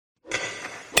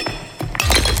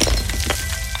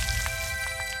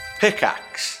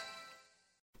Pickaxe.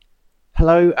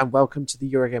 Hello and welcome to the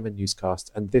Eurogamer newscast,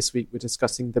 and this week we're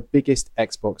discussing the biggest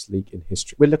Xbox leak in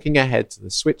history. We're looking ahead to the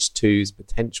Switch 2's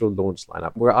potential launch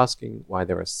lineup. We're asking why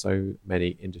there are so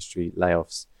many industry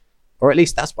layoffs, or at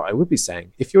least that's what I would be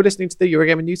saying. If you're listening to the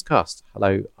Eurogamer newscast,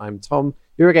 hello, I'm Tom,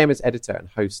 Eurogamer's editor and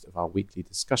host of our weekly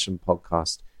discussion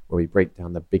podcast, where we break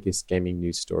down the biggest gaming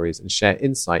news stories and share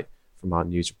insight from our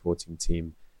news reporting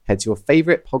team. Head to your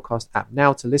favourite podcast app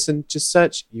now to listen. Just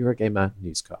search Eurogamer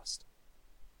Newscast.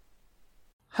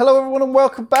 Hello everyone and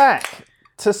welcome back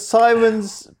to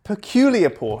Simon's Peculiar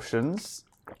Portions.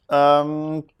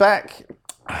 So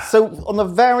on the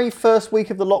very first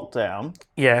week of the lockdown,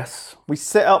 Yes. we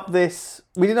set up this,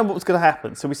 we didn't know what was going to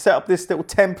happen, so we set up this little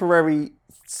temporary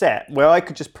set where I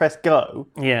could just press go,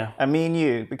 Yeah. and me and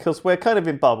you, because we're kind of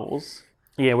in bubbles,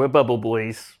 Yeah, we're bubble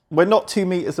boys. we're not 2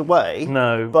 meters away,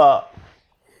 No. but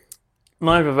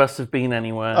Neither of us have been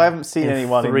anywhere. I haven't seen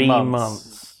anyone in 3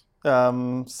 months.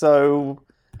 So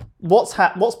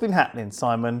what's been happening,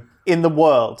 Simon, in the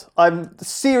world? I'm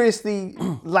seriously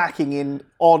lacking in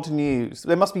odd news.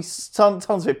 There must be tons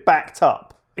of it backed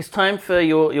up. It's time for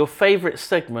your favourite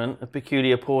segment of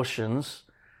Peculiar Portions.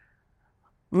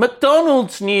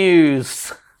 McDonald's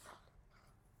news!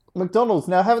 McDonald's,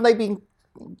 now haven't they been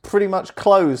pretty much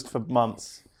closed for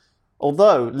months?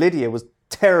 Although Lydia was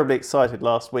terribly excited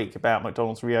last week about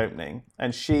McDonald's reopening,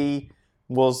 and she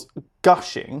was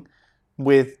gushing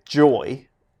with joy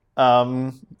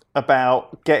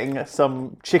about getting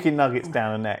some chicken nuggets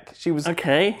down her neck. She was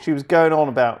Okay. She was going on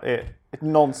about it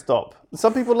non-stop.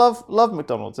 Some people love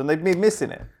McDonald's and they've been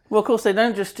missing it. Well, of course, they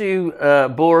don't just do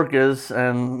burgers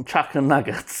and chicken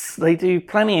nuggets. They do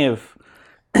plenty of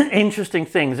interesting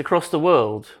things across the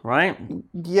world, right?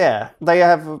 Yeah, they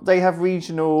have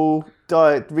regional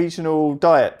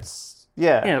diets.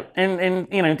 Yeah.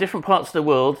 In different parts of the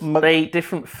world, they eat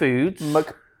different foods.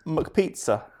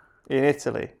 McPizza in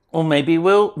Italy. Or maybe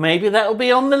that'll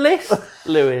be on the list,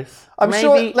 Lewis. I'm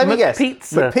sure. Let me guess.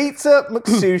 McPizza. McPizza,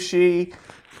 McSushi,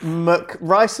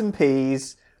 McRice and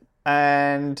peas,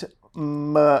 and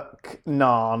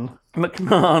McNaan.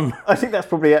 McNaan. I think that's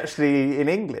probably actually in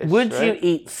English. Would right? you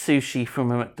eat sushi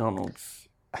from a McDonald's?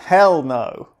 Hell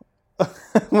no.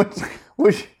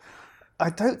 Which I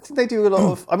don't think they do a lot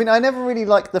of. I mean, I never really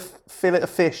liked the fillet of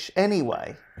fish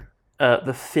anyway.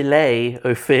 The fillet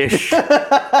of fish.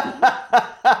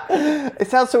 It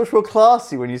sounds so much more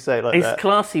classy when you say it like It's that.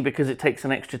 classy because it takes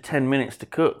an extra 10 minutes to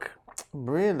cook.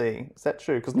 Really? Is that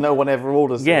true? Because no one ever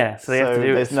orders Yeah, it. so they have to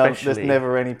do it there's specially. there's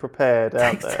never any prepared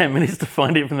out Takes there. 10 minutes to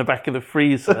find it from the back of the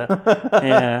freezer.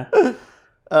 Yeah.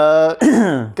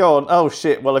 Go on. Oh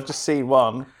shit! Well, I've just seen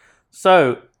one.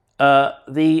 So,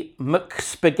 the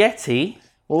McSpaghetti,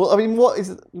 Well, I mean, what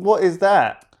is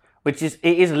that? it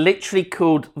is literally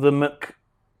called the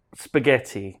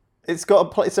McSpaghetti. It's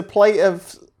got it's a plate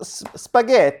of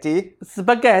spaghetti,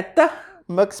 Spaghetti.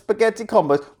 McSpaghetti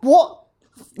combos. What?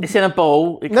 It's in a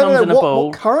bowl. It No, comes no, in no. a What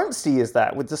bowl. currency is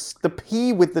that with the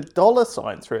P with the dollar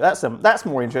sign through it? That's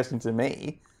more interesting to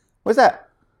me. What's that?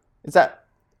 Is that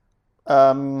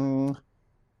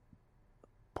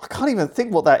I can't even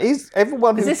think what that is.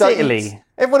 Everyone who Is this does Italy?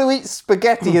 everyone who eats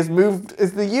spaghetti has moved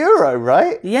is the euro,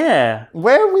 right? Yeah.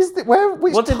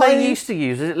 Which What did tiny- they used to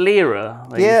use? Is it lira?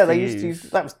 they used to use.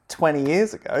 That was 20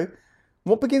 years ago.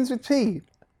 What begins with P?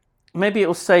 Maybe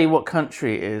it'll say what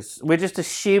country it is. We're just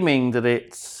assuming that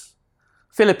it's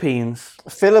Philippines.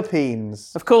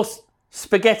 Philippines. Of course,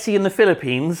 spaghetti in the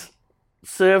Philippines,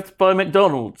 served by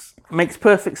McDonald's. Makes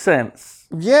perfect sense.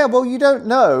 Yeah, well, you don't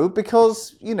know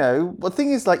because the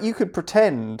thing is, like, you could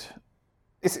pretend.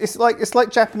 It's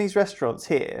like Japanese restaurants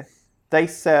here. They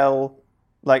sell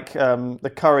like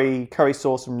the curry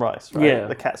sauce and rice, right? Yeah.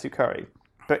 The katsu curry.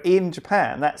 But in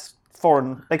Japan, that's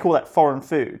foreign. They call that foreign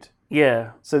food.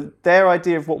 Yeah, So their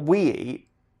idea of what we eat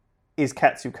is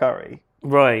katsu curry.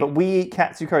 right. But we eat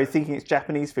katsu curry thinking it's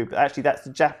Japanese food, but actually that's the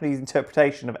Japanese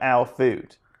interpretation of our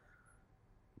food.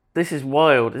 This is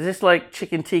wild. Is this like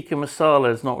chicken tikka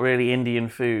masala is not really Indian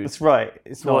food? That's right.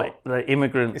 It's not. Like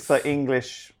immigrants. It's like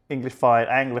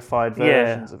Anglified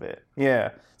versions of it. Yeah.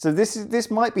 So this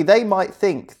might be. They might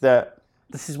think that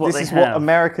This is what this they is have. what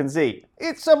Americans eat.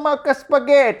 It's a mucca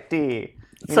spaghetti.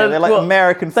 So they're like what,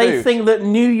 American food. They think that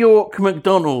New York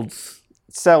McDonald's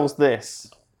sells this.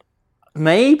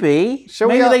 maybe Shall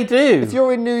we, maybe they do. If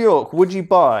you're in New York, would you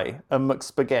buy a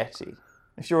McSpaghetti?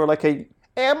 If you're like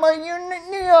am I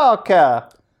New Yorker?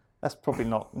 That's probably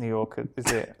not New Yorker,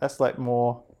 is it? That's like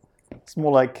more. It's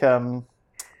more like.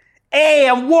 Hey,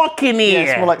 I'm walking here.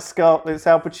 Yeah, it's more like it's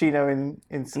Al Pacino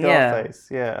in Scarface.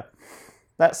 Yeah.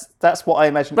 That's what I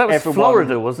imagine. That was everyone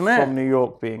Florida, wasn't it? From New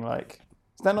York being like.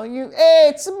 Is that not you? Hey,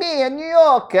 it's me, a New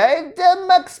Yorker,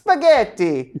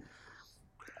 McSpaghetti.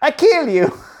 I kill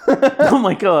you. Oh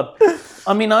my God.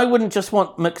 I mean, I wouldn't just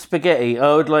want McSpaghetti.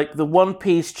 I would like the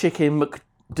one-piece chicken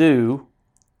McDo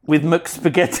with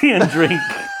McSpaghetti and drink.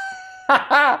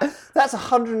 That's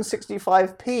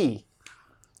 165p.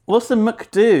 What's a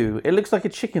McDo? It looks like a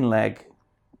chicken leg.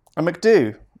 A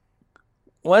McDo.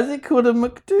 Why is it called a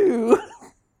McDo?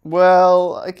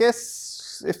 Well, I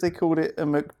guess if they called it a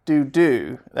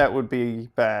McDo-do, that would be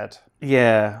bad.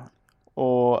 Yeah.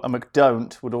 Or a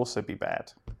McDon't would also be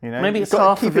bad. You know, Maybe you've it's got to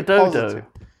half keep of a it dodo. positive.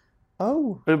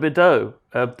 Oh, A bido.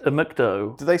 A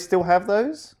McDo. do they still have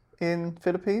those in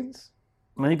Philippines?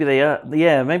 Maybe they are.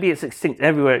 Yeah, maybe it's extinct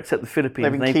everywhere except the Philippines.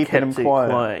 They've been keeping kept them it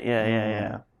quiet.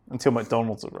 Yeah. Until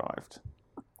McDonald's arrived.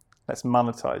 Let's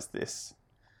monetize this.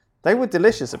 They were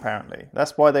delicious, apparently.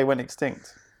 That's why they went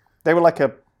extinct. They were like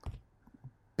a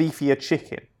beefier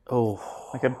chicken. Oh,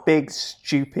 Like a big,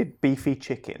 stupid, beefy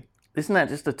chicken. isn't that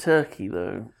just a turkey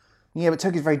though? Yeah, but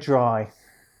turkey's very dry.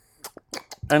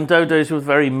 And dodos were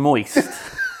very moist.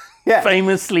 Yeah.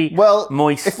 Famously Well,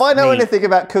 moist. if I know meat. anything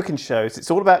about cooking shows,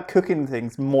 it's all about cooking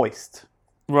things moist.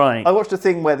 Right. I watched a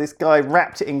thing where this guy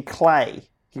wrapped it in clay.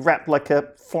 He wrapped like a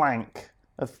flank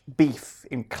of beef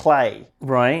in clay,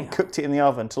 Right. cooked it in the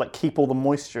oven to like keep all the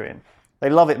moisture in. They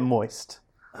love it moist.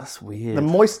 That's weird. The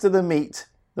moister the meat,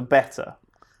 the better.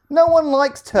 No one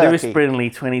likes Lewis turkey. Brindley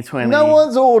 2020. No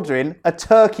one's ordering a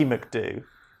turkey McDo.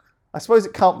 I suppose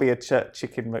it can't be a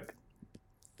chicken Mc.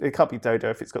 It can't be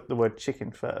dodo if it's got the word chicken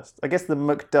first. I guess the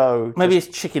McDo. Maybe it's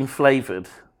chicken flavoured.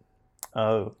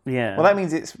 Oh. Yeah. Well, that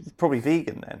means it's probably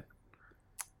vegan then.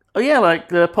 Oh yeah, like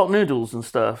the pot noodles and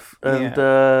stuff and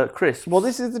crisps. Well,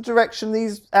 this is the direction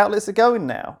these outlets are going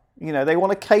now. You know, they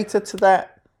want to cater to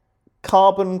that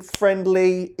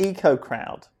carbon-friendly eco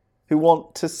crowd who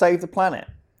want to save the planet.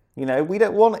 You know, we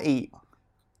don't want to eat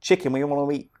chicken. We want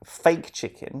to eat fake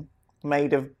chicken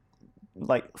made of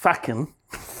like Facken.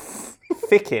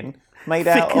 fickin, made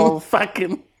out of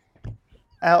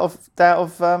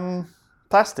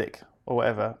plastic or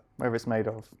whatever it's made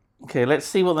of. Okay, let's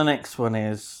see what the next one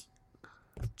is.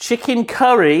 Chicken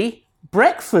curry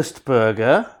breakfast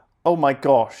burger Oh my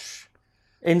gosh.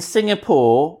 in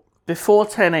Singapore before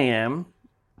 10 a.m.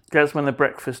 That's when the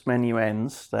breakfast menu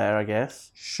ends there, I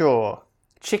guess. Sure.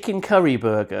 Chicken curry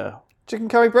burger. Chicken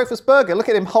curry breakfast burger. Look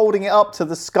at him holding it up to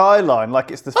the skyline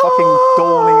like it's the fucking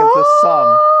dawning of the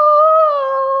sun.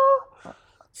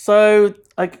 So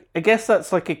I guess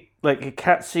that's like a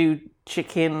katsu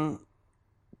chicken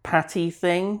patty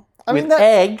thing mean, with that-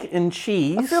 egg and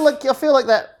cheese. I feel like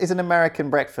that is an American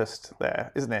breakfast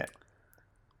there, isn't it?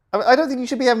 I don't think you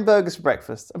should be having burgers for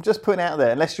breakfast. I'm just putting it out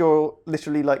there, unless you're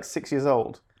literally like 6 years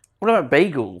old. What about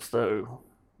bagels though?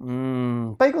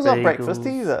 Bagels aren't breakfast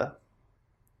either.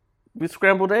 With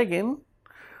scrambled egg in.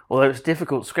 Although it's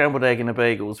difficult, scrambled egg in a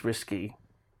bagel is risky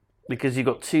because you've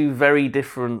got two very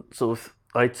different sort of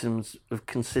items of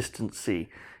consistency.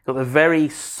 You've got the very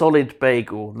solid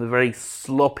bagel and the very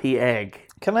sloppy egg.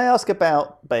 Can I ask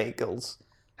about bagels?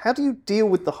 How do you deal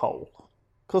with the hole?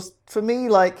 Because for me,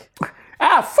 like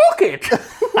Fuck it!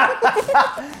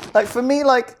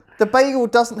 the bagel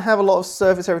doesn't have a lot of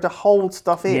surface area to hold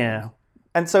stuff in. Yeah.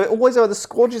 And so it always either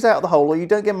squodges out of the hole or you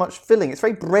don't get much filling. It's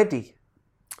very bready.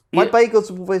 My bagels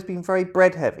have always been very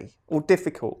bread heavy or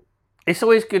difficult. It's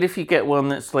always good if you get one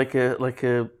that's like a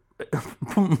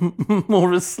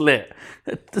more a slit,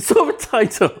 sort of a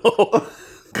tighter hole.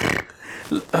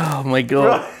 Oh my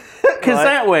god! Because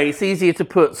that way it's easier to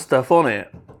put stuff on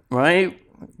it, right?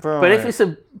 But if it's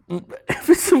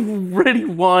a really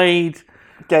wide,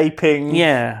 gaping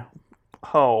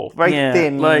hole, very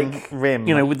thin like rim,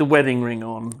 with the wedding ring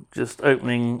on, just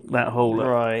opening that hole up.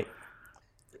 right?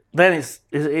 Then it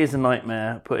is a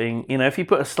nightmare putting. If you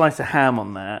put a slice of ham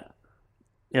on that.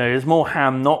 There's more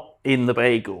ham not in the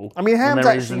bagel. I mean, ham's than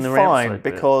there is actually in the fine outside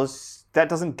bit. because that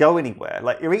doesn't go anywhere.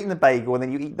 Like, you're eating the bagel and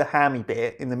then you eat the hammy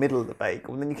bit in the middle of the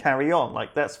bagel and then you carry on.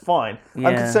 Like, that's fine. I'm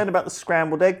Yeah. concerned about the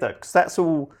scrambled egg, though, because that's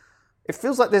all... It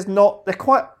feels like they've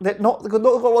got a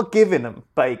lot of give in them,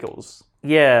 bagels.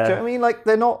 Yeah. Do you know what I mean? Like,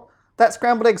 they're not... That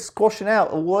scrambled egg's squashing out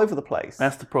all over the place.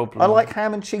 That's the problem. I like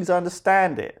ham and cheese, I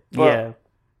understand it. But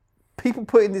people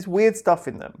putting this weird stuff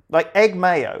in them, like egg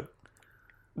mayo.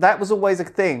 That was always a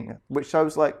thing, which I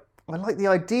was like, I like the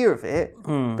idea of it,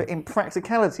 but in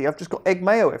practicality, I've just got egg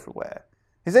mayo everywhere.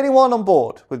 Is anyone on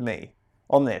board with me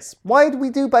on this? Why do we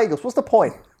do bagels? What's the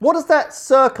point? What does that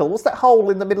circle, what's that hole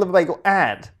in the middle of a bagel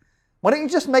add? Why don't you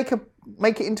just make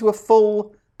it into a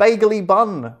full bagel-y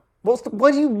bun?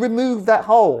 Why do you remove that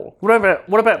hole?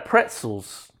 What about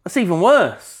pretzels? That's even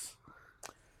worse.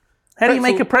 How do you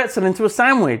make a pretzel into a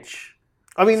sandwich?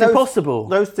 I mean, It's impossible.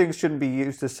 Those things shouldn't be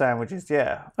used as sandwiches.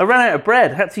 Yeah. I ran out of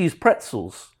bread. Had to use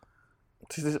pretzels.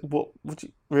 What?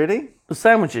 Really? The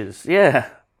sandwiches, yeah.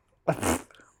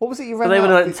 What was it you ran But they out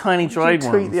were of? like tiny What did dried you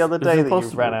tweet ones. the other It was day that you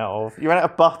impossible. ran out of? You ran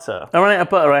out of butter. I ran out of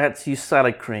butter. I had to use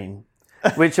salad cream,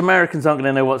 which Americans aren't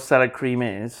going to know what salad cream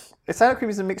is. Salad cream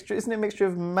is a mixture, isn't it? A mixture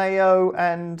of mayo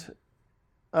and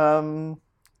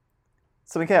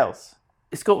something else.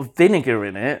 It's got vinegar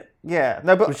in it, Yeah,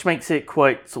 no, but which makes it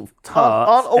quite sort of tart,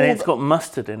 Aren't all and it's the- got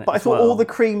mustard in it. I as thought well. all the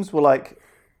creams were like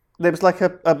there was like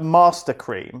a master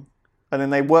cream, and then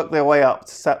they worked their way up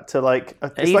to like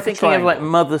Are it's you like a thinking of triangle. like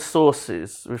mother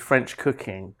sauces with French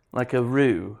cooking, like a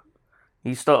roux?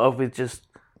 You start off with just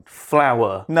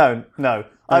flour. No.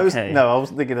 I Okay.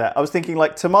 wasn't thinking of that. I was thinking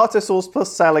like tomato sauce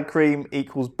plus salad cream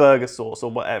equals burger sauce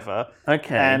or whatever.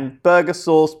 Okay. And burger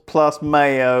sauce plus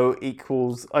mayo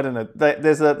equals I don't know.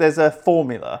 There's a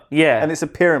formula. Yeah. And it's a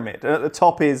pyramid. And at the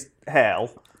top is hell,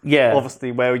 Yeah.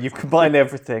 obviously, where you've combined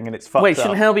everything and it's fucked Wait, up.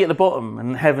 shouldn't hell be at the bottom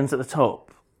and heaven's at the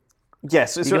top?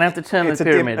 Yes, it's You're gonna have to turn the it's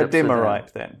pyramid a upside down.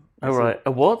 dimmer-ripe then. Oh, right.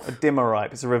 A what?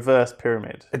 Dimmer-ripe. It's a reverse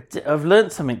pyramid. I've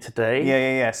learnt something today.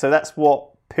 Yeah. So that's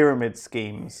what pyramid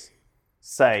schemes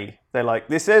say. They're like,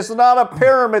 this is not a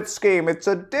pyramid scheme, it's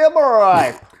a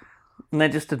dimmer-ripe. And they're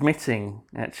just admitting,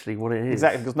 actually, what it is.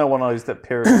 Exactly, because no one knows that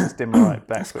pyramid is dimmer-ripe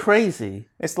That's backwards. crazy.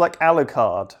 It's like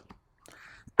Alucard.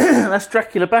 That's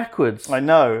Dracula backwards. I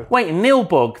know. Wait,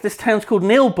 Nilbog. This town's called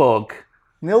Nilbog.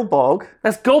 Nilbog.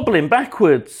 That's Goblin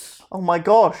backwards. Oh my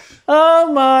gosh.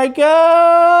 Oh my We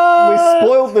god!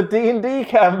 spoiled the D&D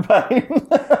campaign.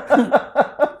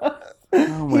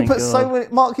 Oh my He put god. so many.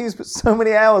 Mark Hughes put so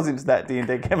many hours into that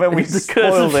D&D campaign. We The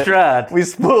Curse spoiled of it. Strahd. We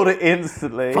spoiled it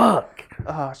instantly. Fuck.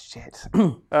 Oh shit.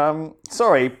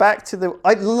 Sorry. Back to the.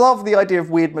 I love the idea of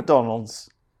weird McDonald's,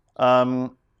 and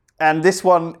this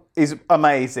one is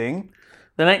amazing.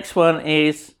 The next one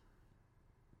is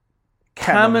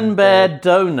Camembert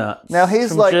Donuts. Now here's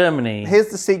from like Germany. Here's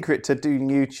the secret to doing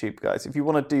YouTube, guys. If you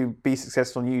want to be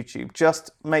successful on YouTube,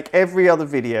 just make every other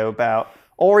video about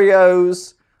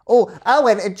Oreos. Oh, I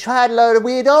went and tried a load of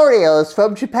weird Oreos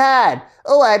from Japan.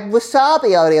 Oh, I had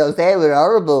wasabi Oreos, they were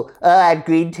horrible. Oh, I had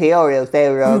green tea Oreos, they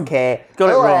were okay.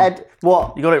 Got it oh, wrong. I had,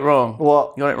 what? You got it wrong.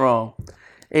 What? You got it wrong.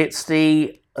 It's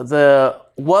the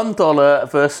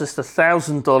 $1 versus the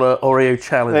 $1,000 Oreo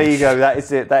challenge. There you go. That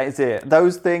is it. That is it.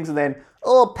 Those things, and then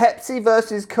Oh, Pepsi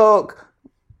versus Coke.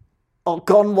 Oh,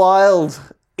 gone wild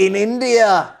in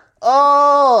India.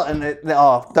 oh, and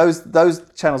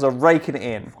those channels are raking it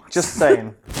in. Just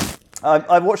saying.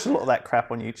 I've watched a lot of that crap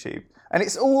on YouTube, and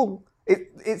it's all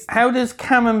it's. How does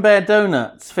Camembert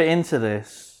Donuts fit into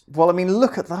this? Well, I mean,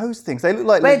 look at those things. They look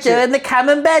like We're legit. doing the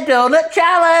Camembert Donut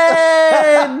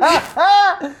Challenge.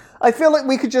 I feel like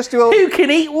we could just do a. Who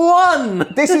can eat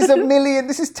one? This is 1 million.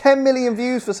 This is 10 million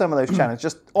views for some of those channels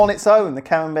just on its own. The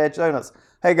Camembert donuts.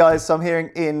 Hey guys, so I'm here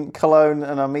in Cologne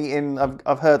and I'm eating.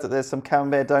 I've heard that there's some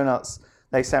Camembert donuts.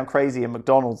 They sound crazy in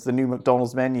McDonald's, the new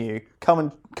McDonald's menu.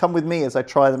 Come with me as I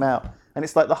try them out. And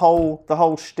it's like the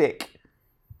whole shtick.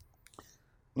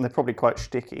 And they're probably quite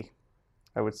shticky,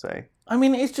 I would say. I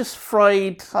mean, it's just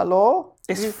fried. Hello?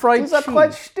 It's fried These are cheese.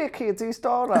 quite sticky, these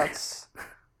donuts.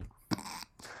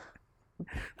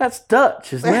 That's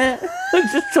Dutch, isn't it? I'm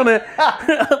just trying to.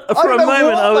 For don't a know moment,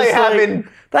 what I was they have like, in-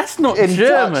 "That's not in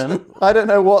German." Dutch. I don't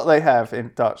know what they have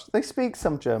in Dutch. They speak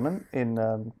some German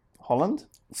in Holland.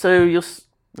 So you're.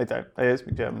 They don't. They don't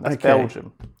speak German. That's Okay.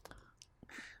 Belgium.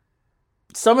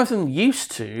 Some of them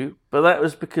used to, but that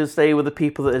was because they were the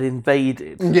people that had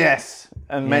invaded. Yes,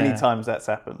 and many Yeah. times that's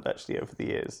happened actually over the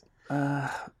years.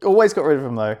 Always got rid of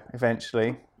them though.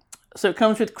 Eventually, So it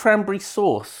comes with cranberry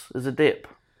sauce as a dip.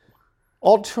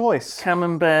 odd choice.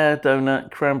 Camembert donut,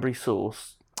 cranberry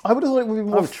sauce. I would have thought it would be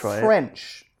more would try it.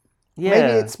 French. Yeah.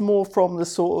 Maybe it's more from the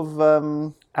sort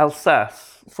of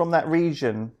Alsace. from that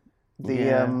region, the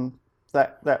Yeah.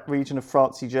 that region of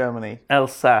Francy Germany.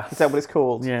 Alsace. Is that what it's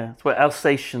called? Yeah, it's where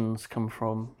Alsatians come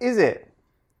from. Is it?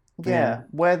 Yeah. Yeah.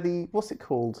 Where the what's it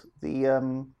called?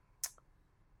 The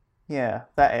yeah,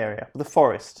 that area. The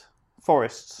forests.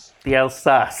 The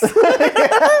Alsace.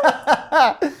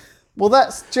 Well,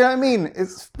 that's. Do you know what I mean?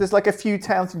 There's like a few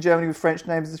towns in Germany with French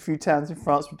names. There's a few towns in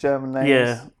France with German names.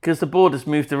 Yeah, because the borders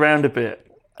moved around a bit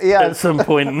Yeah. at some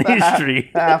point in history.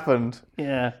 That happened.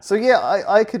 Yeah. So yeah,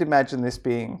 I could imagine this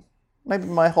being. Maybe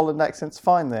my Holland accent's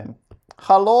fine then.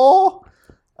 Hello.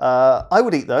 I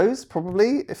would eat those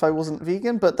probably if I wasn't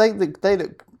vegan, but they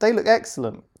look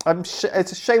excellent. It's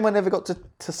a shame I never got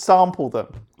to sample them.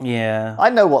 Yeah. I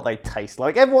know what they taste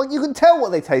like. Everyone, you can tell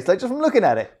what they taste like just from looking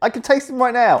at it. I can taste them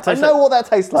right now. I Tastes know like- what that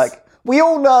tastes like. We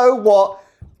all know what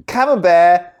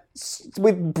Camembert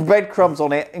with breadcrumbs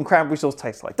on it and cranberry sauce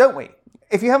tastes like, don't we?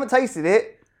 If you haven't tasted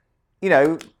it,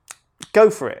 go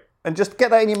for it and just get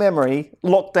that in your memory,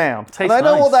 locked down. And I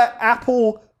know what that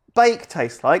apple bake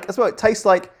tastes like as well. It tastes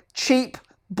like cheap,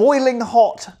 boiling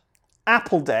hot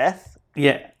apple death.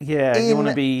 Yeah. You want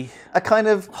to be a kind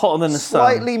of hotter than the sun.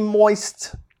 Slightly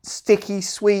moist, sticky,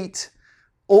 sweet,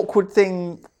 awkward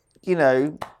thing,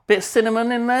 Bit of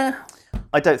cinnamon in there.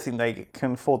 I don't think they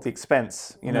can afford the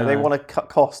expense. They want to cut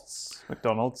costs,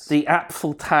 McDonald's. The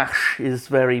Apfeltasch is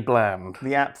very bland.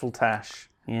 The Apfeltasch.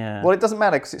 Yeah. Well, it doesn't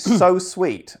matter because it's so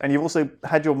sweet, and you've also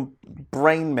had your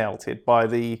brain melted by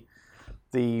the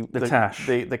tash,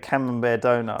 the camembert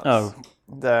donuts. Oh,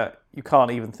 that you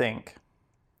can't even think.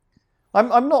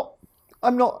 I'm not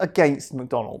against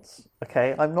McDonald's.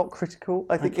 Okay, I'm not critical.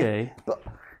 I think. Okay. But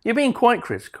you're being quite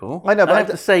critical. I know, but I have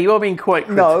to say you are being quite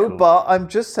critical. No, but I'm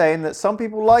just saying that some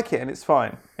people like it, and it's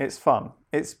fine. It's fun.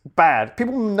 It's bad.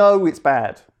 People know it's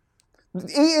bad.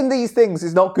 Eating these things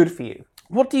is not good for you.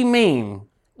 What do you mean?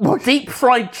 Deep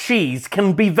fried cheese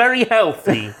can be very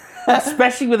healthy,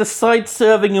 especially with a side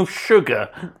serving of sugar.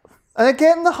 And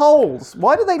again, the holes.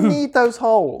 Why do they need those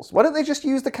holes? Why don't they just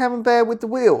use the camembert with the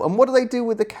wheel? And what do they do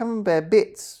with the camembert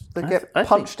bits that get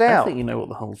punched out? I think you know what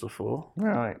the holes are for.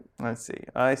 Right, I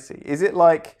see. Is it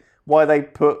like why they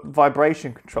put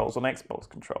vibration controls on Xbox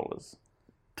controllers?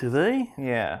 Do they?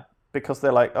 Yeah, because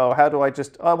they're like, oh, how do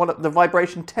I want the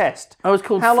vibration test. I was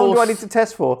called How long do I need to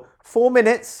test for? 4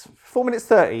 minutes? 4 minutes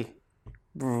 30.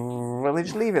 Well, they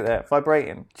just leave it there,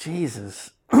 vibrating.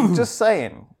 Jesus. Just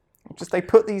saying. Just they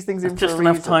put these things in just for a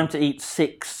enough reason. time to eat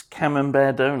 6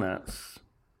 camembert donuts.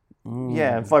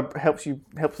 Yeah, helps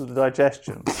with the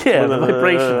digestion. Yeah, the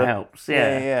vibration helps.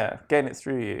 Yeah. Getting it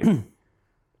through you.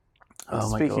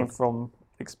 Speaking God. from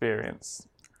experience.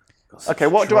 Okay,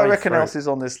 what do I reckon else is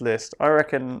on this list? I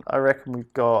reckon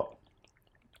we've got.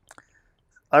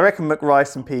 I reckon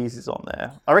McRice and Peas is on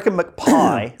there. I reckon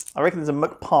McPie. I reckon there's a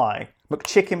McPie,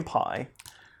 McChicken pie,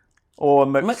 or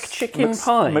McChicken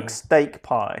pie, McSteak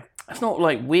pie. That's not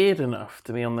weird enough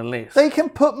to be on the list. They can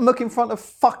put Mc in front of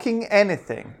fucking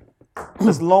anything,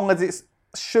 as long as it's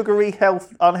sugary,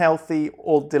 unhealthy,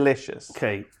 or delicious.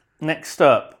 Okay, next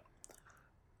up.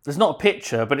 There's not a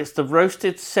picture, but it's the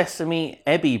roasted sesame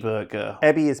Ebi burger.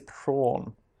 Ebi is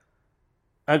prawn.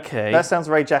 Okay. That sounds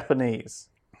very Japanese.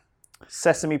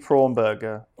 Sesame prawn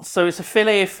burger. So it's a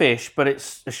fillet of fish, but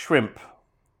it's a shrimp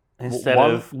instead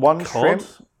of one cod,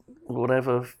 shrimp,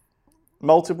 whatever.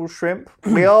 Multiple shrimp.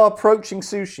 We are approaching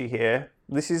sushi here.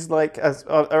 This is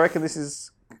I reckon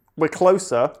we're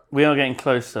closer. We are getting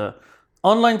closer.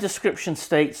 Online description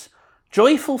states,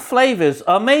 joyful flavours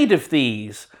are made of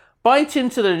these. Bite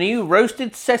into the new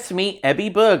roasted sesame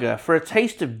Ebi burger for a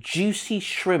taste of juicy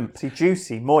shrimp. See,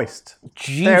 juicy, moist.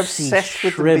 Juicy They're obsessed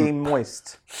shrimp. with them being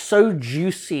moist. So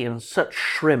juicy and such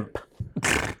shrimp.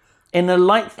 in a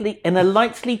lightly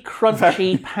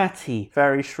crunchy patty.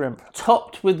 Very shrimp.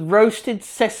 Topped with roasted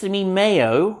sesame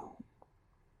mayo.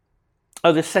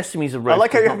 Oh, the sesames are roasted. I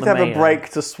like how you have to have a break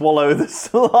to swallow the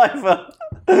saliva.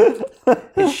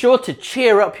 It's sure to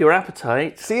cheer up your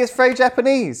appetite. See, it's very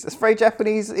Japanese. It's very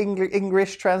Japanese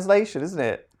English translation, isn't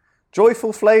it?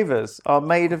 Joyful flavours are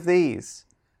made of these.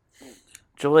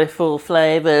 Joyful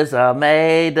flavours are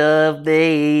made of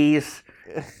these.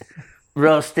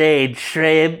 Roasted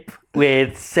shrimp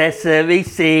with sesame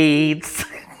seeds.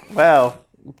 Well,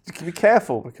 be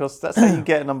careful because that's how you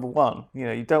get number one.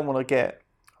 You don't want to get.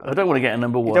 I don't want to get a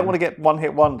number one. You don't want to get one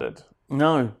hit wondered.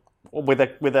 No. Or with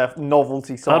a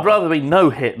novelty song. I'd rather be no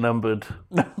hit numbered.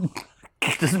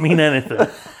 It doesn't mean anything.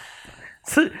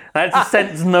 That's a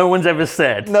sentence no one's ever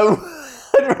said. No,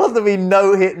 I'd rather be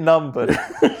no hit numbered.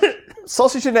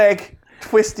 Sausage and egg,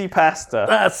 twisty pasta.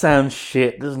 That sounds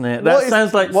shit, doesn't it? That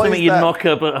sounds like something you'd knock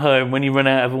up at home when you run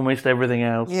out of almost everything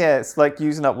else. Yeah, it's like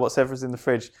using up whatever's in the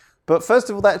fridge. But first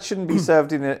of all, that shouldn't be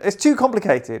served in it's too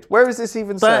complicated. Where is this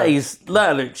even served?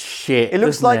 That looks shit. It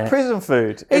looks like prison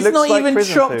food. It's not even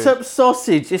chopped up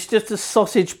sausage. It's just a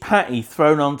sausage patty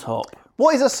thrown on top.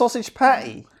 What is a sausage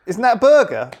patty? Isn't that a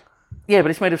burger? Yeah, but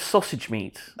it's made of sausage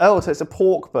meat. Oh, so it's a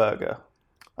pork burger.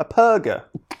 A purger.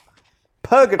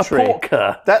 Purgatory. A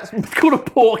porker. It's called a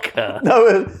porker.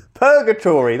 No,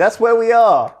 purgatory. That's where we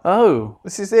are. Oh.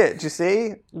 This is it, do you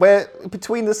see? We're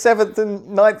between the 7th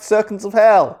and 9th circles of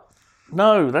hell.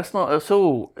 No, that's not at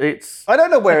all. I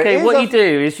don't know where it is. Okay, what you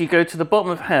do is you go to the bottom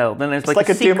of hell, then there's like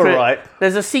a secret... Dimmerite.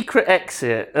 There's a secret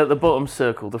exit at the bottom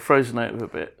circle, the frozen over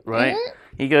bit, right?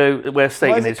 You go where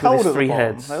Satan is with his 3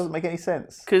 heads. That doesn't make any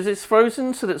sense. Because it's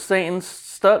frozen so that Satan's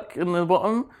stuck in the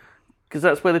bottom. Because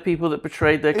that's where the people that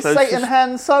betrayed their closest... Is Satan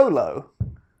Han Solo?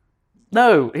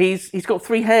 No, he's got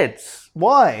 3 heads.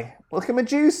 Why? Like a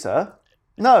Medusa?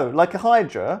 No, like a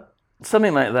Hydra.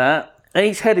 Something like that. And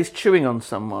each head is chewing on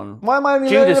someone. Why am I only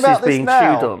Judas learning about is this being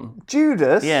now? chewed on.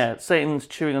 Judas? Yeah, Satan's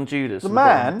chewing on Judas. The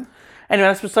man? Anyway,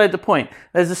 that's beside the point.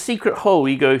 There's a secret hole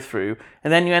you go through,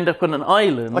 and then you end up on an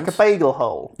island. Like a bagel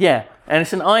hole. Yeah, and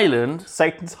it's an island,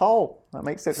 Satan's hole. That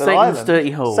makes it an Satan's island.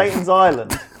 dirty hole. Satan's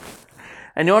island.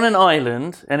 and you're on an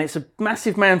island, and it's a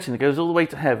massive mountain that goes all the way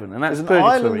to heaven, and that's There's an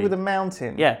purgatory. island with a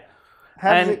mountain. Yeah.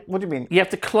 How does and it, what do you mean? You have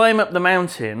to climb up the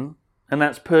mountain, and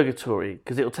that's purgatory,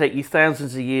 because it'll take you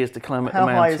thousands of years to climb up How the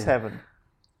mountain. high is heaven?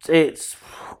 It's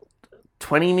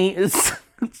 20 meters.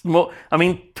 It's more.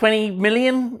 20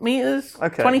 million meters.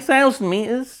 Okay. 20,000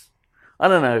 meters. I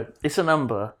don't know. It's a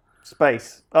number.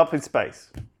 Space. Up in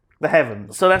space. The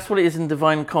heavens. So that's what it is in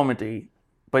Divine Comedy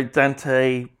by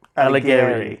Dante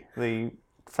Alighieri, the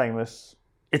famous,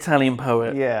 Italian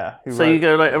poet. yeah. Who So wrote- you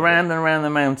go like around and around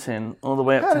the mountain, all the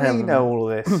way up How to do you heaven. know all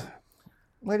of this?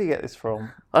 Where do you get this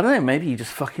from? I don't know. Maybe you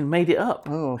just fucking made it up.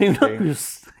 Oh, Who okay.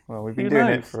 knows? Well, we've been Who doing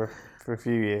it knows? for a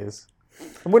few years.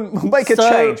 We'll make a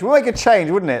So- change. We'll make a change,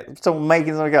 wouldn't it? Someone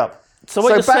making something up. So what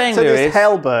you're back saying to there this is,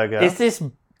 hell burger. is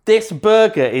this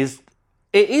burger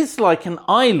is like an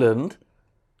island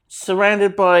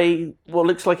surrounded by what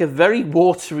looks like a very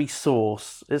watery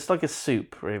sauce. It's like a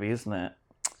soup, really, isn't it?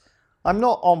 I'm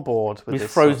not on board with With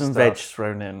this sort of frozen stuff. veg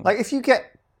thrown in. Like if you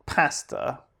get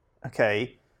pasta,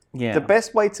 okay, yeah. the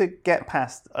best way to get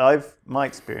pasta, my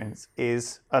experience,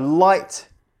 is a light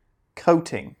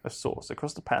coating of sauce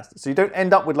across the pasta, so you don't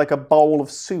end up with like a bowl of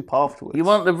soup afterwards. You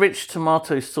want the rich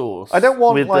tomato sauce. I don't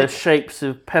want, with like- the shapes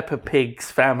of Peppa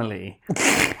Pig's family.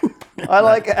 I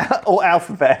like or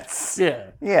alphabets. Yeah.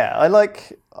 Yeah, I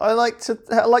like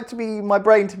to be my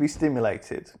brain to be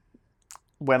stimulated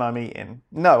when I'm eating.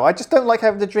 No, I just don't like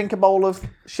having to drink a bowl of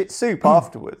shit soup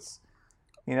afterwards.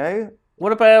 You know?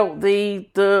 What about the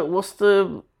what's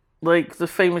the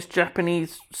famous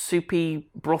Japanese soupy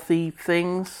brothy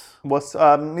things? What's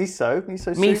miso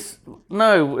soup?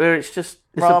 No, where it's just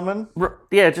Ramen?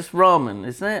 just ramen,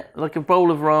 isn't it? Like a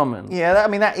bowl of ramen. Yeah,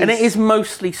 that is. And it is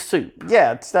mostly soup.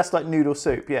 Yeah, that's like noodle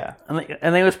soup. Yeah.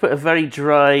 And they always put a very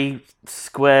dry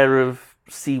square of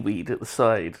seaweed at the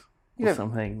side or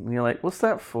something. And you're like, what's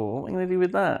that for? What are you going to do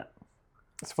with that?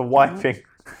 It's for wiping.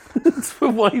 It's for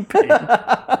wiping.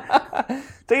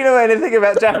 Do you know anything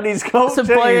about Japanese culture? It's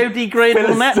a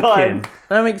biodegradable napkin. Philistine?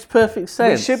 That makes perfect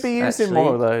sense. We should be using actually.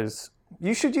 more of those.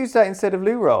 You should use that instead of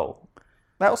loo roll.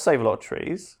 That'll save a lot of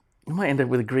trees. You might end up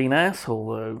with a green asshole,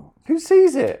 though. Who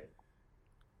sees it?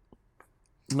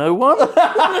 No one?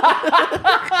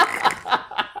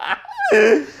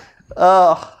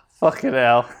 Oh, fucking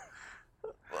hell.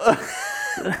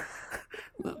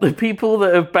 The people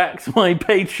that have backed my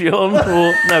Patreon,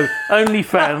 or no,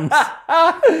 OnlyFans.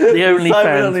 The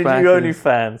OnlyFans backers.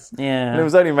 OnlyFans. Yeah. And it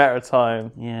was only a matter of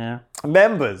time. Yeah.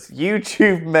 Members,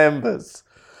 YouTube members.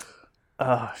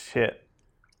 Oh, shit.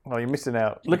 Oh, you're missing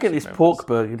out. Look at YouTube this members. pork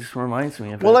burger. It just reminds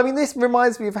me of Well, it. I mean, this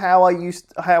reminds me of how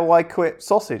I quit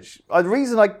sausage.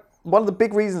 One of the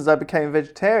big reasons I became a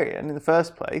vegetarian in the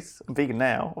first place. I'm vegan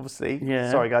now, obviously. Yeah.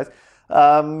 Sorry, guys.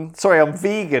 Sorry, I'm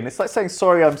vegan. It's like saying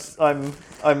sorry,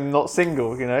 I'm not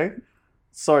single. You know.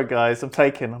 Sorry, guys, I'm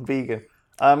vegan.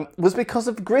 Was because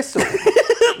of gristle.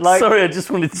 Sorry, I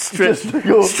just wanted to stretch my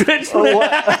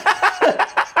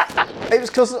It was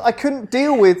because I couldn't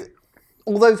deal with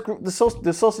all those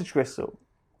the sausage gristle.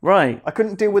 Right. I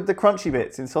couldn't deal with the crunchy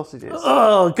bits in sausages.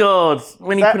 Oh, God.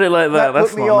 When you put it like that,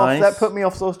 that's put me not off. nice. That put me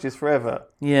off sausages forever.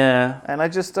 Yeah. And I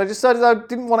decided I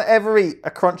didn't want to ever eat a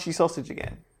crunchy sausage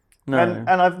again. No. And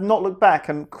I've not looked back.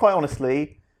 And quite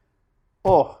honestly,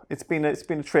 it's been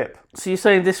a trip. So you're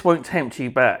saying this won't tempt you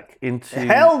back into...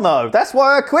 Hell no! That's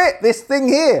why I quit this thing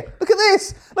here. Look at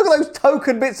this. Look at those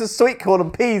token bits of sweet corn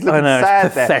and peas looking know, it's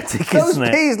sad there. pathetic, Those isn't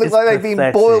it? peas look It's like they've been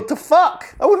pathetic. boiled to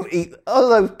fuck. I wouldn't eat all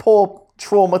those poor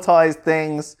traumatized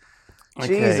things. Okay.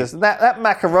 Jesus, and that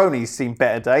macaroni's seen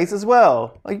better days as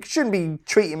well. Like, you shouldn't be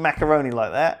treating macaroni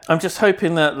like that. I'm just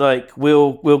hoping that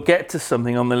we'll get to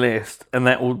something on the list and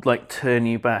that will turn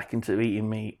you back into eating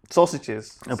meat.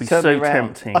 Sausages. It'll be Turn so me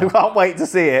around. tempting. I can't wait to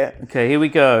see it. Okay, here we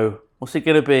go. What's it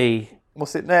going to be?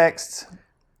 What's it next? The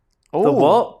Oh,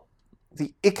 what?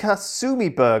 The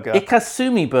Ikasumi burger.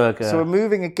 Ikasumi burger. So we're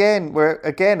moving again. We're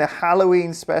again a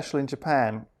Halloween special in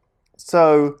Japan.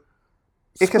 So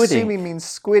Ikasumi Squidding. means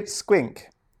squink.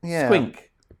 Yeah. Squink.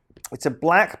 It's a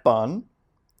black bun,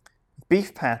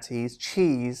 beef patties,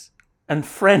 cheese, And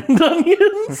friend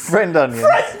onions. friend onions.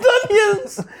 Friend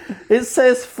onions. It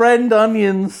says friend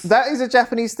onions. That is a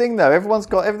Japanese thing, though.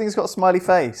 Everything's got a smiley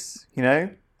face. You know,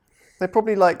 they're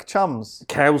probably like chums.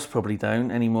 Cows probably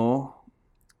don't anymore.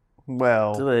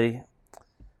 Well, do they?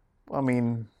 I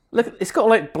mean, Look, it's got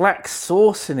like black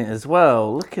sauce in it as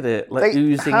well. Look at it, like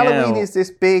oozing Halloween out. is this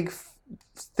big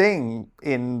thing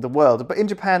in the world, but in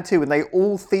Japan too, and they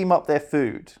all theme up their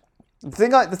food. The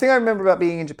thing I remember about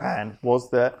being in Japan was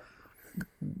that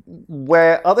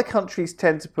where other countries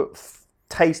tend to put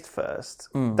taste first,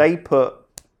 they put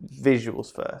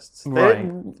visuals first. They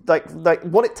Right. don't- like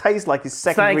what it tastes like is Does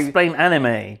that secondary. explain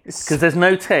anime? Because there's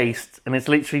no taste and it's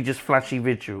literally just flashy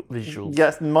visuals.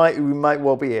 Yes, might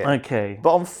well be it. Okay.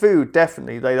 But on food,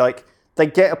 definitely, they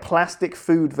get a plastic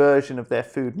food version of their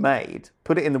food made,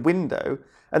 put it in the window,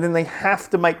 and then they have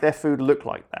to make their food look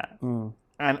like that.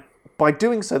 And by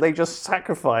doing so, they just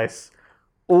sacrifice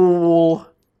all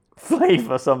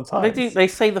flavour sometimes. They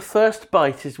say the first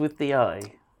bite is with the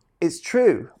eye. It's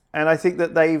true. And I think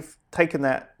that they've taken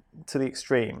that to the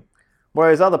extreme.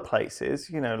 Whereas other places,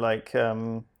 like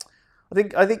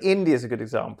I think India is a good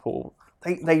example.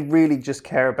 They really just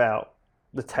care about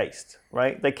the taste,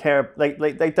 right?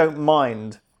 They don't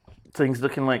mind. Things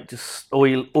looking like just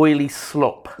oily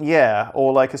slop. Yeah,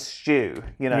 or like a stew,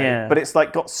 Yeah. But it's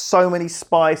like got so many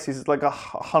spices, it's like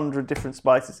 100 different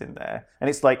spices in there, and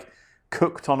it's like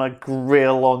cooked on a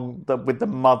grill with the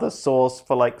mother sauce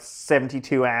for like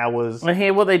 72 hours. And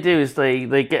here, what they do is they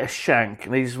get a shank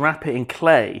and they just wrap it in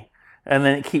clay, and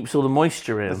then it keeps all the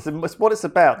moisture in. That's what it's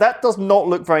about. That does not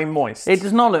look very moist. It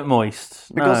does not look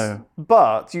moist. No.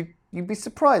 But you'd be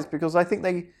surprised because I think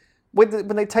when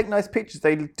they take nice pictures,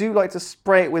 they do like to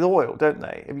spray it with oil, don't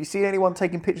they? Have you seen anyone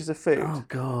taking pictures of food? Oh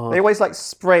God. They always like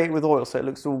spray it with oil so it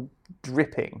looks all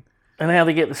dripping. And how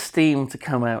they get the steam to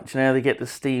come out? Do you know how they get the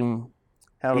steam,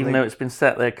 even though it's been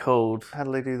sat there cold? How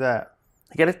do they do that?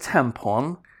 They get a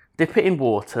tampon, dip it in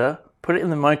water, put it in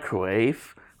the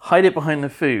microwave, hide it behind the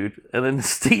food, and then the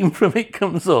steam from it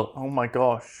comes up. Oh my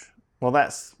gosh. Well,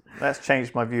 that's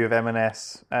changed my view of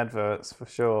M&S adverts for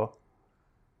sure.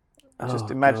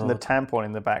 Just imagine the tampon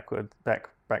in the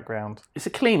background. It's a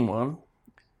clean one.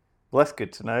 Well, that's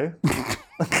good to know.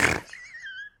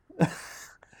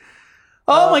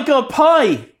 Oh my God,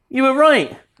 pie! You were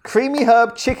right. Creamy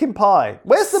herb chicken pie.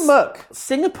 Where's the muck?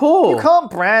 Singapore. You can't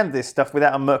brand this stuff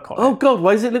without a muck on it. Oh God,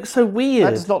 why does it look so weird?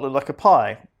 That does not look like a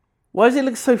pie. Why does it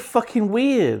look so fucking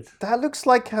weird? That looks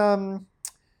like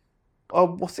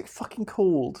what's it fucking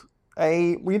called?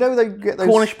 They get those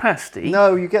Cornish pasty?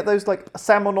 No, you get those like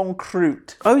salmon en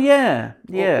croûte. Oh yeah,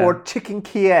 yeah. Or chicken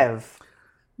Kiev.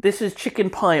 This is chicken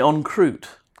pie en croûte.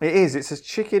 It is. It's a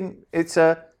chicken. It's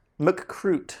a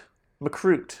McCroûte.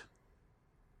 McChicken.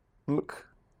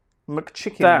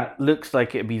 That looks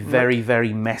like it'd be very,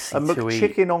 very messy A to eat.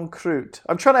 McChicken en croûte.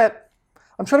 I'm trying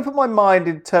to put my mind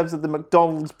in terms of the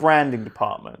McDonald's branding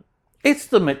department. It's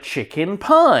the McChicken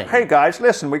pie. Hey guys,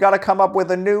 listen, we got to come up with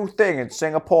a new thing in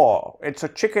Singapore. It's a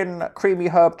creamy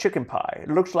herb chicken pie. It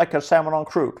looks like a salmon en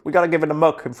croûte. We got to give it a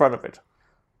muck in front of it.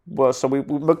 Well, so we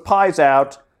McPie's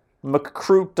out.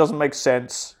 McCroûte doesn't make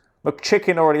sense.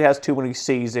 McChicken already has too many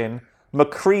C's in.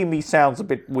 McCreamy sounds a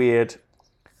bit weird.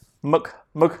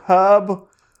 McHerb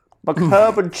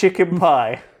and chicken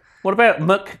pie. What about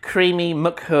McCreamy,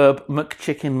 McHerb,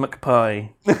 McChicken,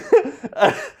 McPie?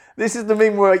 This is the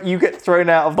meme where you get thrown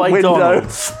out of the By window.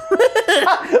 Donald's.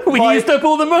 We used up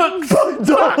all the mucks.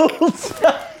 Donald's.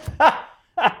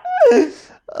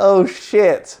 Oh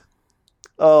shit.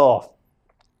 Oh.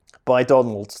 By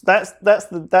Donald's. That's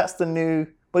the new.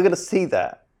 We're gonna see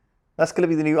that. That's gonna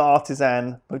be the new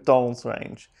artisan McDonald's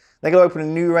range. They're gonna open a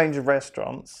new range of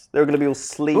restaurants. They're gonna be all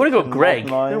sleek. We've already got and Greg,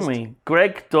 modernised. don't we?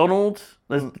 Greg, Donald.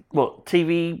 There's what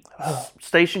TV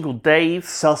station called Dave.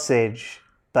 Sausage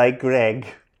by Greg.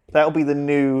 That'll be the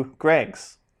new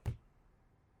Greg's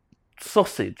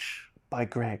Sausage. by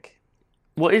Greg.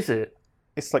 What is it?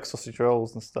 It's like sausage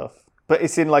rolls and stuff, but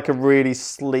it's in like a really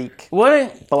sleek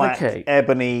What? black Okay.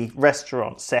 ebony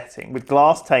restaurant setting with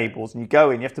glass tables, and you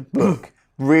go in, you have to book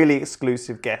really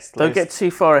exclusive guest Don't list. get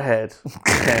too far ahead.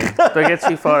 Okay. Don't get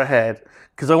too far ahead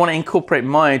because I want to incorporate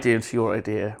my idea into your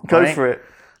idea. Go right? for it.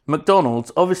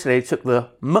 McDonald's, obviously, they took the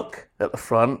muck at the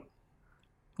front.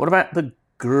 What about the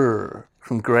grr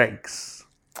from Greg's?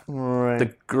 Right.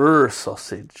 The grr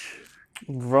sausage.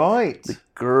 Right.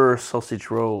 Grr sausage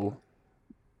roll.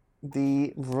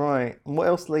 Right. And what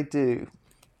else do they do?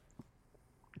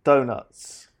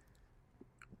 Donuts.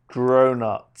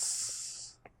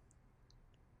 Gronuts.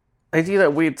 They do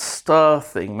that weird star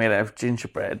thing made out of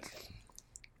gingerbread,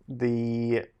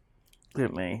 The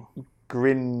didn't they?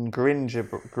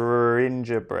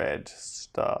 gingerbread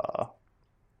star.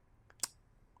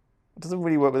 It doesn't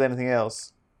really work with anything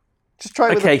else. Just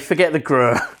try it with Okay, forget the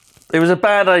grr. It was a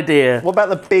bad idea. what about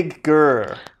the Big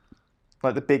Gur?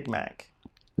 Like the Big Mac.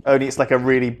 Only it's like a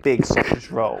really big sausage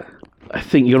roll. I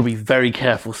think you've got to be very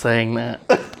careful saying that.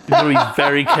 You've got to be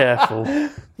very careful.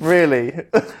 Really?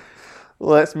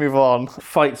 Let's move on.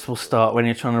 Fights will start when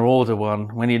you're trying to order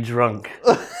one, when you're drunk.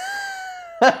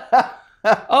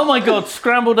 Oh my God,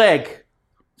 scrambled egg.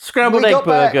 Scrambled egg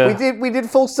burger. We did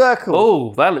full circle.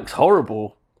 Oh, that looks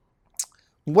horrible.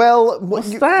 Well,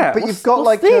 What's that? But you've got what's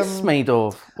like this made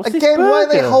of? What's again. this Why are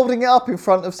they burger? holding it up in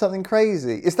front of something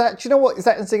crazy? Is that? Do you know what? Is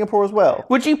that in Singapore as well?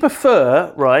 Would you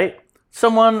prefer, right?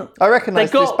 Someone I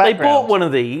recognise they this bought background. one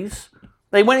of these.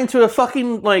 They went into a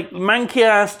fucking like manky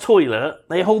ass toilet.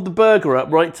 They hold the burger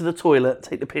up right to the toilet,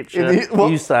 take the picture,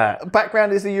 use that.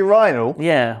 Background is a urinal.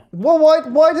 Yeah. Well,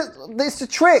 why does it's a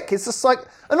trick? It's just like,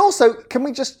 and also, can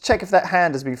we just check if that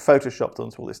hand has been photoshopped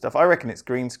onto all this stuff? I reckon it's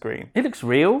green screen. It looks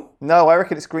real. No, I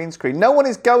reckon it's green screen. No one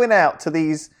is going out to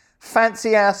these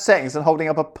fancy ass settings and holding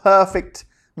up a perfect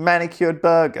manicured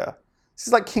burger. This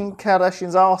is like Kim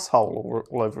Kardashian's arsehole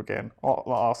all over again. Not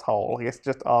arsehole, I guess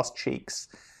just arse cheeks.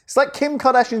 It's like Kim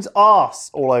Kardashian's arse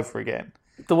all over again.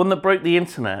 The one that broke the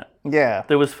internet. Yeah.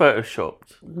 That was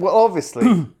photoshopped. Well,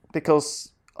 obviously,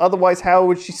 because otherwise, how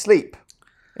would she sleep?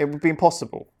 It would be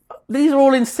impossible. These are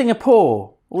all in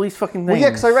Singapore. All these fucking things. Well, yeah,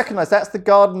 because I recognise that's the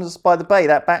Gardens by the Bay,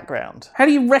 that background. How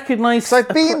do you recognise? So I've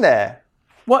been there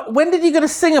What? When did you go to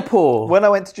Singapore? when I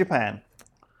went to Japan.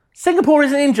 Singapore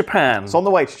isn't in Japan. It's on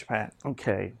the way to Japan.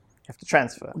 Okay. You have to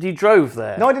transfer. You drove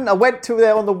there. No, I didn't. I went to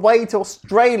there on the way to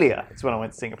Australia. It's when I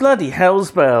went to Singapore. Bloody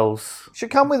hell's bells. You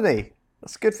should come with me.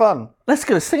 That's good fun. Let's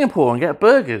go to Singapore and get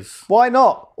burgers. Why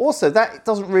not? Also, that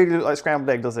doesn't really look like scrambled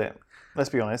egg, does it? Let's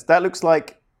be honest. That looks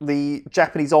like the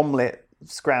Japanese omelette,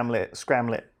 scrambled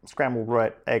egglet.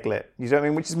 You know what I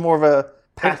mean? Which is more of a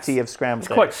patty of scrambled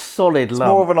egg. Quite solid lump.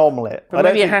 More of an omelette. But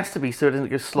maybe it has to be so it doesn't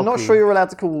go sloppy. I'm not sure you're allowed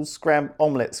to call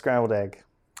omelette scrambled egg.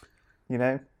 You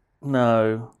know?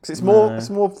 No. Because it's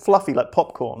more fluffy, like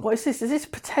popcorn. What is this? Is this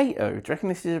potato? Do you reckon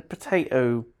this is a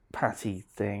potato patty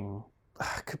thing?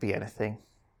 Could be anything.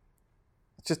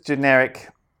 It's just generic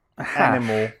A hash.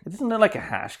 animal. It doesn't look like a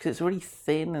hash because it's really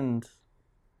thin and...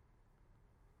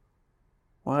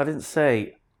 Well, I didn't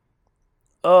say.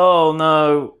 Oh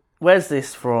no. Where's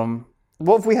this from?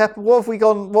 What have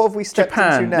we stepped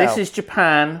Japan. into now? This is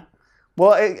Japan.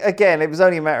 Well, again, it was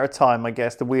only a matter of time, I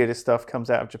guess. The weirdest stuff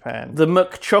comes out of Japan. The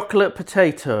McChocolate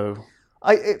potato.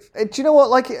 Do you know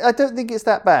what? Like, I don't think it's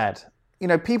that bad. You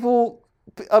know, people.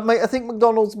 I think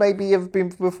McDonald's maybe have been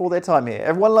before their time here.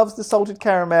 Everyone loves the salted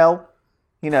caramel.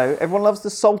 You know, everyone loves the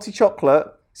salty chocolate.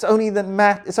 It's only a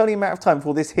matter of time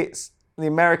before this hits the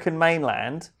American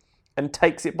mainland and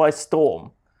takes it by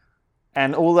storm.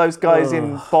 And all those guys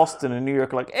in Boston and New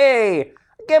York are like, "Hey,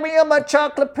 give me my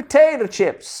chocolate potato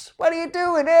chips. What are you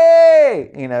doing?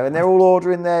 Hey!" You know, and they're all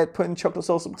ordering putting chocolate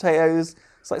sauce on potatoes.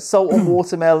 It's like salt on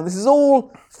watermelon. This is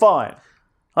all fine.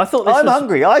 I thought this I'm was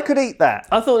hungry. I could eat that.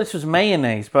 I thought this was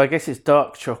mayonnaise, but I guess it's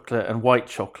dark chocolate and white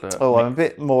chocolate. Oh, I'm a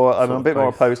bit more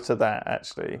both. opposed to that,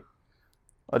 actually.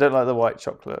 I don't like the white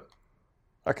chocolate.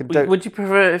 Would you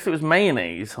prefer if it was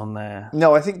mayonnaise on there?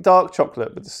 No, I think dark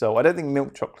chocolate with the salt. I don't think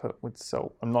milk chocolate with the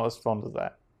salt. I'm not as fond of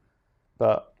that.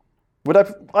 But would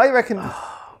I reckon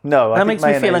no, That makes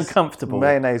me feel uncomfortable.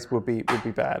 Mayonnaise would be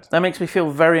bad. That makes me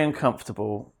feel very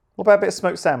uncomfortable. What about a bit of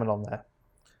smoked salmon on there?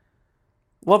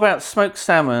 What about smoked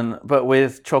salmon but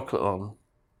with chocolate on?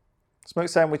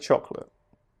 Smoked salmon with chocolate.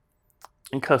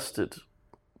 And custard.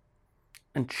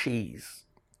 And cheese.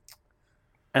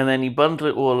 And then you bundle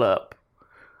it all up.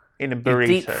 In a You burrito.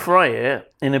 deep fry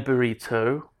it in a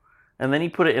burrito. And then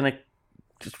you put it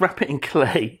just wrap it in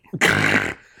clay.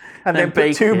 and then put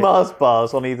bake 2 it. Mars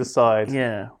bars on either side.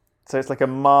 Yeah. So it's like a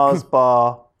Mars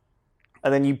bar.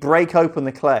 And then you break open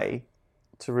the clay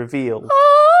to reveal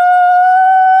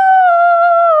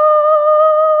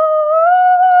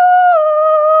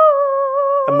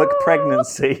a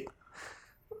McPregnancy.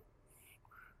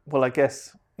 Well, I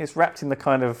guess it's wrapped in the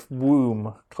kind of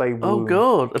clay womb. Oh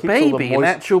god, a Keeps all the baby, an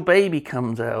moist- actual baby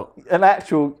comes out. An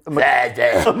actual But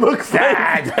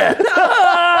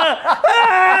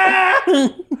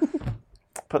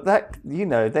that,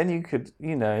 then you could,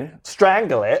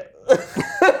 strangle it.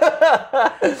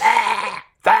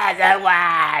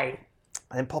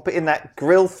 And then pop it in that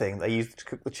grill thing they use to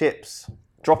cook the chips.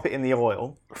 Drop it in the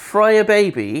oil. Fry a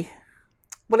baby?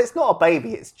 Well, it's not a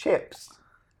baby, it's chips.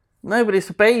 No, but it's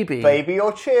a baby. Baby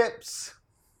or chips?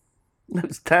 No,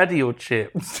 it's daddy or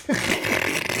chips.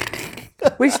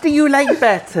 Which do you like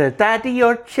better, daddy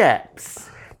or chips?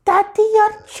 Daddy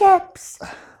or chips?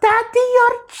 Daddy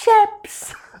or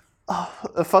chips?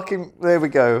 There we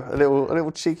go. A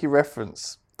little cheeky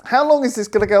reference. How long is this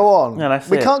going to go on? No, that's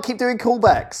we it. can't keep doing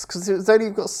callbacks because it's only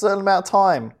got a certain amount of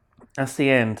time. That's the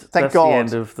end. Thank That's God. the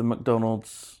end of the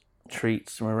McDonald's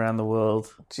treats from around the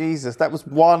world. Jesus, that was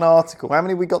one article. How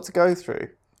many we got to go through?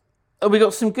 Oh, we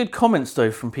got some good comments,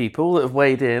 though, from people that have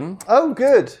weighed in. Oh,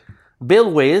 good.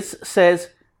 Bill Wiz says,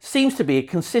 seems to be a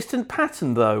consistent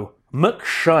pattern, though.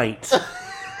 McShite.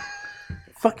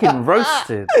 Fucking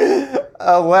roasted.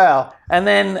 Oh, wow. And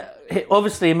then,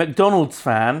 obviously, a McDonald's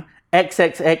fan,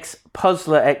 XXX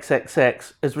Puzzler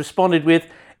XXX, has responded with,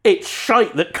 it's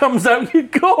shite that comes out your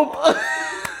gob.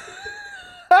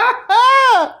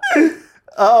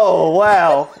 Oh,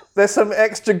 wow. There's some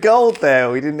extra gold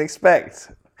there we didn't expect.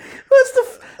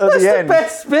 That's the end.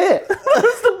 best bit.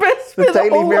 That's the best bit. The Daily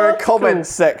whole Mirror article. comments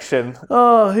section.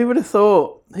 Oh, who would have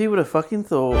thought? Who would have fucking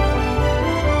thought?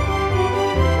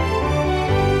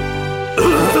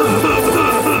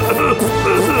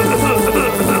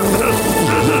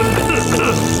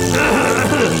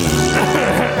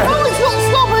 Oh, it's not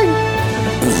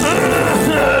stopping!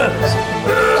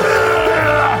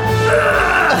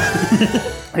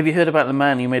 Have you heard about the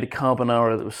man who made a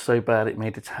carbonara that was so bad it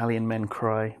made Italian men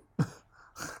cry?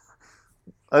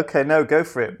 Okay, no, go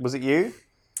for it. Was it you?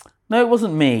 No, it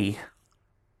wasn't me.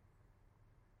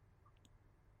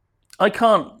 I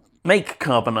can't make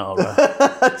carbonara.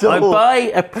 I buy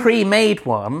a pre-made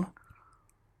one.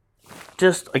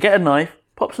 I get a knife,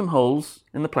 pop some holes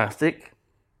in the plastic,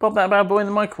 pop that bad boy in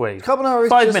the microwave. Carbonara is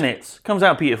 5 just minutes. Comes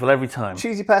out beautiful every time.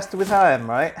 cheesy pasta with ham,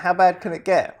 right? How bad can it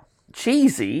get?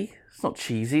 Cheesy? It's not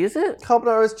cheesy, is it?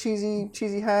 Carbonara is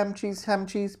cheesy ham, cheese.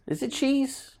 Is it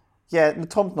cheese? Yeah,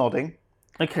 Tom's nodding.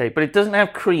 Okay, but it doesn't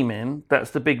have cream in.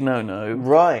 That's the big no-no.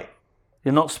 Right.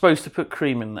 You're not supposed to put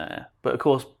cream in there. But of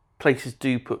course, places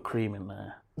do put cream in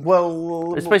there.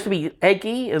 Well, It's supposed to be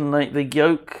eggy, and like the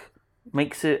yolk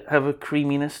makes it have a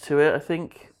creaminess to it, I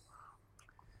think.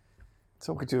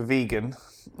 talking to a vegan.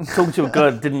 Talking to a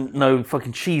guy that didn't know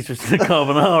fucking cheese was in a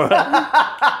carbonara.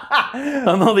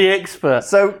 I'm not the expert.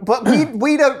 So, but we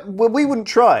wouldn't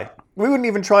try. We wouldn't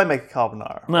even try and make a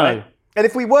carbonara. No. Right? And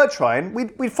if we were trying,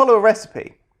 we'd follow a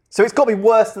recipe. So it's got to be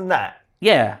worse than that.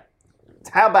 Yeah.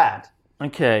 How bad?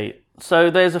 Okay.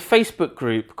 So there's a Facebook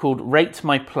group called Rate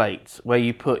My Plate where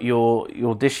you put your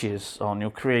dishes on, your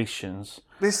creations.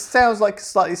 This sounds like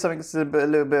slightly something that's a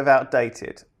little bit of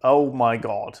outdated. Oh my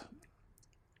God.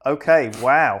 Okay,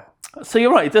 wow. So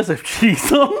you're right, it does have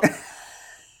cheese on.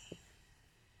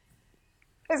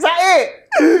 Is that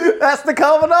it? That's the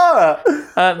carbonara.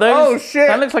 Oh, shit.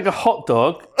 That looks like a hot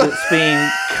dog that's being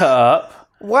cut up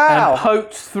Wow. and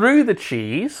poked through the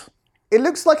cheese. It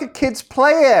looks like a kid's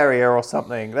play area or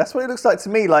something. That's what it looks like to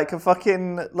me, like a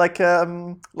fucking like a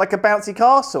bouncy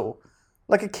castle.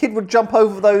 Like a kid would jump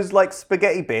over those like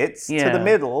spaghetti bits to Yeah. the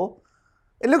middle.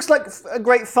 It looks like a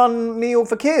great fun meal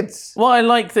for kids. What I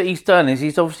like that he's done is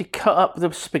he's obviously cut up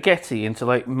the spaghetti into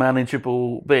like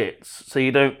manageable bits, so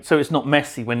it's not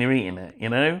messy when you're eating it. You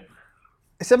know.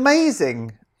 It's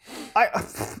amazing.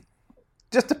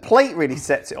 Just the plate really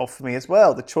sets it off for me as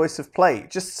well. The choice of plate,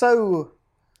 just so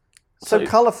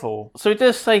colourful. So it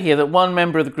does say here that one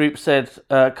member of the group said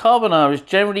carbonara is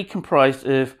generally comprised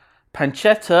of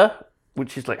pancetta,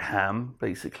 which is like ham,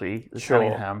 basically,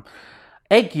 Italian ham,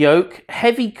 egg yolk,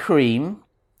 heavy cream,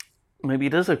 maybe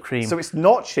it does have cream, So it's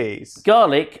not cheese.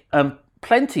 garlic, and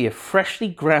plenty of freshly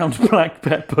ground black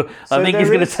pepper. I think there he's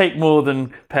going to is- take more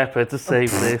than pepper to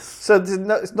save this. So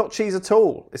it's not cheese at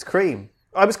all. It's cream.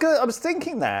 I was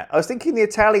thinking that. I was thinking the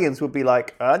Italians would be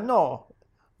like, no,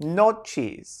 not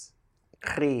cheese,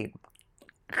 cream.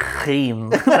 Cream.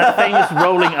 That famous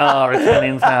rolling R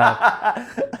Italians have.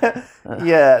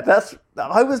 Yeah,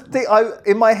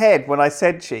 in my head when I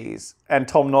said cheese and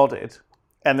Tom nodded,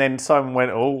 and then Simon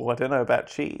went, "Oh, I don't know about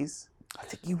cheese." I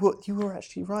think you were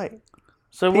actually right.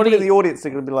 So what People do in the you... audience are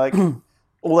going to be like,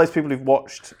 all those people who've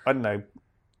watched, I don't know,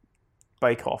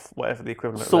 Bake Off, whatever the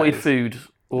equivalent. Sorted of that is. food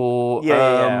or...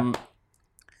 Yeah.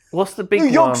 What's the big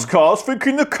The one? Yogscast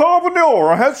thinking the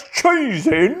carbonara has cheese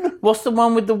in. What's the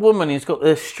one with the woman who's got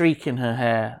the streak in her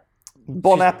hair?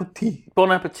 Bon appetit.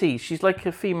 Bon appetit. She's like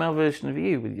a female version of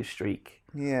you with your streak.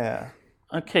 Yeah.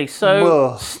 Okay,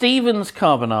 so Ugh. Stephen's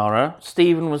carbonara.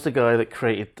 Stephen was the guy that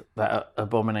created that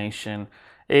abomination.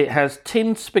 It has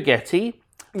tinned spaghetti,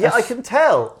 Yeah, I can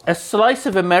tell. a slice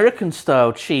of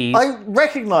American-style cheese, I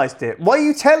recognised it. Why are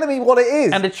you telling me what it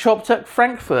is? and a chopped-up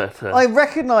Frankfurter. I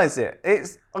recognise it.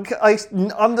 I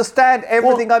understand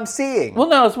everything I'm seeing. Well,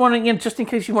 no, I was wondering, just in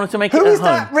case you wanted to make Who it at is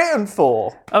that home. written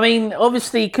for? I mean,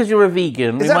 obviously, because you're a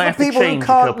vegan, Is we might that have for to people who change a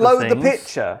can't couple of load the things.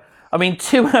 picture? I mean,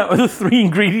 2 out of the 3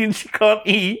 ingredients you can't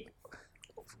eat.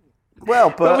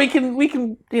 Well, But we can,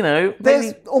 there's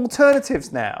maybe...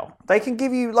 alternatives now. They can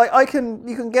give you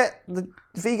you can get the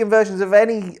vegan versions of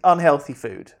any unhealthy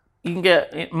food. You can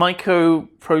get micro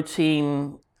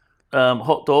protein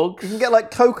hot dogs. You can get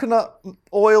like coconut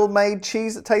oil made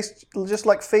cheese that tastes just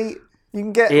like feet. You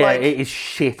can get it is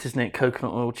shit, isn't it?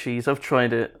 Coconut oil cheese. I've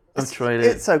tried it. It's okay.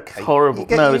 It's horrible.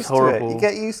 No, it's horrible. You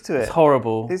get used to it. It's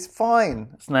horrible. It's fine.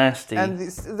 It's nasty. And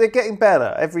they're getting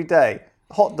better every day.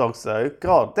 Hot dogs, though,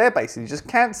 God, they're basically just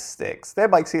cancer sticks. They're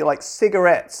basically like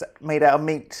cigarettes made out of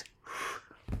meat.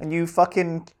 And you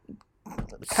fucking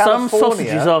California. Some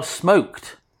sausages are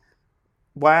smoked.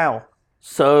 Wow.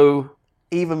 So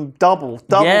even double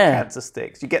cancer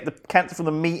sticks. You get the cancer from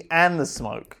the meat and the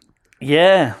smoke.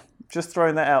 Yeah. Just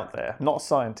throwing that out there. Not a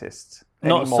scientist.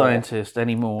 Not a scientist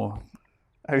anymore.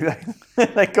 They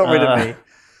got rid of me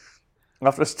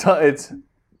after I started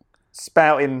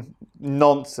spouting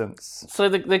nonsense. So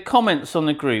the comments on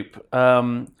the group,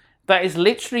 that is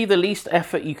literally the least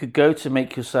effort you could go to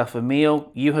make yourself a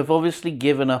meal. You have obviously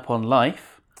given up on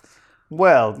life.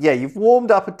 Well, yeah, you've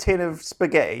warmed up a tin of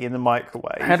spaghetti in the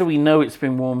microwave. How do we know it's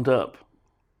been warmed up?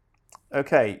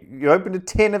 Okay, you opened a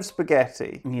tin of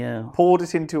spaghetti. Yeah. Poured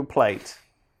it into a plate.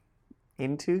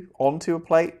 Onto a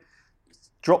plate.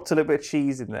 Dropped a little bit of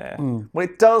cheese in there. Well,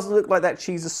 it does look like that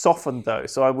cheese is softened, though,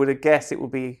 so I would have guessed it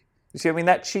would be... You see what I mean?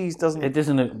 That cheese doesn't... It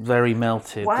doesn't look very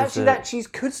melted, Well, does actually, it? that cheese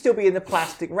could still be in the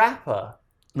plastic wrapper.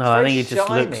 No, It's I very think it just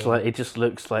shiny.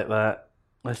 looks like that.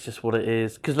 That's just what it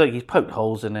is. Because look, he's poked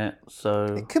holes in it, so...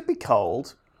 It could be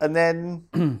cold, and then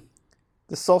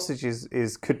the sausage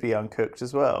could be uncooked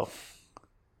as well.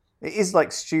 It is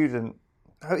like student...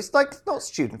 Oh, it's like not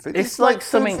student food. It's like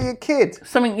something for your kid.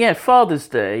 Something, yeah, Father's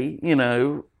Day, you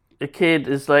know, a kid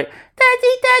is like, Daddy,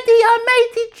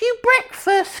 I made you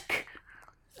breakfast.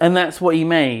 And that's what he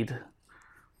made.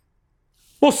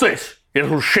 What's this, you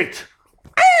little shit?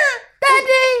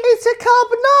 Daddy! It's a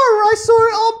carbonara. I saw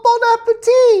it on Bon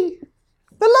Appetit.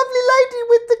 The lovely lady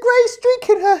with the grey streak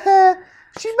in her hair.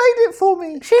 She made it for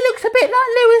me. She looks a bit like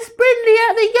Lewis Brindley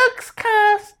at the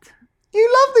Yogscast. You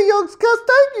love the Yogscast,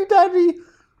 don't you, Daddy?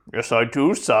 Yes, I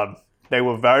do, son. They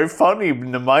were very funny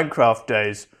in the Minecraft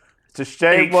days. It's a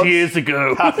shame 8 what's years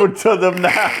ago. happened to them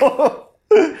now.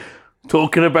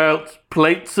 Talking about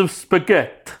plates of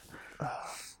spaghetti.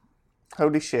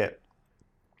 Holy shit.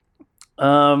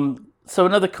 So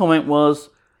another comment was,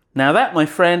 now that, my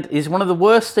friend, is one of the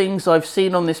worst things I've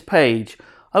seen on this page.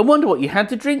 I wonder what you had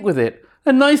to drink with it.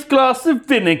 A nice glass of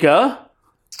vinegar?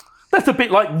 That's a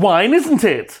bit like wine, isn't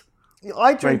it?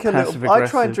 I drink Very I try and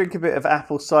passive-aggressive. drink a bit of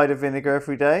apple cider vinegar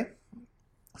every day.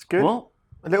 It's good. What?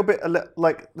 A little bit,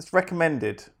 like, it's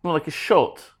recommended. More like a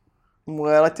shot.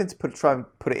 Well, I tend to try and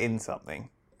put it in something.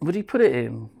 What do you put it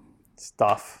in?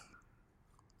 Stuff.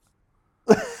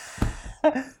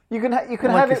 you can Like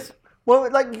have it. Well,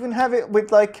 like you can have it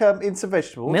with like instant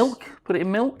vegetables. Milk? Put it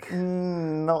in milk?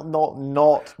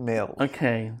 Not milk.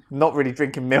 Okay. Not really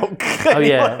drinking milk. Oh,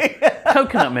 yeah.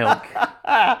 Coconut milk.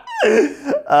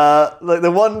 Like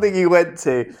the one thing you went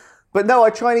to. But no,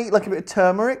 I try and eat like a bit of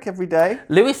turmeric every day.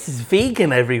 Lewis is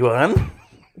vegan, everyone.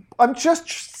 I'm just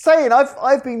saying,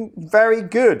 I've been very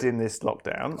good in this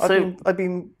lockdown. So, I've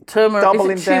been Turmeric.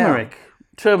 doubling Is it turmeric?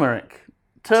 Turmeric.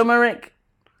 Turmeric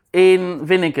in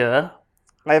vinegar.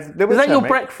 I have a little bit Is of that your turmeric,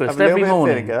 breakfast I have a little every bit of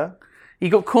morning? vinegar. You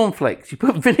got cornflakes. You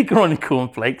put vinegar on your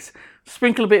cornflakes.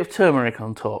 Sprinkle a bit of turmeric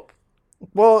on top.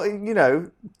 Well, you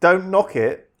know, don't knock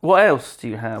it. What else do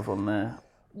you have on there?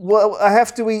 Well, I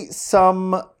have to eat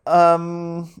some.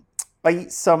 I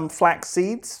eat some flax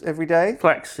seeds every day.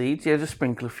 Flax seeds. Yeah, just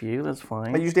sprinkle a few. That's I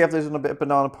fine. usually have those on a bit of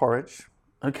banana porridge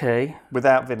Okay.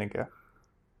 without vinegar.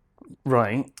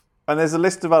 Right. And there's a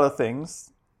list of other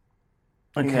things.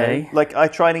 you know. Okay. Like I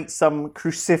try and eat some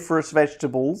cruciferous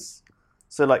vegetables,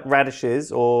 so like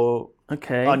radishes or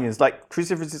Okay. onions. Like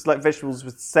cruciferous is like vegetables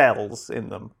with cells in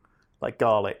them, like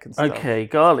garlic and stuff. Okay.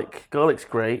 Garlic. Garlic's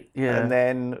great. Yeah. And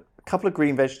then a couple of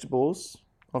green vegetables,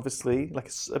 obviously, like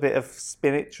a bit of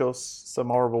spinach or some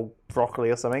horrible broccoli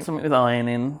or something. Something with iron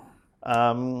in.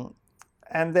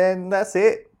 And then that's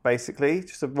it, basically.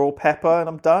 Just a raw pepper and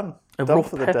I'm done. A done raw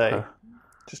for the pepper. day.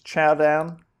 Just chow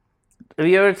down. Have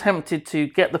you ever attempted to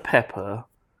get the pepper?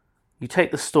 You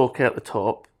take the stalk out the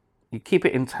top. You keep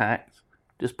it intact.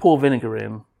 Just pour vinegar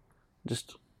in.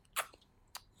 Just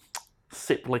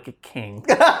sip like a king.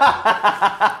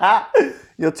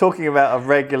 You're talking about a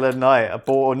regular night.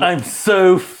 I'm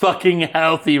so fucking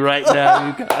healthy right now,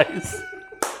 you guys.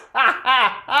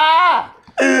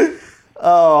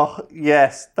 Oh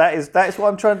yes, that is what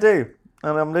I'm trying to do,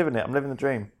 and I'm living it. I'm living the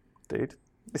dream, dude.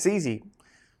 It's easy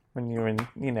when you're in.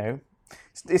 You know,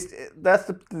 that's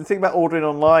the thing about ordering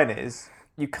online is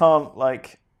you can't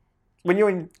like when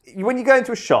you go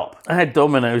into a shop. I had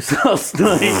Domino's last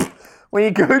night. when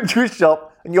you go into a shop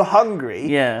and you're hungry,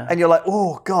 Yeah. and you're like,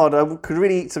 oh God, I could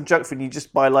really eat some junk food, and you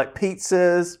just buy like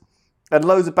pizzas and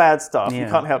loads of bad stuff. You Yeah.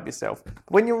 can't help yourself.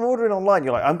 When you're ordering online,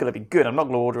 you're like, I'm going to be good. I'm not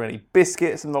going to order any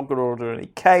biscuits. I'm not going to order any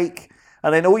cake.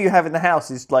 And then all you have in the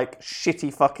house is like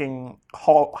shitty fucking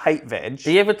hot hate veg.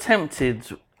 Are you ever tempted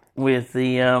with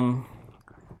the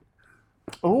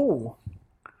Oh,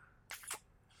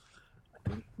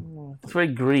 it's very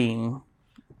green.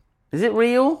 Is it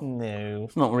real? no.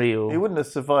 It's not real. It wouldn't have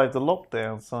survived the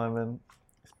lockdown, Simon.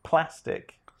 It's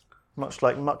plastic. Much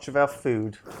like much of our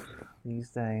food these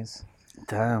days.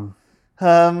 Damn.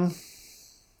 Holy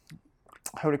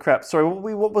crap. Sorry,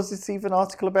 what was this even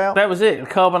article about? That was it.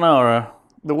 Carbonara.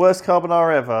 The worst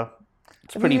carbonara ever.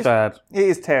 It's pretty bad. It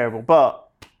is terrible, but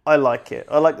I like it.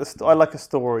 I like a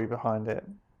story behind it.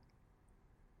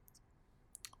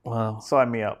 Wow.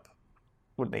 Sign me up.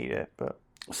 Wouldn't eat it, but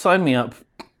Sign me up.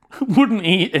 Wouldn't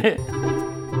eat it.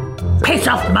 Piss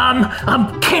off, Mum!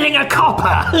 I'm killing a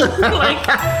copper! Like,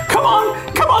 come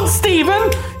on, Stephen.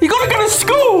 You got to go to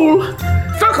school.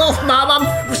 Fuck off, Mum. I'm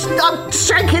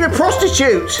shanking a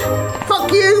prostitute.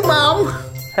 Fuck you, Mum.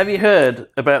 Have you heard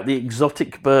about the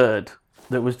exotic bird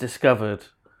that was discovered?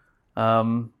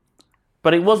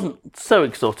 But it wasn't so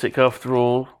exotic after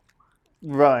all.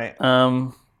 right.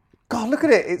 Um, God, look at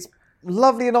it. It's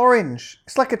lovely and orange.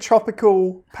 It's like a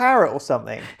tropical parrot or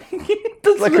something. it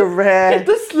does Like look, a rare. It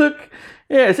does look.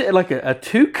 Yeah, is it like a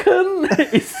toucan?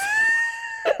 It's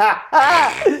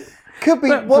Could be.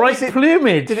 that What bright was it?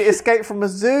 plumage. Did it escape from a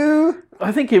zoo?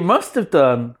 I think it must have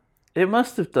done. It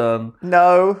must have done.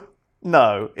 No.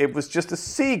 It was just a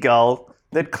seagull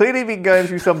that'd clearly been going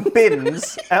through some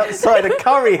bins outside a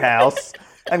curry house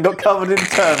and got covered in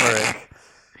turmeric.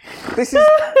 This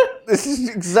is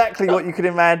exactly what you could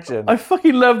imagine. I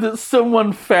fucking love that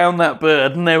someone found that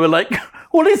bird and they were like,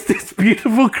 what is this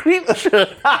beautiful creature?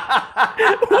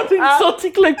 What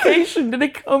exotic location did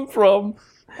it come from?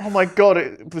 Oh my God,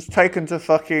 it was taken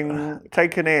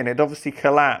in. It obviously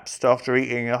collapsed after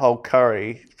eating a whole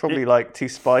curry. It's probably like too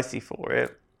spicy for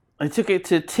it. I took it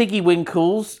to Tiggy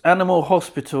Winkle's Animal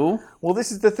Hospital. Well,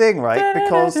 this is the thing, right?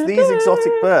 Because these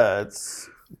exotic birds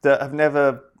that have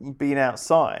never been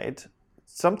outside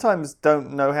sometimes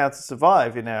don't know how to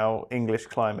survive in our English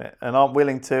climate and aren't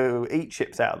willing to eat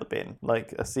chips out of the bin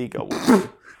like a seagull would do.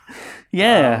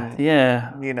 Yeah.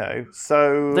 You know,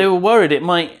 so They were worried it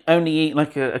might only eat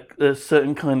like a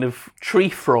certain kind of tree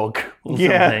frog or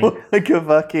yeah, something. like a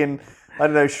fucking, I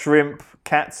don't know, shrimp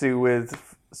katsu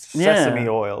with sesame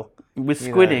oil. With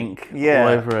squid ink yeah. all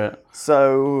over it.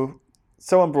 So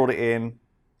someone brought it in.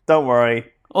 Don't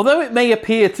worry. Although it may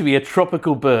appear to be a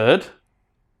tropical bird.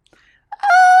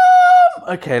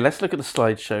 Okay, let's look at the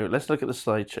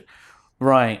slideshow.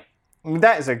 Right. I mean,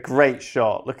 that is a great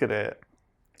shot. Look at it.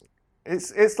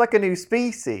 It's like a new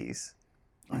species.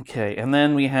 Okay, and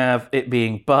then we have it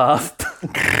being bathed.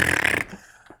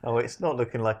 Oh, it's not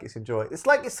looking like it's enjoying. It's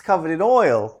like it's covered in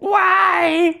oil.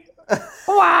 Why?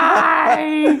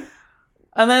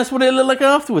 And that's what it looked like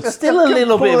afterwards. Still a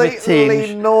little bit of a completely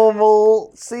tinge.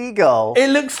 normal seagull. It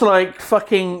looks like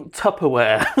fucking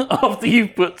Tupperware after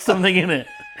you've put something in it.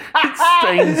 It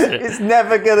stains it. It's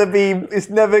never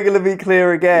gonna be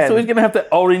clear again. So it's going to have that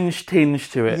orange tinge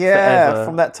to it yeah, forever.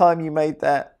 from that time you made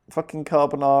that fucking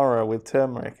carbonara with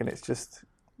turmeric, and it's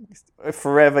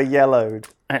forever yellowed.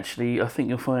 Actually, I think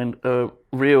you'll find a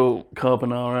real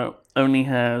carbonara only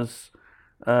has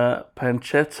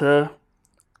pancetta,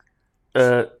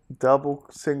 Double,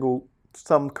 single,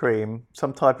 some cream,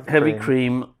 some type of heavy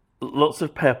cream, lots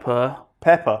of pepper,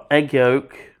 pepper. egg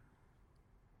yolk,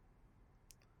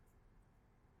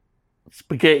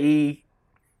 spaghetti,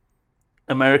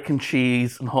 American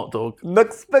cheese, and hot dog.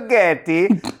 Look,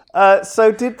 spaghetti. I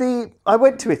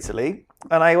went to Italy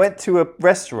and I went to a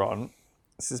restaurant.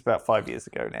 This is about 5 years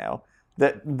ago now.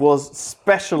 That was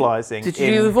specialising Did you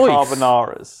in do the voice?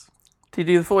 carbonaras. Did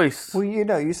you do the voice? Well, you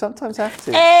know, you sometimes have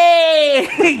to. Hey!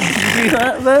 Did you do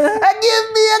that there?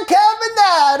 Give me a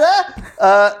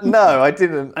carbonara. No, I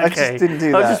didn't. I Okay. just didn't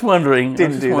do that. I was just wondering.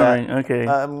 Didn't do that. Okay.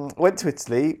 Went to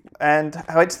Italy and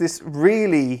I went to this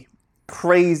really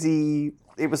crazy.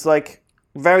 It was like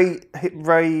very,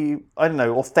 very, I don't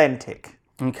know, authentic.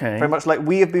 Okay. Very much like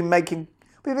we've been making.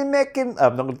 I'm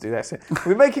not going to do that. We've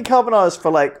been making carbonaras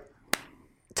for like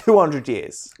 200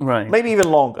 years, Right. maybe even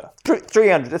longer.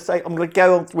 300. Let's say I'm going to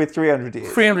go with 300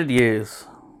 years, 300 years.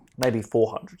 maybe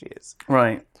 400 years.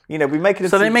 Right. You know, we make it.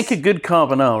 So they make a good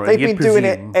carbonara. They've you'd been doing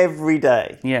it presume. every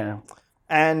day. Yeah.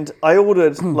 And I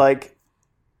ordered like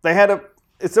they had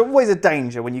it's always a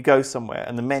danger when you go somewhere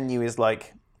and the menu is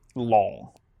like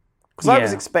long, Because I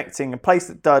was expecting a place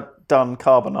that done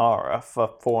carbonara for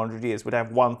 400 years would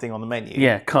have one thing on the menu.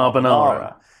 Yeah,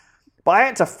 carbonara. But I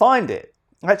had to find it.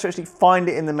 I had to actually find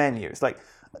it in the menu. It's like,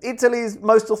 Italy's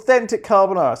most authentic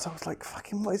carbonara. So I was like,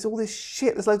 fucking, what is all this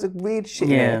shit? There's loads of weird shit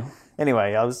in here.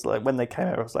 Anyway, I was like, when they came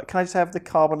over, I was like, can I just have the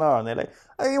carbonara? And they're like,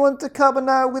 oh, you want the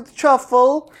carbonara with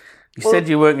truffle? You said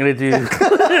you weren't going to do...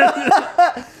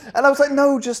 And I was like,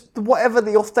 no, just whatever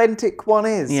the authentic one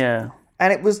is. Yeah.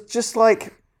 And it was just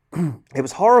like, it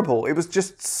was horrible. It was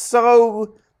just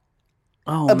so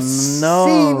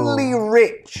obscenely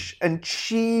rich and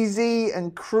cheesy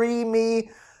and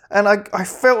creamy. And I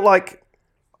felt like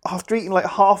after eating like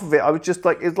half of it, I was just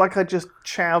like, it's like I just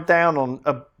chowed down on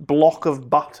a block of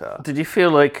butter. Did you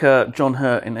feel like John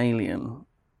Hurt in Alien?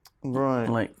 Right.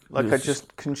 Like I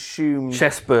just consumed...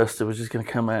 Chest burster was just going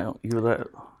to come out. You were like...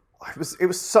 It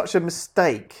was such a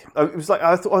mistake. It was like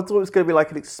I thought it was going to be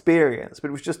like an experience, but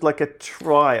it was just like a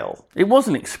trial. It was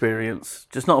an experience,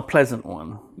 just not a pleasant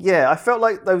one. Yeah, I felt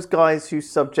like those guys who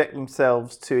subject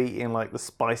themselves to eating like the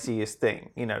spiciest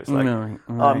thing. You know, it's like, Right.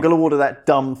 oh, I'm going to order that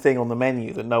dumb thing on the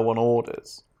menu that no one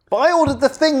orders. But I ordered the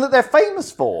thing that they're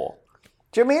famous for.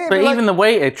 Do you know what I mean? But even the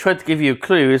waiter tried to give you a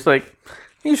clue. It's like,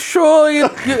 you sure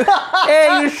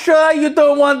hey, you sure you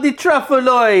don't want the truffle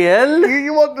oil?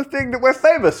 You want the thing that we're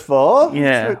famous for?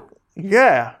 Yeah.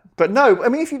 Yeah. But no, I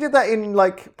mean, if you did that in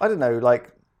like, I don't know,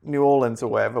 like New Orleans or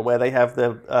wherever, where they have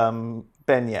the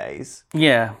beignets,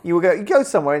 Yeah. you go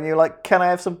somewhere and you're like, can I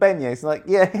have some beignets? And like,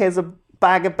 yeah, here's a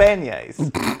bag of beignets.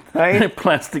 In a Right?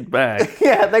 plastic bag.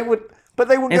 Yeah, they would. But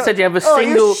they would Instead, go, you have a "Oh,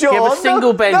 single- sure? you have a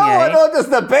single beignet." No one orders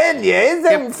the beignets.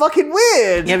 They're fucking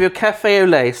weird. You have your cafe au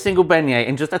lait, single beignet,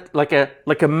 and just like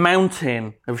a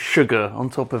mountain of sugar on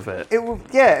top of it. It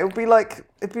would be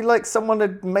like someone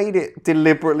had made it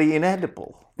deliberately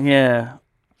inedible. Yeah.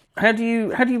 How do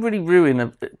you really ruin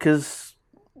it? Because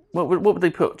what would they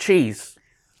put? Cheese.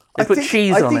 They put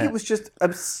cheese on it. I think it was just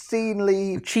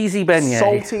obscenely Cheesy beignet.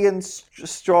 salty and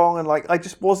strong, and like I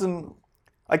just wasn't.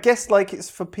 I guess like it's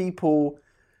for people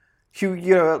who,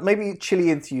 you know, maybe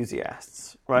chili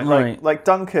enthusiasts, right? Right. Like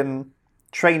Duncan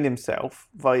trained himself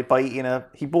by eating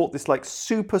he bought this like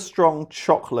super strong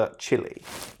chocolate chili.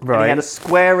 Right. And he had a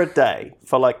square a day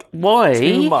for like Why?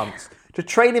 2 months to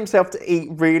train himself to eat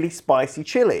really spicy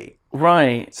chili.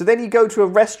 Right. So then you go to a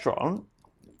restaurant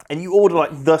and you order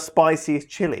like the spiciest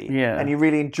chili, Yeah. and you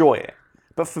really enjoy it.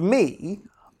 But for me,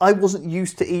 I wasn't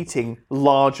used to eating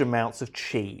large amounts of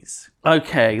cheese.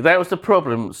 Okay, that was the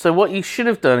problem. So what you should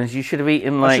have done is you should have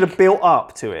eaten I like should have built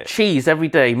up to it, cheese every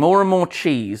day, more and more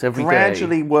cheese every day.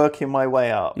 gradually working my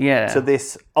way up to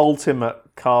this ultimate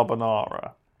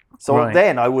carbonara. So Right.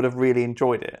 then I would have really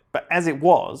enjoyed it. But as it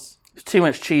was, It's too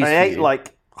much cheese. I for ate you.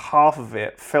 like half of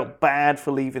it, felt bad for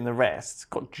leaving the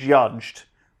rest, got judged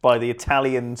by the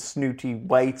Italian snooty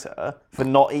waiter for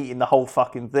not eating the whole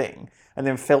fucking thing, and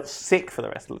then felt sick for the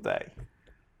rest of the day.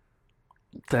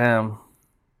 Damn.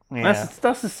 Yeah.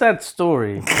 That's a sad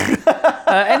story.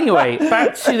 Anyway,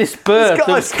 back to this bird that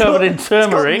was covered in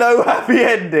turmeric. It's got no happy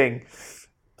ending.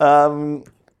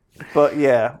 But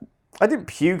yeah, I didn't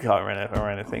puke or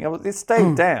anything. It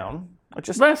stayed down.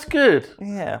 That's good.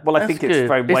 Yeah. Well, I think That's it's good.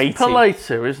 very weighty. It's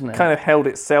politer, isn't it? Kind of held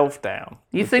itself down.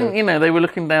 You think, they were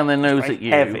looking down their nose very at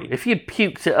you. heavy. If you'd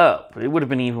puked it up, it would have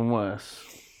been even worse.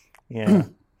 Yeah.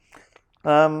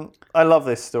 I love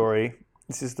this story.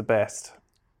 This is the best.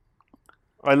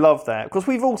 I love that because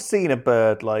we've all seen a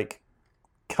bird like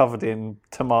covered in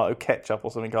tomato ketchup or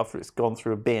something after it's gone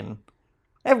through a bin.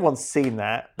 Everyone's seen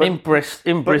that, but In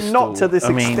Bristol. not to this I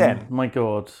mean, extent. my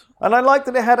God. And I like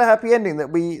that it had a happy ending. That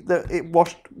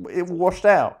it washed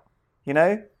out. You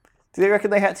know? Do they reckon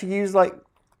they had to use like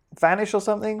Vanish or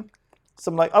something?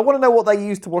 I want to know what they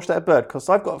used to wash that bird because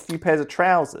I've got a few pairs of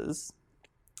trousers.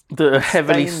 That are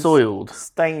heavily soiled.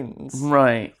 Stains.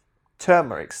 Right.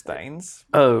 Turmeric stains.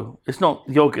 Oh, it's not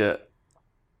yogurt.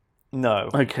 No.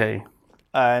 Okay.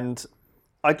 And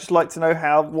I'd just like to know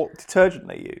what detergent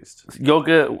they used.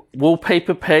 Yogurt,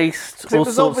 wallpaper paste, all It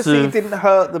was sorts obviously of... didn't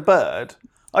hurt the bird.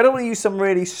 I don't want to use some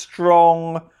really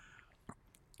strong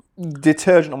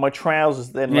detergent on my trousers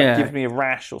then gives me a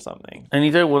rash or something. And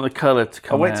you don't want the colour to I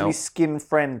come want out. it to be skin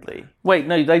friendly. Wait,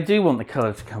 no, they do want the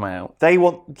colour to come out. They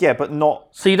want, but not...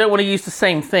 So you don't want to use the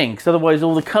same thing, because otherwise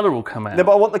all the colour will come out. No,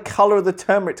 but I want the colour of the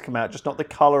turmeric to come out, just not the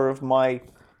colour of my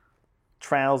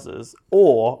trousers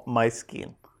or my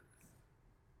skin.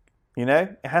 You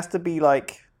know? It has to be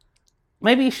like...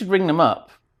 Maybe you should ring them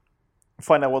up.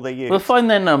 Find out what they use. We'll find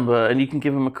their number and you can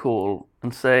give them a call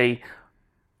and say,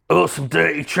 "Oh, some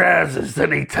dirty trousers that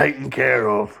need taken care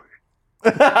of."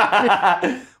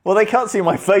 Well, they can't see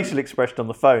my facial expression on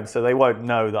the phone, so they won't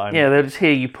know that I'm... Yeah, they'll just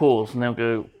hear you pause and they'll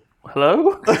go,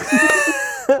 hello?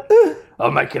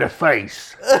 I'm making a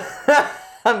face.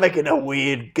 I'm making a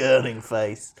weird gurning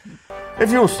face.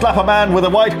 If you slap a man with a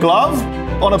white glove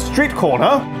on a street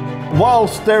corner,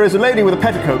 whilst there is a lady with a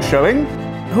petticoat showing,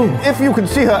 if you can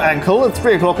see her ankle at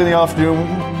 3 o'clock in the afternoon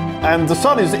and the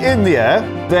sun is in the air,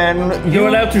 then You're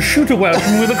allowed to shoot a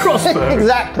Welshman with a crossbow.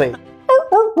 Exactly.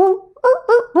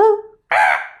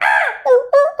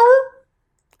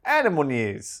 Animal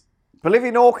news.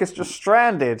 Bolivian orchestra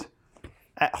stranded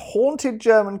at haunted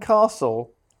German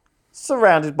castle,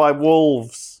 surrounded by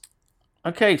wolves.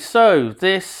 Okay, so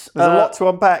this... There's a lot to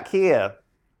unpack here.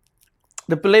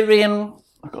 The Bolivian...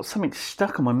 I've got something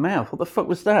stuck on my mouth. What the fuck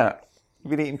was that? You've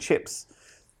been eating chips.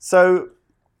 So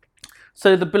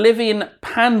the Bolivian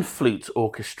Pan Flute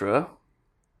Orchestra,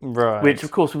 right, which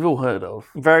of course we've all heard of.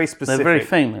 very specific. They're very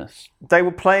famous. They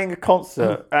were playing a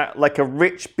concert at like a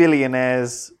rich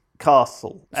billionaire's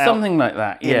castle, out Something like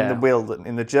that, yeah.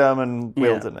 in the German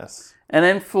wilderness. And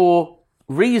then for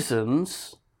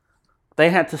reasons,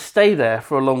 they had to stay there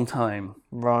for a long time.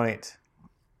 Right.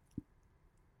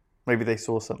 Maybe they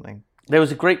saw something. There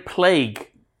was a great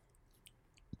plague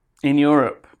in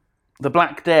Europe. The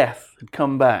Black Death had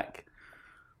come back.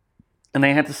 And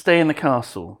they had to stay in the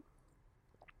castle.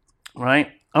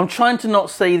 Right? I'm trying to not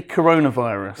say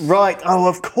coronavirus. Right. Oh,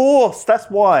 of course. That's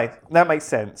why. That makes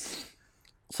sense.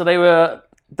 So they were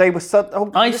This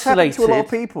happened isolated. to a lot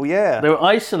of people. Yeah. They were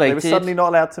isolated. They were suddenly not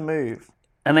allowed to move.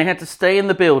 And they had to stay in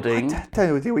the building. I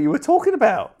don't know what you were talking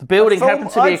about. The building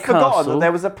happened to be a forgotten castle. that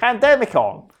there was a pandemic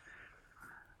on.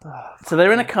 So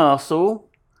they're in a castle.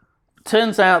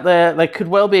 Turns out there could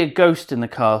well be a ghost in the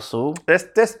castle.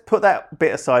 Let's put that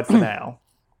bit aside for now.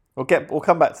 We'll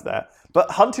come back to that. But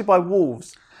hunted by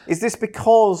wolves, is this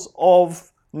because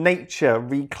of nature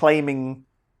reclaiming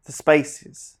the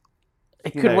spaces?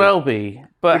 It could well be.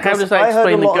 But how Because does that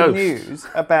explain the I heard a lot of ghost? news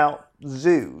about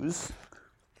zoos.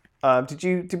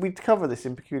 Did we cover this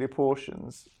in Peculiar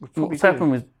Portions? We probably What's did.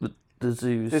 happened with the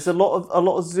zoos? There's a lot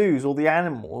of zoos, all the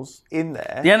animals in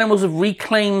there. The animals have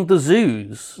reclaimed the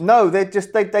zoos. No, they're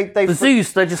just they The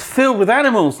zoos, they're just filled with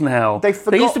animals now. They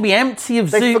used to be empty of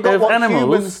they forgot what animals.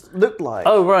 humans looked like.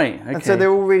 Oh, right. Okay. And so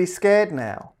they're all really scared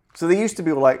now. So they used to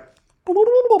be all like...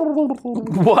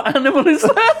 What animal is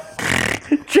that?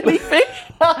 Jellyfish?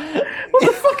 What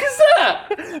the fuck is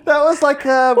that? That was like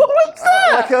a... What was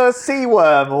that? Like a sea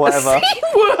worm or whatever. Sea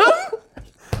worm?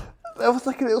 That was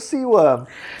like a little sea worm.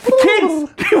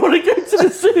 Kids, do you want to go to the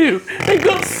zoo? They've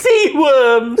got sea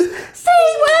worms.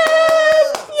 Sea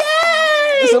worms!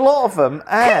 Yay! There's a lot of them,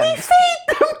 Can we and... feed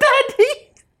them,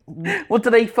 Daddy? What do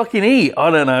they fucking eat? I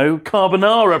don't know.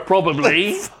 Carbonara,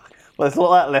 probably. Well, there's a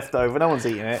lot of that left over. No one's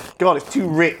eating it. God, it's too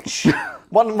rich.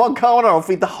 one carbonara will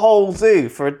feed the whole zoo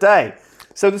for a day.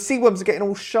 So the sea worms are getting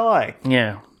all shy.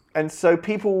 Yeah. And so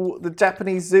the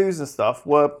Japanese zoos and stuff,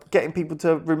 were getting people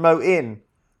to remote in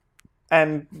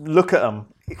and look at them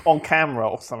on camera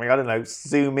or something. I don't know,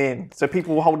 zoom in. So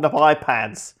people were holding up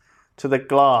iPads to the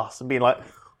glass and being like,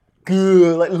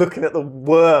 "Gah," like looking at the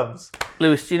worms.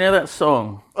 Lewis, do you know that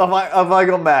song? Have I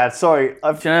gone mad? Sorry. Do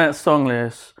you know that song,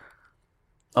 Lewis?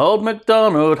 Old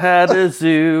MacDonald had a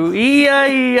zoo,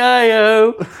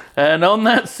 E-I-E-I-O, and on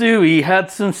that zoo he had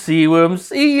some sea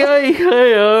worms,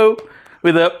 E-I-E-I-O,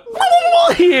 with a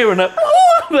here and a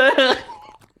there.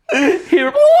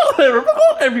 Here, there,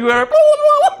 everywhere.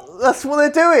 That's what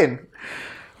they're doing.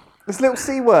 There's little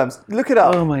sea worms. Look it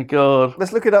up. Oh my god.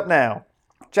 Let's look it up now.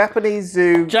 Japanese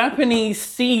zoo. Japanese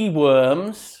sea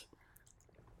worms.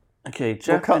 Okay,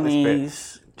 We'll cut this bit.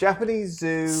 Japanese Japanese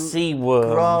zoo. sea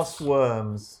worms. Grass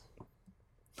worms.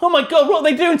 Oh my god, what are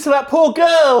they doing to that poor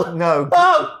girl? No.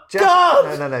 Oh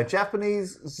god! No.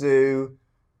 Japanese zoo.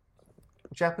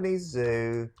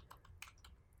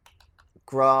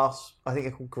 Grass. I think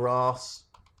they're called grass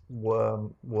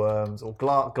worms or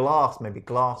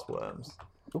glass worms.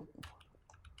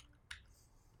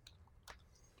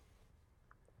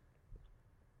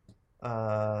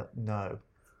 No.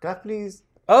 Japanese.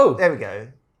 Oh, There we go.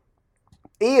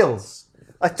 Eels.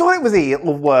 I thought it was eel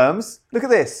or worms. Look at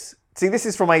this. See, this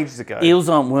is from ages ago. eels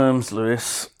aren't worms,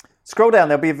 Lewis. Scroll down.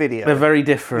 There'll be a video. They're very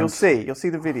different. You'll see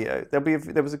the video. There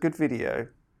was a good video.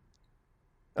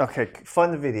 Okay,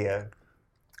 find the video.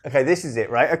 Okay, this is it,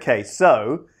 right? Okay,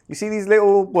 so you see these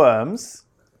little worms.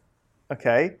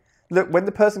 Okay, look when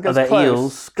the person goes they're close,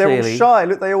 eels, they're clearly. all shy.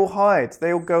 Look, they all hide.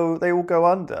 They all go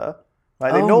under.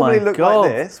 Right? They Oh normally my look God.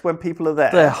 like this when people are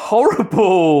there. They're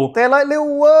horrible. They're like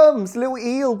little worms, little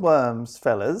eel worms,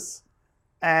 fellas.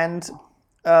 And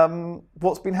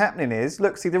what's been happening is,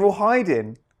 look, see, they're all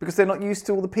hiding. because they're not used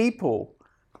to all the people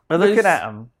Are looking those- at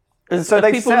them. So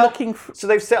they've people set up- looking for... So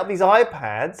they've set up these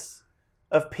iPads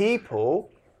of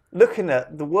people looking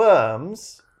at the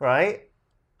worms, right?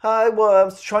 Hi,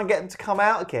 worms, to try and get them to come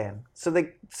out again. So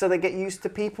they get used to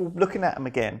people looking at them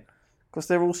again. Because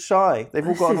they're all shy. They've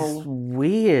all This gotten is all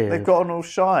weird. they've gotten all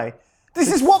shy. This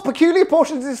is what Peculiar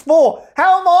Portions is for.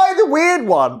 How am I the weird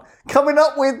one coming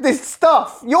up with this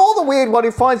stuff? You're the weird one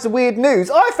who finds the weird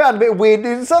news. I found a bit of weird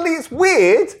news and suddenly it's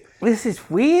weird. This is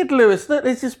weird, Lewis. Look,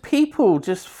 there's just people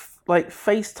just like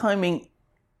FaceTiming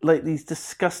like these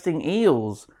disgusting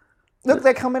eels. Look,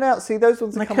 they're coming out. See, those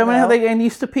ones are They're coming coming out, out. they're getting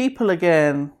used to people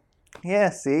again. Yeah,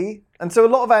 see? And so a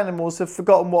lot of animals have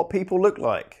forgotten what people look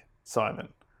like, Simon,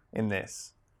 in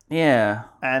this. Yeah.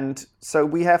 And so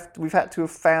we've had to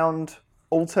have found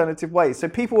alternative ways. So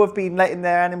people have been letting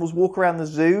their animals walk around the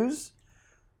zoos.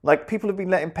 Like people have been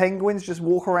letting penguins just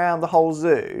walk around the whole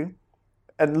zoo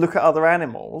and look at other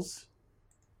animals.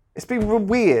 It's been real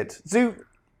weird. Zoo.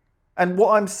 And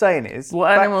what I'm saying is,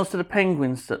 What animals do the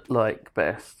penguins like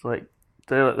best? Like,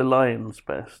 do they like the lions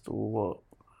best, or what?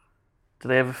 Do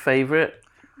they have a favourite?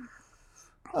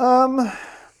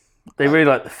 They really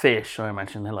like the fish, I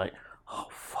imagine. They're like, oh,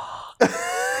 fuck.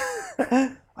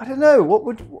 I don't know. What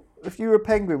would, if you were a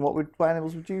penguin, what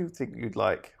animals would you think you'd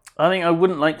like? I think I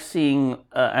wouldn't like seeing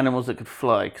animals that could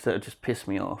fly, because that would just piss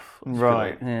me off. I'd just be Right.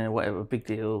 like, yeah, whatever, big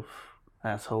deal,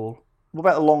 asshole. What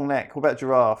about the long neck? What about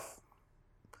giraffe?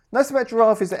 Nice about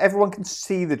giraffe is that everyone can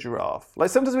see the giraffe. Like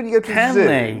sometimes when you go to the Can zoo,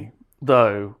 they,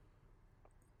 though?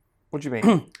 what do you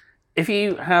mean? If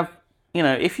you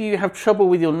have trouble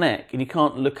with your neck and you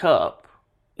can't look up,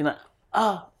 you're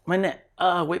like, my neck,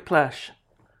 whiplash.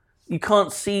 You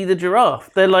can't see the giraffe.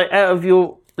 They're like out of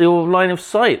your line of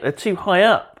sight. They're too high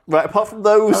up. Right, apart from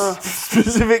those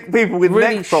specific people with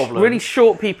neck problems. Really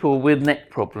short people with neck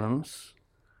problems.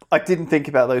 I didn't think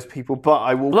about those people, but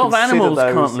I will A lot of consider animals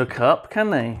those. can't look up, can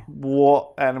they?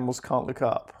 What animals can't look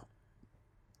up?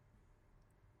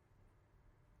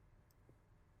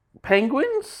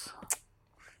 Penguins?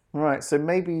 Right, so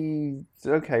maybe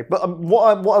okay, but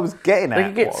what I was getting They at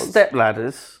could get was step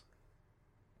ladders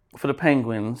for the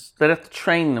penguins. They'd have to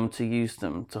train them to use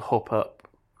them to hop up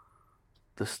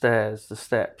the stairs, the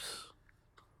steps.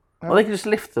 Or they could just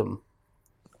lift them.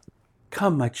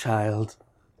 Come, my child.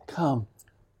 Come.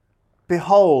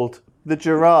 behold the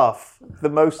giraffe, the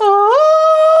most.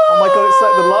 Oh my god, it's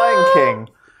like the Lion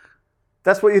King.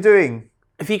 That's what you're doing.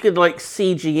 If you could like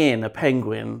CG in a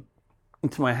penguin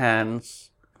into my hands.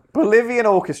 Bolivian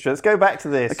orchestra. Let's go back to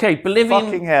this. Okay, Bolivian.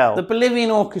 Fucking hell. The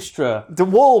Bolivian orchestra. The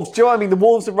wolves, do you know what I mean? The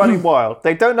wolves are running wild.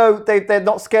 They don't know, they're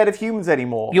not scared of humans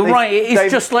anymore. You're right, it is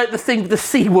they've- just like the thing with the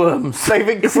sea worms. They've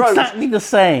It's encroached. exactly the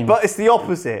same. But it's the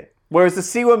opposite. Whereas the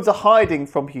sea worms are hiding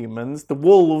from humans, the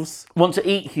wolves Want to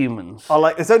eat humans. are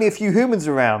like, there's only a few humans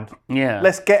around. Yeah.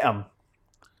 Let's get them.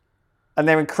 And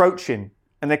they're encroaching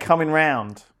and they're coming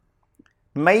round.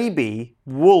 Maybe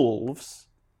wolves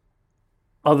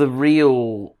Are the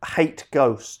real. hate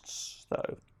ghosts,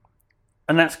 though.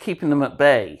 And that's keeping them at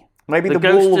bay. Maybe The the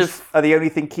ghost wolves of- are the only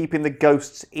thing keeping the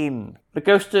ghosts in. The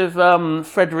ghost of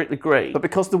Frederick the Great. But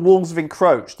because the wolves have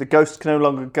encroached, the ghosts can no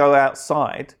longer go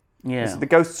outside. Yeah. So the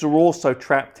ghosts are also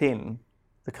trapped in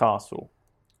the castle,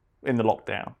 in the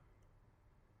lockdown.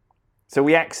 So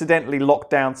we accidentally locked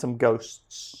down some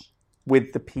ghosts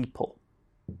with the people.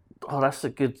 Oh, that's a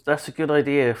good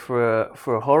idea for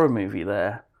a horror movie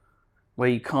there, where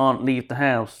you can't leave the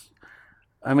house.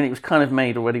 I mean, it was kind of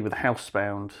made already with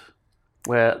Housebound,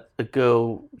 where a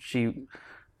girl, she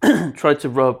tried to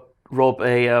rob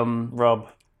a Rob.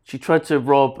 she tried to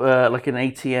rob like an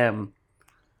ATM,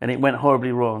 and it went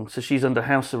horribly wrong. So she's under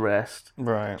house arrest.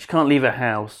 Right, She can't leave her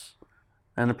house,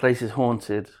 and the place is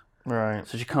haunted. right.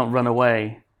 So she can't run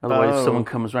away. Otherwise, Oh. someone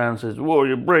comes around and says, "Whoa,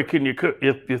 you're breaking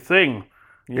your thing."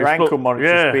 Your ankle monitor's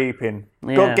yeah. beeping.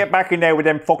 Yeah. Go get back in there with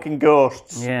them fucking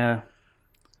ghosts. Yeah.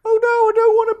 Oh no, I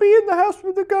don't want to be in the house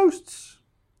with the ghosts.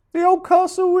 The old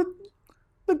castle with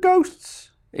the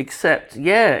ghosts. Except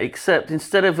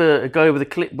instead of a guy with a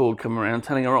clipboard coming around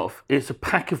telling her off, it's a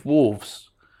pack of wolves.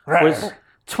 There's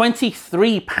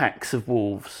 23 packs of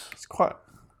wolves. It's quite.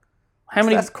 How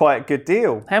many That's quite a good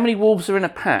deal. How many wolves are in a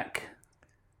pack?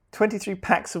 23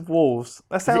 packs of wolves.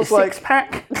 That Is it a sounds like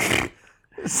 6-pack?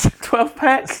 12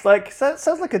 packs? that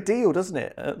sounds like a deal, doesn't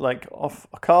it? Like off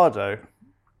Ocado,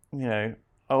 you know,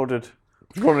 ordered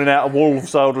running out of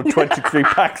wolves. I ordered 23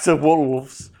 packs of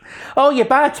wolves. Oh, you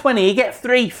buy 20, you get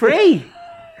 3 free.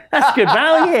 That's good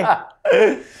value.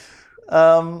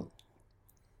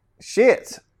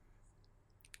 Shit.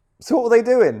 So what were they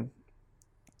doing?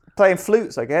 Playing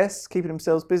flutes, I guess, keeping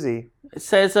themselves busy. It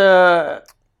says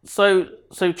So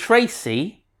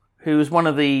Tracy, who was one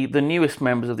of the newest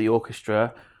members of the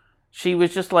orchestra, she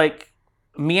was just like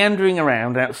meandering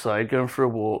around outside, going for a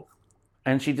walk,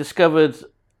 and she discovered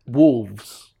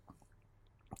wolves.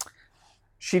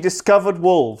 She discovered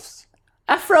wolves.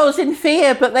 I froze in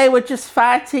fear, but they were just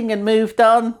fighting and moved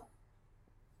on.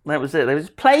 That was it. They were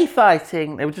just play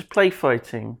fighting.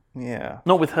 Yeah.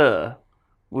 Not with her,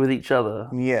 with each other.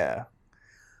 Yeah.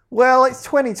 Well, it's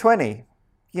 2020.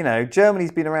 You know,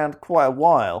 Germany's been around quite a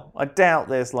while. I doubt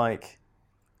there's like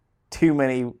too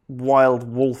many wild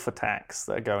wolf attacks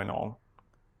that are going on.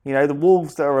 You know, the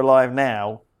wolves that are alive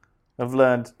now have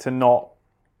learned to not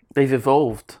They've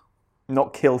evolved.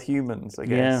 kill humans, I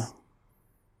guess. Yeah.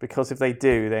 Because if they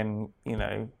do, then, you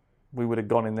know, we would have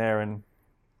gone in there and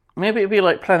Maybe it'd be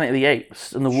like Planet of the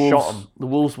Apes, and the Shot wolves. 'em. The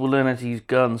wolves will learn how to use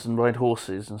guns and ride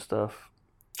horses and stuff.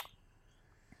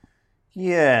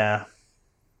 yeah.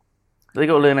 They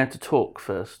got to learn how to talk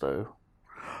first, though.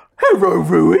 Hello,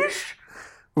 Ruish.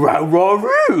 Row, row,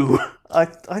 roo. I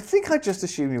think I just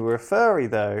assumed you were a furry,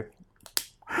 though.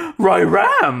 Row,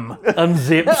 ram.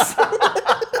 Unzips.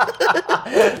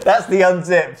 That's the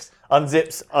unzips.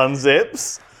 Unzips,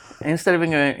 unzips. Instead of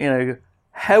going, you know,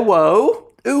 hello,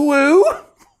 ooh.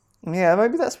 Yeah,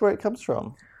 maybe that's where it comes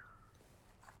from.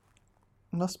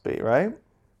 Must be, right?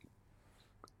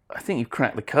 I think you've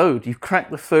cracked the code. You've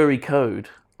cracked the furry code.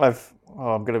 I'm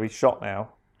going to be shot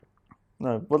now.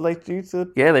 No, what do they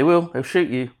do Yeah, they will. They'll shoot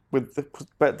you.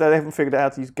 but they haven't figured out how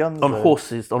to use guns. On though.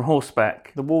 horses, on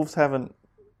horseback. The wolves haven't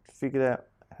figured out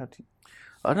how to.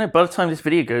 I don't know, by the time this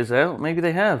video goes out, maybe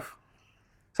they have.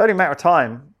 It's only a matter of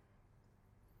time.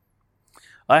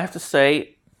 I have to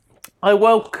say, I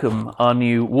welcome our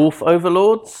new wolf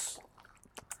overlords.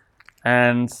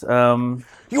 And,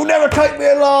 You'll never take me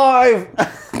alive.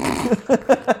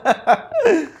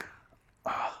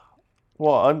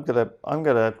 What?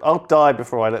 I'll die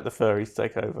before I let the furries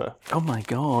take over. oh my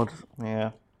god.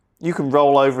 Yeah. You can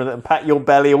roll over and pat your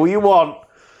belly all you want.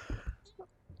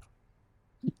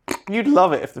 You'd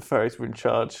love it if the furries were in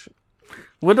charge.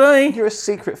 Would I? You're a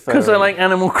secret furry. Because I like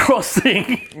Animal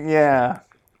Crossing. Yeah.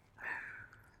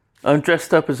 I'm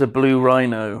dressed up as a blue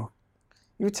rhino.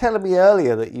 You were telling me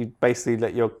earlier that you basically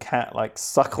let your cat, like,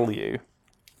 suckle you.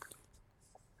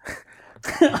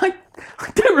 I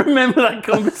don't remember that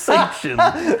conversation.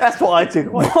 That's what I took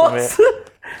away from it.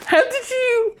 What? How did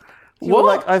you... You were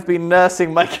like, I've been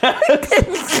nursing my cat.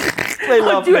 They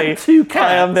love you me. had two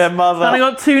cats. I am their mother. And I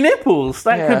got two nipples.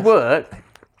 That Yeah. could work.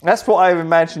 That's what I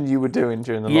imagined you were doing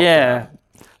during the lockdown. Yeah.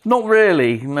 Not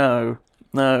really. No.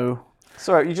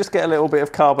 Sorry, you just get a little bit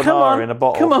of carbonara Come on. in a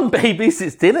bottle. Come on, babies.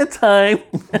 It's dinner time.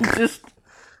 Just...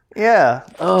 Yeah.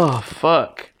 Oh,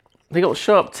 fuck. They got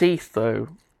sharp teeth, though.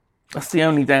 That's the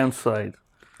only downside.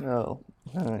 Oh, all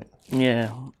right.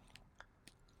 Yeah.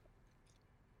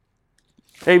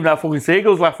 Even that fucking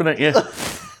seagull's laughing at you.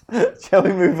 Shall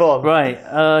we move on? Right.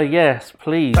 Yes,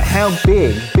 please. How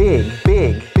big can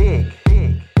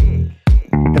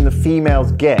the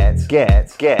females get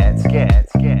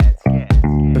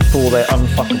before they're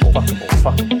unfuckable?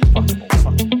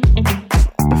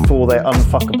 Before they're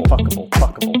unfuckable.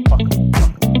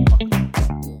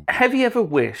 Have you ever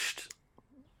wished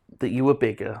that you were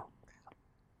bigger?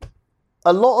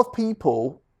 A lot of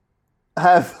people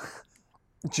have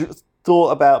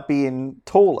thought about being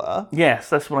taller. Yes,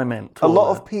 that's what I meant. A lot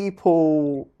taller. of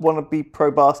people want to be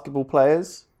pro basketball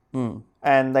players,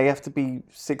 and they have to be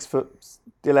 6'11"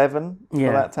 for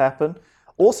Yeah. that to happen.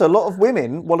 Also, a lot of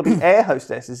women want to be air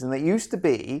hostesses, and there used to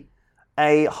be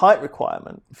a height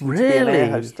requirement for you to be an air Really?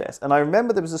 hostess. And I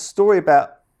remember there was a story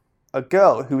about a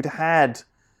girl who'd had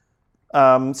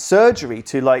surgery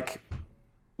to like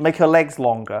make her legs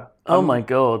longer. Oh my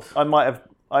god. I might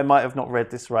have not read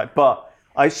this right, but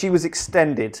she was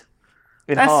extended.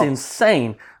 That's enhanced.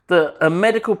 insane that a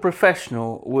medical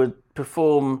professional would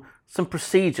perform some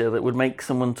procedure that would make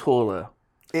someone taller.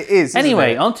 It is. isn't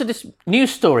Anyway, it? on to this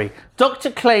news story.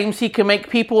 Doctor claims he can make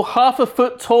people half a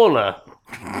foot taller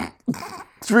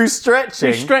through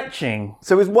stretching. through stretching.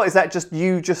 So what is that? Just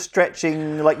you just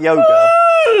stretching like yoga?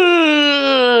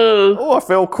 Oh, I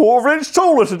feel a quarter of an inch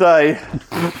taller today.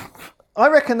 I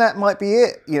reckon that might be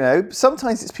it. You know,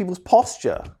 sometimes it's people's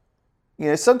posture. You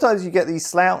know, sometimes you get these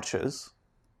slouchers.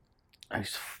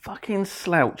 Those fucking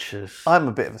slouchers. I'm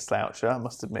a bit of a sloucher, I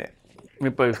must admit. We're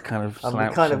both kind of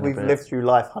slouching We've a bit. lived through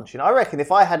life hunching. I reckon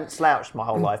if I hadn't slouched my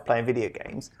whole life playing video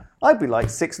games, I'd be like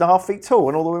 6.5 feet tall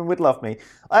and all the women would love me.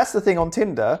 That's the thing on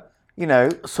Tinder, you know.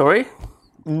 Sorry?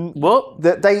 What?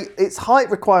 That its height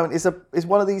requirement is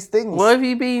one of these things. What have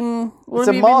you been? What It's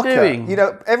have a you marker. been doing? You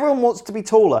know, everyone wants to be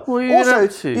taller. What have you been Also,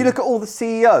 up to? you look at all the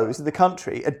CEOs in the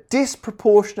country. A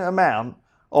disproportionate amount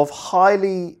of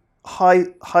highly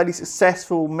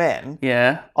successful men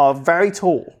Yeah. are very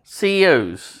tall.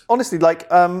 CEOs. Honestly, like,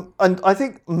 and I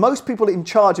think most people in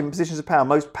charge in positions of power,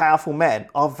 most powerful men,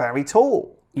 are very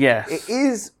tall. Yes. It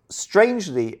is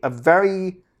strangely a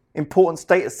very important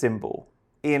status symbol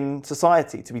in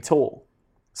society to be tall.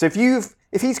 So if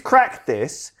he's cracked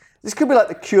this could be like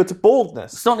the cure to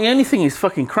baldness. It's not the only thing he's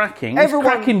fucking cracking. Everyone-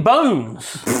 He's cracking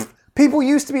bones. People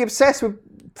used to be obsessed with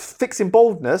fixing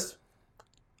baldness.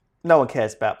 No one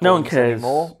cares about No one baldness cares.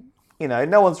 anymore. You know,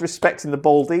 no one's respecting the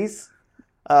baldies.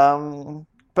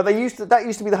 But that used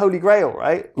to be the holy grail,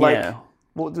 right? Like, Yeah.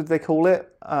 what did they call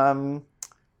it?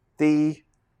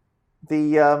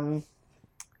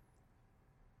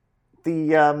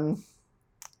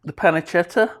 The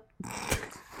pancetta.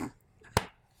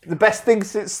 the best thing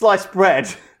since sliced bread.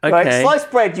 Right? Okay.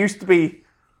 Sliced bread used to be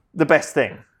the best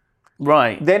thing.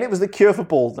 Right. Then it was the cure for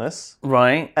baldness,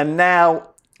 Right. and now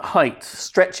Height.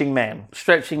 stretching men.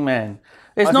 Stretching men.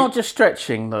 It's not just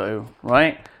stretching though,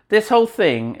 right? This whole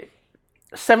thing,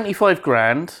 75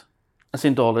 grand, that's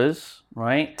in dollars,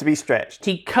 right? To be stretched.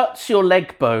 He cuts your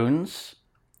leg bones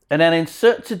and then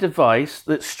inserts a device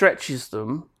that stretches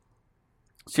them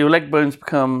so your leg bones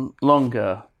become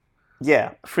longer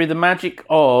Yeah. through the magic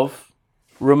of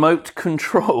remote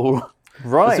control.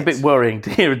 Right. It's a bit worrying to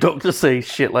hear a doctor say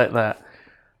shit like that.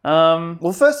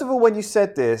 Well, first of all, when you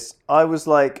said this, I was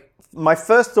like, my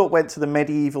first thought went to the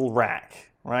medieval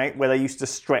rack, right? Where they used to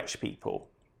stretch people,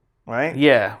 right?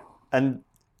 Yeah. And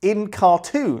in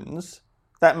cartoons,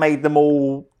 that made them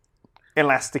all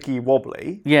elasticy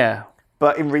wobbly. Yeah.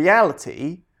 But in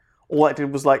reality, all that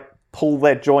did was like pull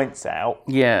their joints out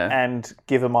Yeah. and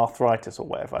give them arthritis or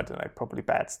whatever. I don't know. Probably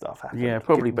bad stuff happened. Yeah,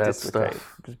 probably Give them bad dislocate.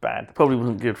 stuff. It was bad. Probably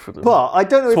wasn't good for them. But I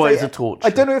don't know That's why if it's they, a torture. I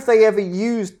don't know if they ever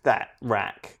used that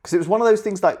rack, because it was one of those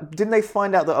things like, didn't they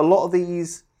find out that a lot of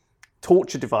these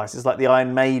torture devices, like the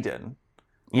Iron Maiden,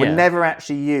 were Yeah. never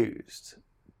actually used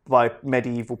by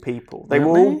medieval people? They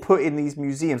were all Really? put in these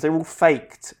museums. They were all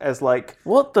faked as like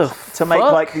What the to make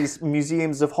fuck? like these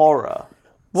museums of horror.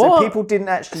 So What? people didn't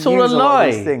actually It's all use a a lot of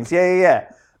lie. these things. Yeah.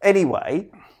 Anyway,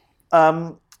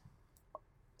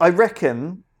 I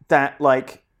reckon that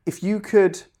like if you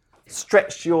could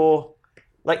stretch your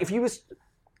like if you was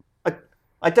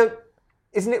I don't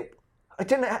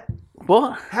know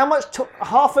What? how much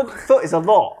half a foot is a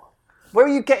lot. Where are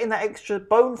you getting that extra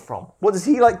bone from? What does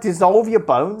he like dissolve your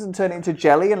bones and turn it into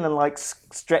jelly and then like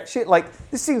stretch it? Like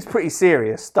this seems pretty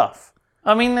serious stuff.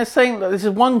 I mean, they're saying that this is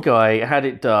one guy had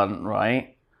it done,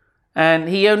 right? And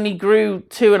he only grew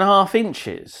 2.5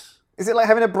 inches. Is it like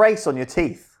having a brace on your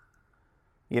teeth?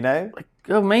 You know?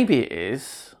 Oh, maybe it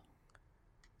is.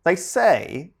 They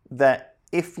say that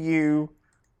if you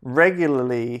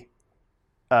regularly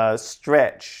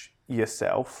stretch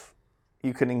yourself,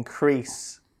 you can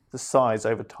increase the size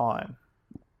over time.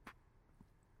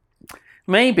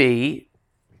 Maybe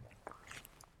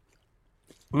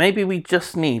we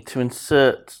just need to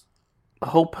insert a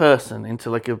whole person into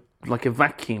like a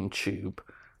vacuum tube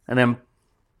and then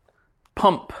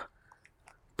pump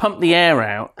the air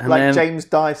out and Like then James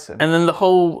Dyson. and then the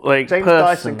whole like James person,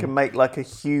 Dyson can make like a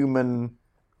human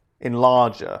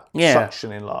enlarger, Yeah. suction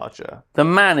enlarger, the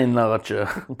man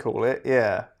enlarger. you can call it.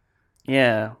 Yeah,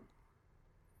 Yeah.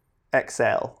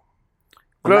 XL.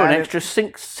 Grow an man- extra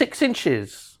 6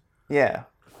 inches. Yeah,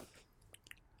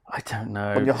 I don't know.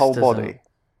 on your This whole doesn't- body.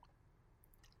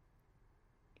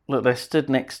 Look, they're stood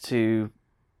next to.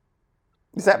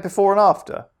 Is that before and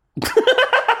after?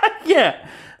 Yeah,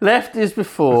 left is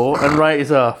before and right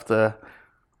is after.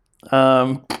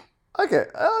 Okay.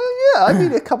 Yeah, I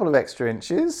need a couple of extra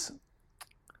inches.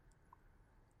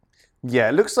 Yeah,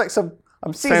 it looks like some.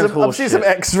 I'm seeing Sounds some horseshit.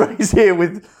 X-rays here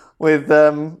with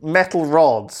metal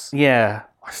rods. Yeah,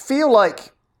 I feel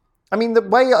like, I mean, the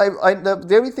way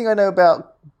the only thing I know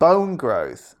about bone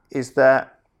growth is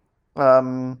that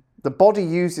the body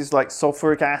uses like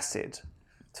sulfuric acid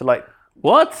to like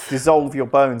what? dissolve your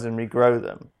bones and regrow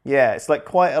them. Yeah, it's like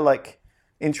quite a like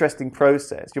interesting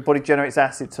process. Your body generates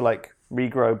acid to like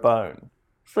regrow bone.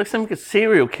 It's like something a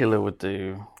serial killer would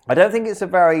do. I don't think it's a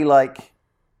very like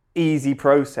easy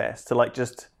process to like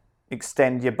just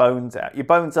extend your bones out. Your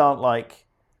bones aren't like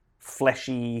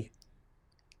fleshy.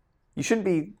 You shouldn't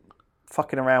be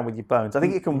fucking around with your bones. I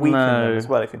think it can weaken them No. as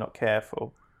well if you're not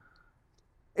careful.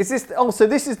 Is this? Oh, so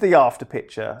this is the after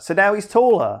picture. So now he's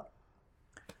taller.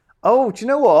 Oh, do you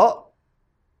know what?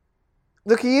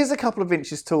 Look, he is a couple of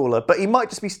inches taller, but he might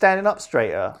just be standing up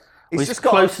straighter. He's He's just got.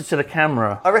 closer to the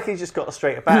camera. I reckon he's just got a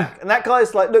straighter back. And that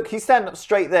guy's like, look, he's standing up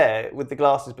straight there with the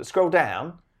glasses, but scroll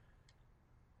down.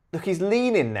 Look, he's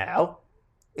leaning now.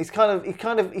 He's kind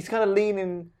of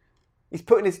leaning. He's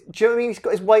putting his. Do you know what I mean? He's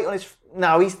got his weight on his.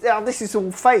 No, this is all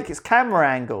fake. It's camera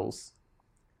angles.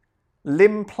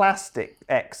 Limb Plastic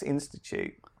X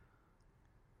Institute.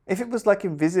 If it was like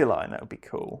Invisalign, that would be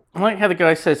cool. I like how the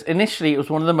guy says, initially it was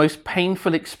one of the most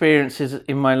painful experiences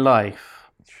in my life.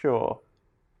 Sure.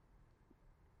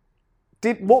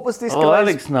 What was this Oh, guy's?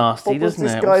 that looks nasty, what was doesn't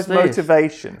this it? guy's What's this?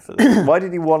 motivation for this? Why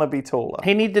did he want to be taller?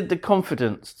 He needed the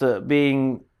confidence that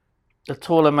being a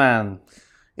taller man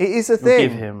It is a would thing.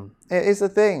 give him. It is a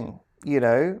thing. You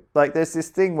know, like there's this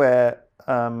thing where,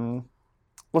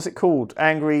 what's it called?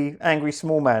 Angry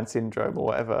small man syndrome or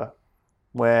whatever,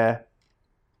 where,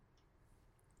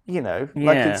 you know,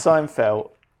 like in Yeah.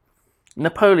 Seinfeld.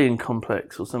 Napoleon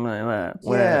complex or something like that.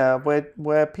 Yeah,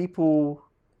 where people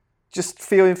just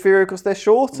feel inferior because they're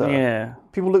shorter. Yeah.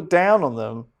 People look down on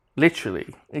them.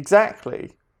 Literally.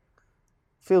 Exactly.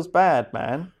 Feels bad,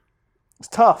 man. It's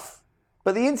tough.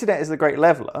 But the internet is the great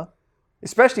leveler,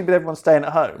 especially with everyone staying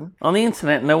at home. On the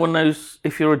internet, no one knows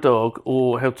if you're a dog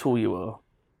or how tall you are.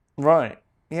 Right.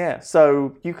 Yeah.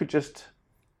 So you could just.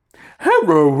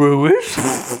 Hello,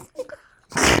 Lewis.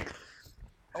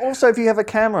 Also, if you have a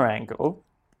camera angle,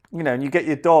 you know, and you get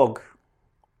your dog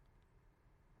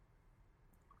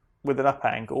with an up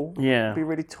angle, Yeah. it'd be a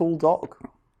really tall dog.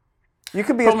 You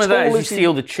could be The problem as with that tall is you as see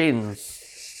all the chins.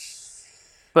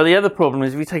 But the other problem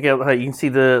is if you take out the height, you can see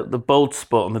the bald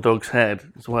spot on the dog's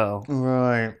head as well.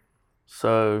 Right.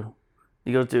 So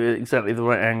you got to do it exactly the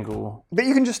right angle. But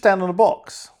you can just stand on a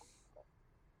box.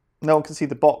 No one can see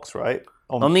the box, right?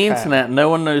 On the cam. internet, no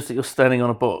one knows that you're standing on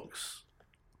a box.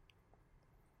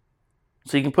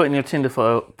 So you can put in your Tinder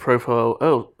profile,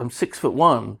 oh, I'm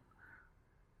 6'1",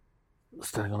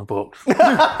 standing on a box.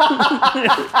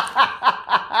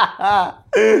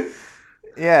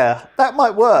 Yeah, that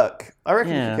might work. I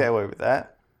reckon you Yeah. could get away with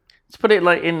that. Let's put it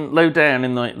like in low down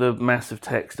in like the massive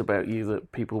text about you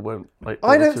that people won't like.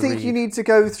 I bother don't to think read. you need to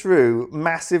go through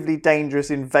massively dangerous,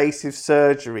 invasive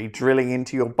surgery, drilling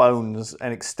into your bones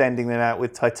and extending them out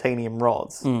with titanium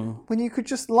rods, when you could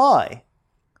just lie.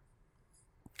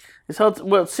 It's hard.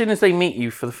 Well, as soon as they meet you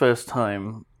for the first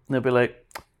time, they'll be like,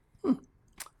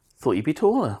 "Thought you'd be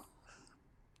taller."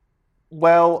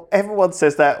 Well, everyone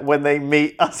says that when they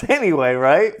meet us anyway,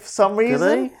 right? For some Do reason.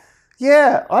 they?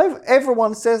 Yeah,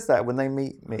 everyone says that when they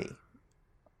meet me.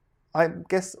 I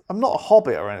guess I'm not a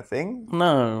hobbit or anything.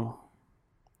 No.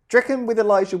 Do you reckon with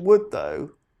Elijah Wood,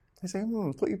 though, they say,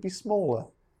 thought you'd be smaller.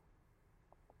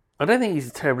 I don't think he's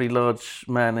a terribly large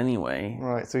man anyway.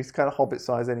 Right, so he's kind of hobbit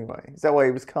size anyway. Is that why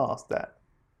he was cast at?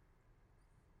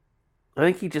 I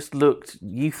think he just looked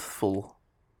youthful.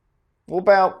 What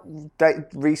about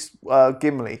Reese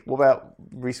Gimli? What about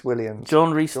Reese Williams?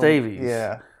 John Rhys Davies.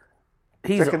 Yeah.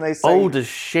 He's reckon they say- old as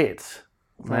shit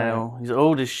now. He's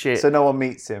old as shit. So no one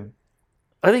meets him.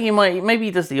 I think maybe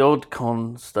he does the odd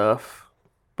con stuff,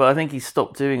 but I think he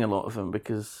stopped doing a lot of them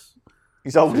because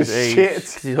He's old as his age. shit.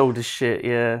 'Cause he's old as shit,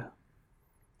 yeah.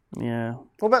 Yeah.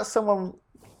 What about someone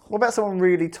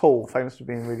really tall, famous for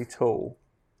being really tall?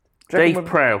 Do you Dave reckon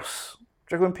Prowse.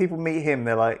 when people meet him,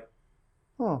 they're like,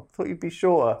 "Oh, thought you'd be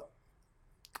shorter."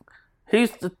 Who's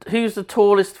the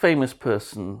tallest famous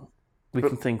person we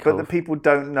can think But of? the people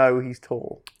don't know he's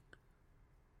tall.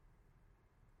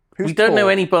 Who's We don't know tall?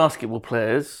 any basketball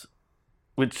players,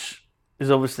 which is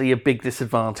obviously a big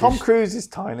disadvantage. Tom Cruise is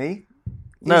tiny.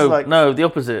 He's No, like- no, the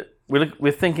opposite.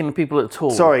 We're thinking of people that are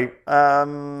tall. Sorry.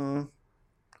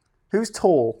 Who's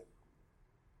tall?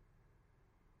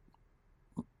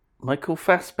 Michael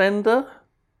Fassbender?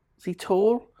 Is he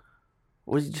tall?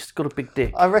 Or has he just got a big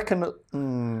dick? I reckon.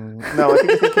 No, I think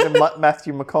you're thinking of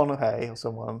Matthew McConaughey or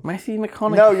someone. Matthew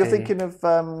McConaughey. No, you're thinking of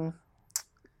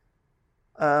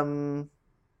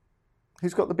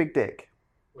who's got the big dick?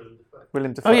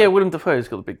 William Dafoe. Oh yeah, Willem Dafoe's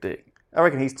got a big dick. I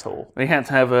reckon he's tall. He had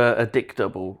to have a dick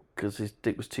double because his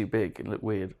dick was too big. It looked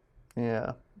weird.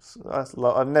 Yeah, so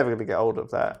I'm never going to get hold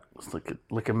of that. It's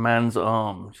like a man's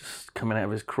arm just coming out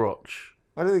of his crotch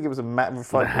I don't think it was a matter of with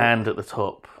fact. a hand at the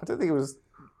top. I don't think it was.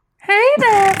 Hey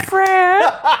there, Fred!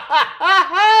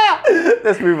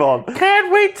 Let's move on.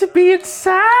 Can't wait to be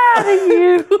inside of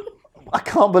you. I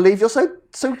can't believe you're so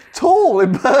tall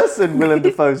in person, Willem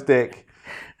Dafoe's dick.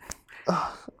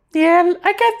 Yeah,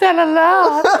 I get that a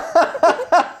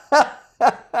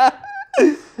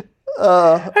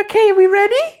lot. Okay, are we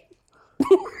ready?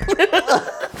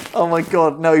 Oh my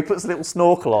god, no, he puts a little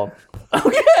snorkel on.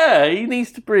 Oh yeah, he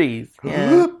needs to breathe.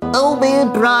 Yeah. Oh, me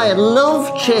and Brian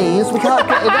love cheese. We can't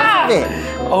get enough of it.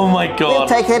 Oh my We'll god.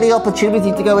 take any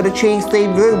opportunity to go in a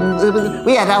cheese-themed room.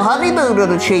 We had our honeymoon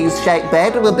on a cheese-shaped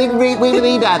bed, and a big Wheelie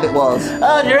Wee Dab it was.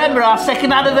 Oh, do you remember our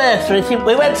second anniversary?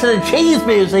 We went to the Cheese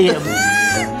Museum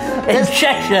in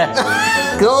Cheshire.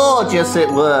 Gorgeous it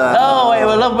were. Oh, it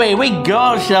was lovely. We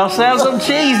gorged ourselves on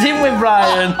cheese, didn't we,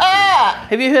 Brian?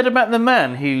 Have you heard about the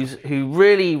man who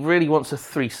really, really wants a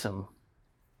threesome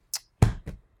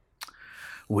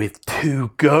with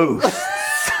 2 ghosts?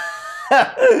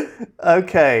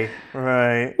 Okay,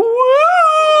 right. Ooh.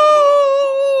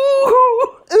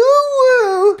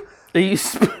 Are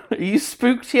you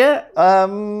spooked yet?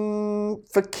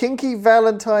 For kinky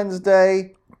Valentine's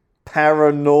Day,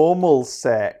 paranormal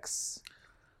sex.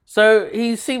 So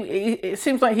it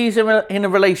seems like he's in a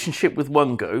relationship with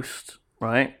one ghost,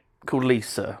 right? Called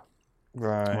Lisa,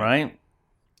 Right. right?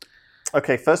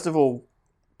 Okay, first of all,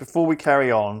 before we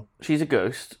carry on, She's a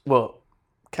ghost. What?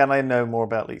 can I know more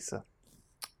about Lisa?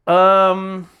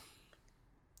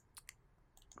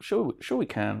 Sure we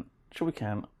can. Sure we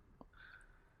can.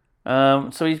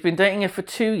 So he's been dating her for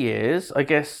 2 years, I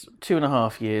guess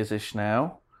 2.5 years-ish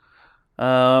now.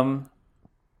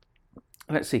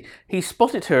 Let's see. He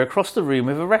spotted her across the room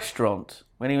of a restaurant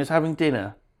when he was having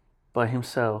dinner by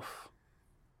himself.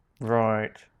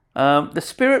 Right. The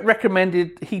spirit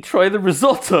recommended he try the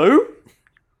risotto.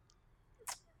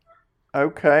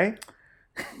 Okay.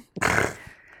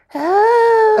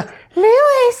 Oh,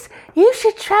 Lewis, you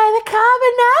should try the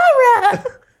carbonara.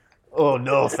 Oh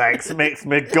no, thanks. It makes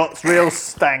my guts real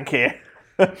stanky.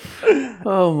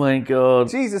 Oh my god.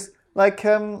 Jesus.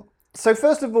 So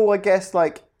first of all, I guess,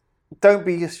 don't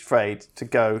be afraid to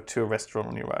go to a restaurant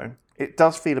on your own. It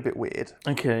does feel a bit weird,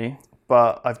 Okay.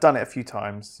 but I've done it a few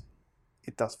times.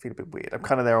 It does feel a bit weird. I'm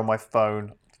kind of there on my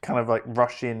phone, kind of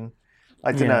rushing.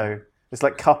 I don't know. There's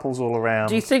couples all around.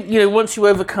 Do you think, once you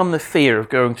overcome the fear of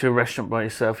going to a restaurant by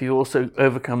yourself, you also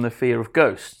overcome the fear of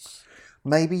ghosts?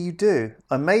 Maybe you do.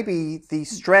 And maybe the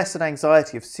stress and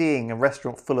anxiety of seeing a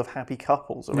restaurant full of happy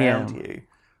couples around you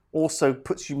also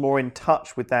puts you more in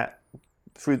touch with that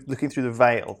through looking through the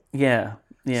veil. Yeah,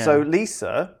 yeah. So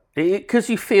Lisa... Because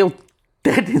you feel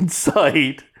dead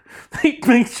inside, it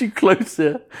makes you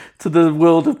closer to the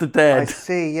world of the dead. I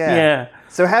see, yeah. Yeah.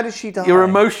 So how did she die? You're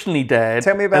emotionally dead.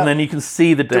 Tell me about- and then you can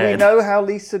see the Do we dead. know how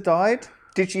Lisa died?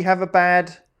 Did she have a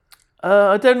bad...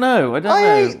 I don't know.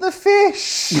 I ate the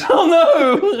fish! Oh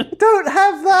no! Don't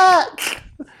have that!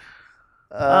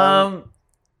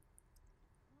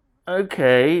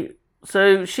 Okay.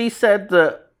 So she said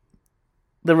that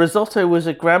the risotto was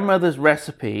a grandmother's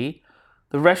recipe.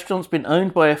 The restaurant's been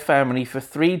owned by a family for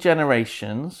 3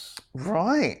 generations.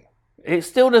 Right. It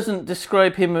still doesn't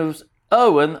describe him as...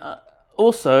 Oh, and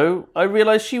also, I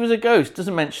realised she was a ghost.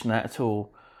 Doesn't mention that at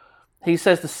all. He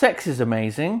says the sex is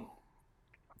amazing.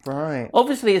 Right.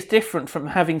 Obviously, it's different from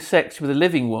having sex with a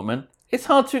living woman. It's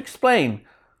hard to explain.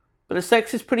 But the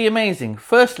sex is pretty amazing.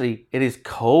 Firstly, it is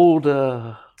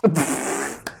colder.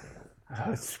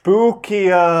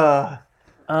 Spookier.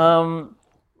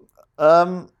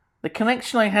 The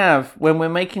connection I have when we're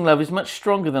making love is much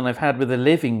stronger than I've had with a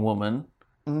living woman.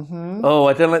 Mm-hmm. Oh,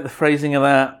 I don't like the phrasing of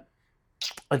that.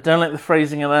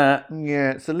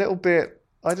 Yeah, it's a little bit,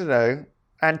 I don't know,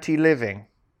 anti-living. A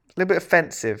little bit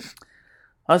offensive.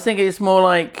 I was thinking it's more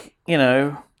like,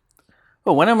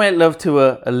 when I make love to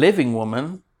a living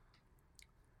woman,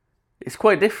 it's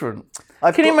quite different.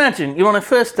 Can you imagine? You're on a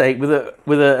first date with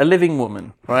a living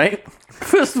woman, right?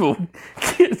 First of all,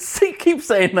 keep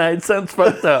saying that. It sounds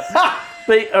fucked up.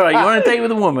 But, all right, you're on a date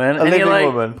with a woman, and you're like,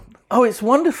 woman. "Oh, it's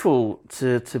wonderful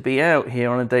to be out here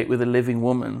on a date with a living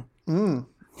woman."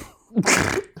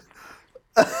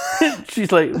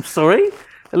 She's like, "Sorry,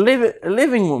 a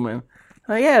living woman."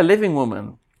 Oh, yeah, a living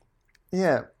woman.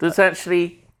 Yeah. That's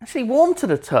actually warm to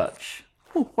the touch.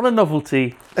 Ooh, what a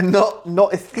novelty. And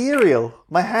not ethereal.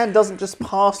 My hand doesn't just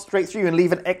pass straight through and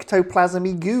leave an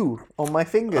ectoplasmy goo on my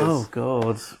fingers. Oh,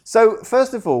 God. So,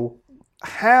 first of all,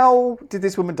 how did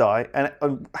this woman die? And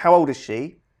how old is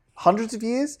she? Hundreds of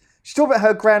years? She's talking about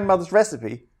her grandmother's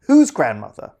recipe. Whose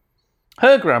grandmother?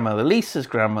 Her grandmother, Lisa's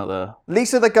grandmother.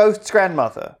 Lisa the ghost's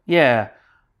grandmother. Yeah.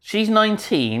 She's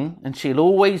 19, and she'll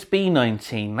always be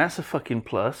 19. That's a fucking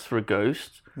plus for a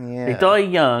ghost. Yeah. They die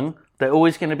young, they're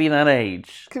always going to be that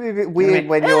age. Could be a bit weird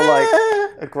when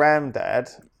you're a granddad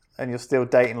and you're still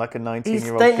dating a 19-year-old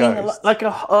He's dating ghost. like a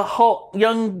hot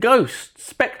young ghost,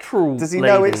 spectral. Does he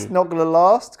lady. know it's not going to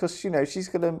last? Because she's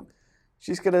gonna,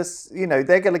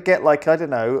 they're gonna get I don't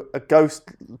know, a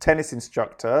ghost tennis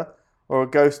instructor or a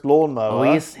ghost lawnmower.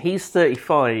 Oh, he's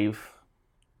 35.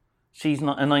 She's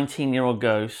not a 19-year-old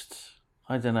ghost.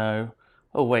 I don't know.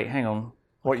 Oh, wait, hang on.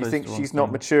 What, you closed think the wrong she's not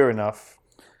thing. mature enough?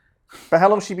 But how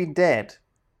long has she been dead?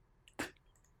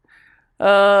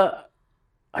 I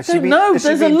Has she don't been- know. has she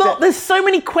There's a been lot. dead- There's so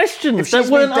many questions If that she's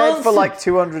been weren't dead answered. for like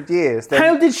 200 years, then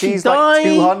How did she she's die? like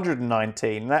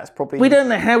 219. That's probably We don't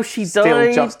know how she still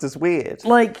died. just as weird.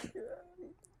 Like,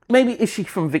 maybe is she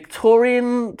from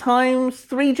Victorian times?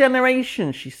 3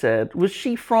 generations, she said. Was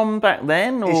she from back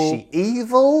then? Or... Is she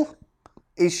evil?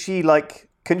 Is she like,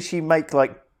 can she make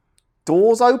like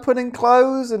doors open and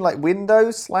close and like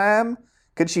windows slam?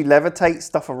 Can she levitate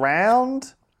stuff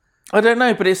around? I don't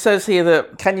know, but it says here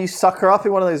that Can you suck her up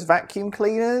in one of those vacuum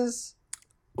cleaners?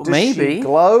 Does maybe. she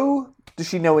glow? Does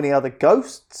she know any other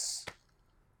ghosts?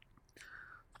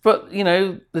 But, you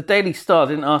know, the Daily Star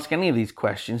didn't ask any of these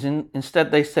questions.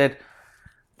 Instead, they said,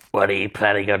 "What are you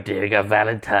planning on doing on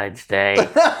Valentine's Day?"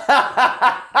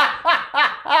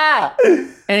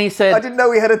 And he said, I didn't know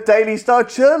we had a Daily Star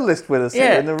journalist with us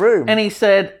here in the room. And he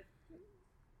said,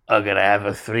 "I'm going to have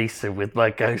a threesome with my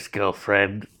ghost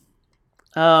girlfriend."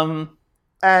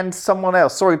 And someone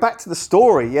else. Sorry, back to the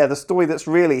story. Yeah, the story that's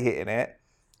really hitting it.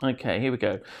 Okay, here we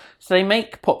go. So they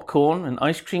make popcorn and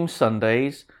ice cream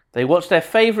sundaes. They watch their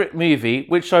favourite movie,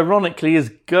 which ironically is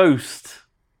Ghost.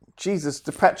 Jesus,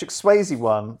 the Patrick Swayze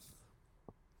one.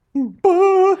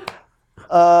 What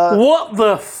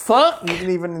the fuck? You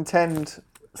didn't even intend.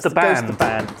 It's the band. The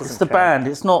band. It's the band.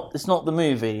 It's not the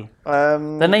movie. They're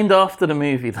Band. named after the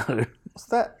movie, though. What's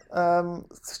that?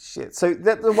 Shit. So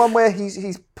that the one where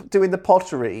he's doing the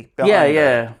pottery. Yeah, Behind her.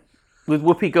 yeah. With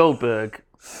Whoopi Goldberg.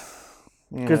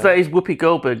 Because that is Whoopi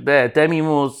Goldberg there. Demi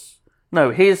Moore's...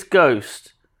 No, his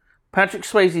ghost. Patrick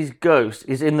Swayze's ghost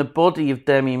is in the body of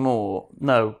Demi Moore.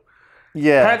 No.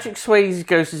 Yeah. Patrick Swayze's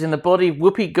ghost is in the body of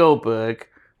Whoopi Goldberg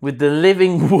with the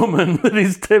living woman that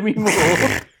is Demi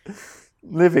Moore.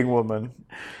 Living woman.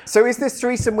 So is this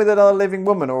threesome with another living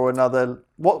woman or another?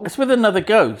 What It's with another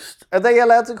ghost. are they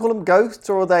allowed to call them ghosts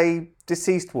or are they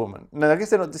deceased woman? No, I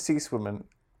guess they're not deceased woman.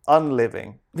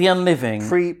 Unliving. The unliving.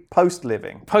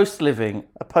 Post-living. Post-living.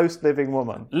 A post-living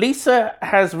woman. Lisa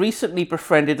has recently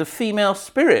befriended a female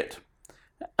spirit.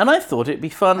 And I thought it'd be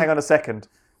fun. Hang on a second.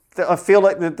 I feel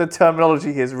like the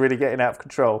terminology here is really getting out of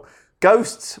control.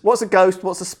 Ghosts. What's a ghost?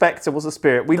 What's a spectre? What's a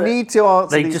spirit? We need to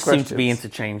answer They these just questions. seem to be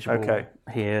interchangeable Okay.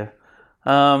 here.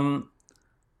 I've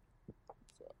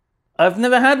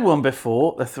never had one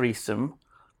before, a threesome.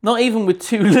 Not even with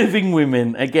 2 living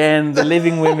women. Again, the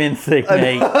living women thing,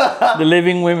 mate. The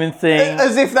living women thing.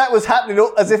 As if that was happening,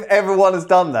 as if everyone has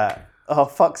done that. Oh,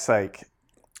 fuck's sake.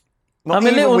 Not I'm a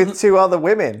even little- with 2 other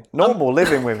women. Normal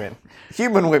living women.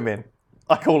 Human women.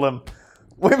 I call them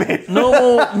women.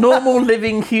 Normal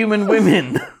living human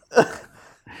women.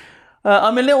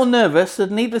 I'm a little nervous,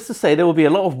 and needless to say, there will be a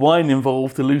lot of wine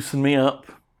involved to loosen me up.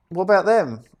 What about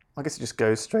them? I guess it just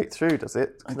goes straight through, does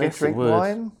it? Can they guess it drink would.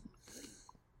 wine?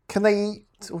 Can they eat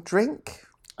or drink?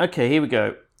 Okay, here we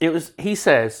go. He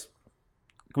says,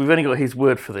 we've only got his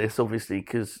word for this, obviously,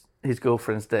 because his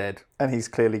girlfriend's dead. And he's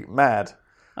clearly mad.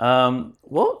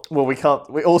 What? Well, we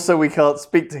can't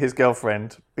speak to his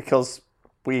girlfriend because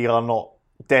we are not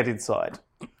dead inside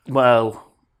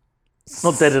Well,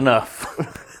 not dead enough.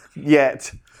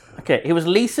 yet. Okay, it was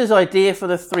Lisa's idea for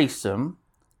the threesome.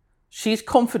 She's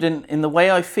confident in the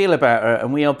way I feel about her,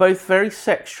 and we are both very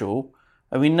sexual,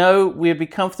 and we know we'd be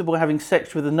comfortable having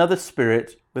sex with another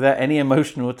spirit without any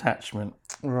emotional attachment.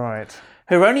 Right.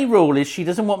 Her only rule is she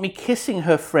doesn't want me kissing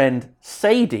her friend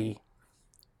Sadie,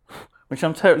 which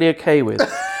I'm totally okay with.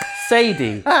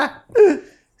 Sadie.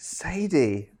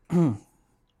 Sadie.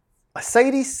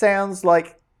 Sadie sounds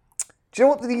like... Do you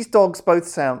know what these dogs both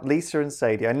sound? Lisa and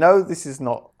Sadie. I know this is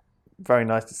not very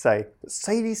nice to say, but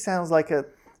Sadie sounds like a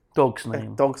Dog's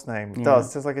name. dog's name. It does.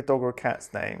 It sounds like a dog or a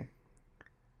cat's name.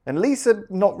 And Lisa,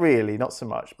 not really, not so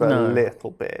much, but No. a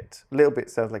little bit. A little bit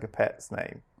sounds like a pet's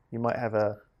name. You might have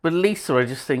a... But Lisa, I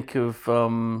just think of,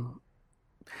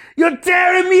 You're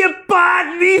tearing me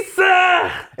apart,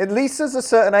 Lisa! And Lisa's a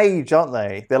certain age, aren't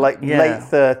they? They're like Yeah. late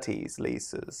 30s,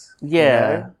 Lisas. you Yeah.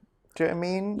 know? Do you know what I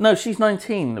mean? No, she's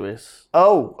 19, Lewis.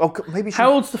 Oh, maybe she...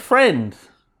 How old's the friend?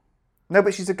 No,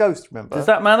 but she's a ghost, remember? Does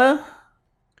that matter?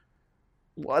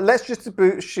 Well, let's just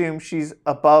assume she's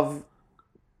above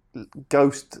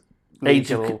ghost Age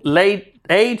legal.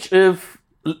 of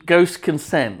ghost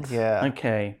consent. Yeah.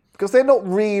 Okay. Because they're not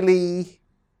really...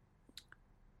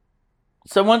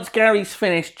 So once Gary's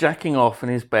finished jacking off in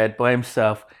his bed by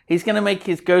himself, he's going to make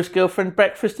his ghost girlfriend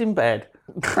breakfast in bed.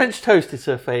 French toast is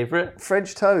her favourite.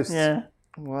 French toast. Yeah.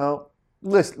 Well,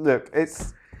 look,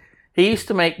 it's... He used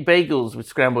to make bagels with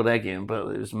scrambled egg in, but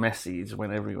it was messy. It just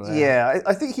went everywhere. Yeah,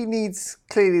 I think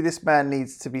clearly this man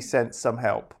needs to be sent some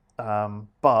help.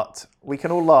 But we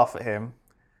can all laugh at him.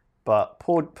 But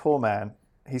poor man,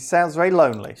 he sounds very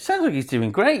lonely. Sounds like he's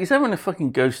doing great. He's having a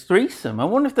fucking ghost threesome. I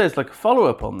wonder if there's like a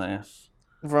follow-up on this.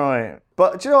 Right.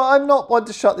 But do you know what? I'm not one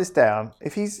to shut this down.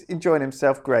 If he's enjoying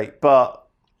himself, great. But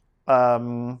I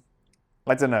don't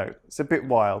know. It's a bit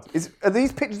wild. Are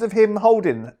these pictures of him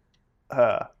holding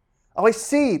her? Oh, I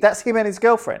see. That's him and his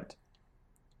girlfriend.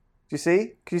 Do you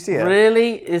see? Can you see her?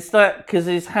 Really? Is that because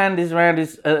his hand is around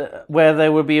his where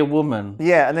there would be a woman?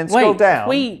 Yeah, and then scroll down.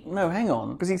 No, hang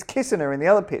on. Because he's kissing her in the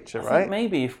other picture, I right? think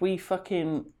maybe if we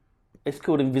fucking... It's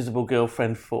called Invisible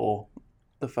Girlfriend 4,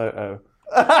 the photo.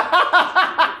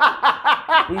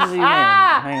 We zoom in.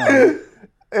 Hang on.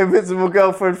 Invisible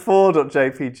Girlfriend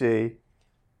 4.jpg.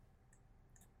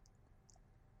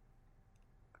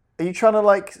 Are you trying to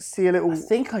like see a little... I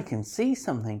think I can see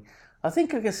something. I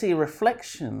think I can see a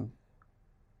reflection.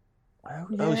 Oh,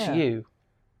 Oh, it's you.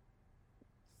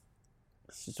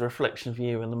 This is a reflection of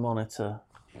you in the monitor.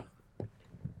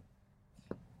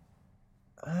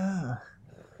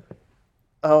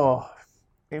 Oh,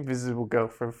 Invisible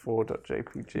Girlfriend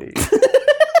 4.jpg.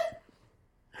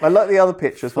 I like the other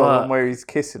picture as well, the one where he's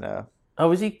kissing her.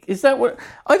 Oh, is that what...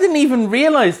 I didn't even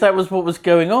realise that was what was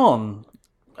going on.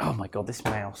 Oh my God, this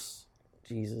mouse.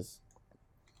 Jesus.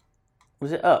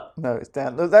 Was it up? No, it's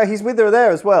down. Look, there, he's with her there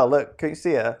as well. Look, can you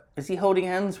see her? Is he holding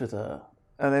hands with her?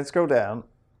 And then scroll down.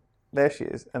 There she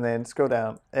is. And then scroll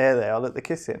down. There they are. Look, they're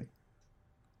kissing.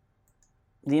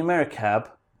 The Americab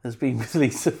has been with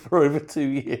Lisa for over 2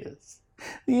 years.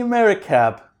 The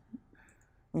Americab.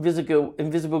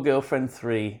 Invisible Girlfriend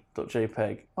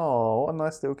 3.jpg. Oh, a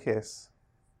nice little kiss.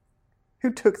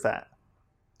 Who took that?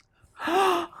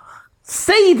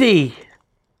 Sadie!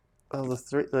 Oh,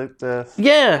 the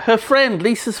Yeah, her friend,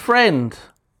 Lisa's friend.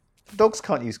 dogs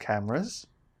can't use cameras.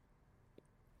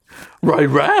 Ray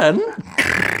ran.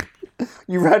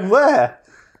 You ran where?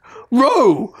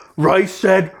 Row! Ray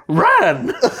said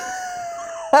ran.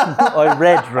 I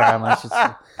read ran, I should say.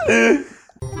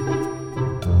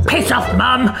 Piss off,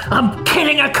 Mum! I'm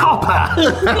killing a copper!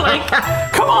 Like,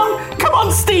 come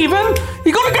on, Stephen!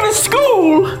 You gotta go to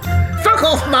school! Fuck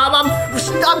off, Mum! I'm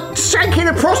shanking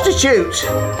a prostitute!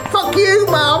 Fuck you,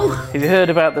 Mum! Have you heard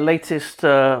about the latest,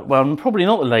 well, probably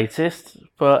not the latest,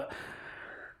 but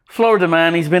Florida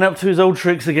man, he's been up to his old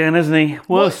tricks again, hasn't he?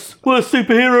 Worst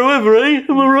superhero ever, eh?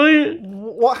 Am I right?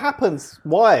 What happens?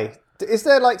 Why? Is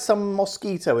there like some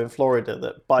mosquito in Florida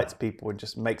that bites people and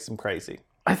just makes them crazy?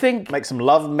 I think Makes them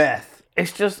love meth.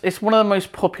 it's one of the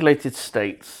most populated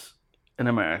states in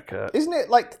America. Isn't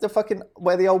it like the fucking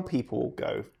where the old people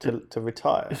go to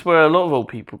retire? It's where a lot of old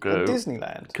people go.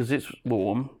 Disneyland. Because it's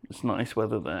warm. It's nice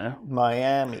weather there.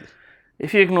 Miami.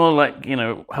 If you ignore, like,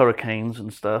 hurricanes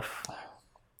and stuff,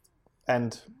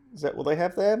 And is that what they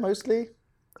have there mostly?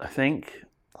 I think.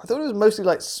 I thought it was mostly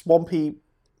like swampy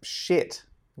shit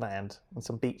land and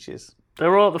some beaches.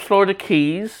 There are the Florida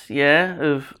Keys, yeah,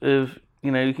 of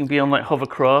you can be on like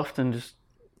hovercraft and just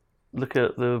look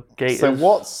at the gators. So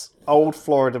what's old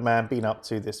Florida man been up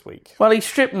to this week? Well, he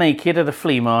stripped naked at a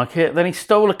flea market, then he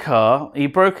stole a car, he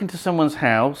broke into someone's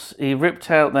house, he ripped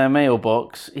out their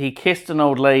mailbox, he kissed an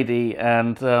old lady,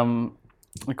 and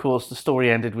of course the story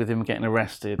ended with him getting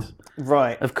arrested.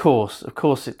 Right. Of course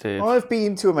it did. I've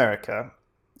been to America.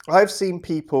 I've seen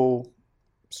people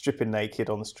stripping naked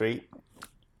on the street.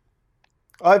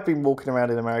 I've been walking around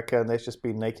in America and there's just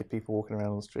been naked people walking around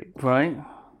on the street. Right?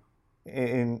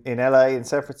 In LA, in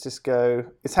San Francisco,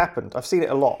 it's happened. I've seen it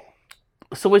a lot.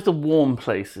 It's always the warm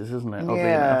places, isn't it? Oddly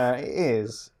Yeah, enough. it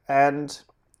is. And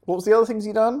what was the other things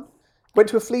he done? Went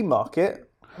to a flea market.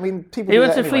 I mean, people. He do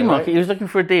went that to a flea anyway, market, right? he was looking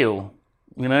for a deal,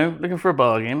 looking for a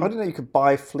bargain. I didn't know you could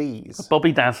buy fleas.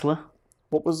 Bobby Dazzler.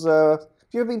 What was? Have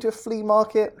you ever been to a flea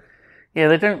market? Yeah,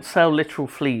 they don't sell literal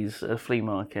fleas at a flea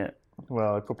market.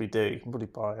 Well, I probably do. You can probably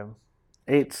buy them.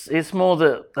 It's more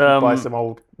that Buy some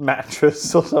old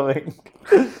mattress or something.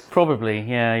 probably,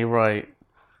 yeah, you're right.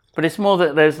 But it's more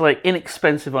that there's like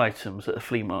inexpensive items at a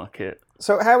flea market.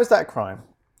 So how is that a crime?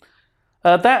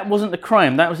 That wasn't the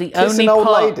crime. That was the Kiss only an old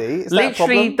part. lady? Is that a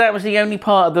Literally, problem? that was the only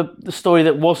part of the story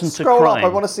that wasn't Scroll a crime. up. I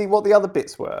want to see what the other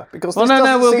bits were because Well, this no,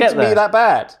 doesn't we'll seem get to be there. that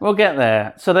bad. We'll get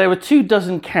there. So there were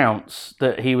 24 counts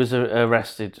that he was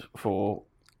arrested for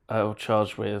or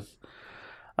charged with.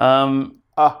 So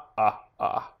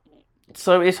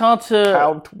it's hard to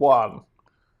Count one.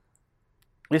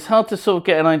 sort of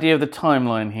get an idea of the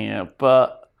timeline here,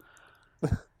 but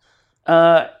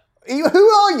Who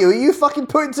are you? Are you fucking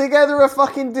putting together a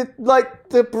fucking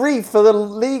the brief for the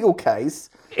legal case?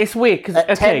 It's weird because At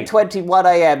 10:21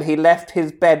 a.m., he left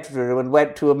his bedroom and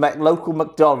went to a local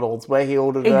McDonald's where he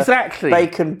ordered Exactly. a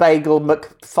bacon bagel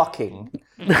McFucking.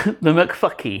 the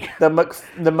McFucky. The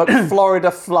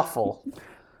McFlorida Fluffle.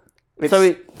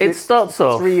 So it starts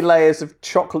off. 3 layers of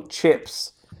chocolate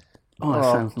chips. Oh, that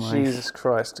sounds nice. Jesus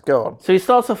Christ. Go on. So he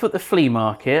starts off at the flea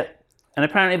market, and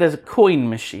apparently there's a coin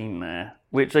machine there,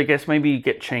 which I guess maybe you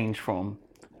get change from.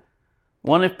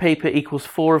 1 of paper equals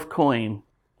 4 of coin.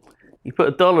 You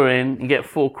put $1 in, you get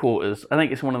 4 quarters. I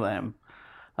think it's one of them.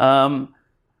 A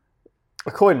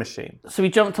coin machine. So he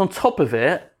jumped on top of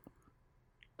it,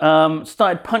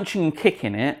 started punching and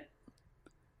kicking it,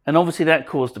 and obviously that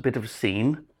caused a bit of a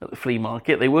scene at the flea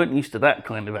market. They weren't used to that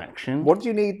kind of action. What do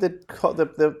you need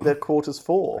the quarters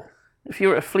for? If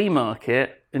you're at a flea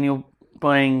market and you're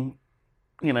buying,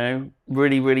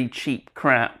 really, really cheap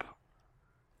crap,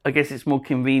 I guess it's more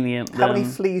convenient How than many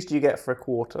fleas do you get for a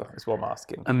quarter, is what I'm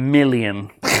asking. 1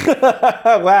 million.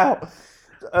 Wow.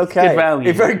 Okay. good value.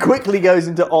 It very quickly goes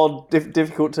into odd,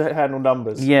 difficult to handle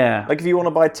numbers. Yeah. Like if you want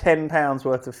to buy £10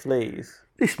 worth of fleas.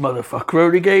 This motherfucker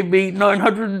only gave me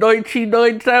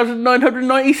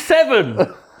 999,997.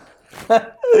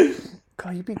 God,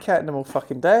 you've been counting them all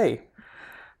fucking day.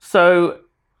 So,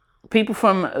 people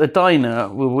from the diner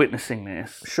were witnessing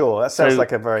this. Sure, that sounds So,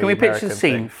 like a very Can we picture the American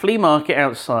scene? thing. Flea market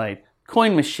outside,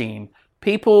 coin machine,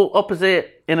 people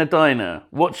opposite in a diner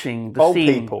watching the Old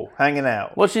scene. people hanging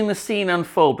out. Watching the scene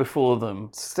unfold before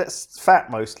them. Fat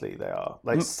mostly they are.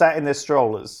 Like sat in their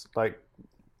strollers, like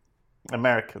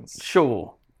Americans.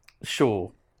 Sure.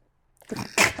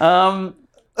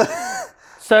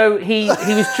 So he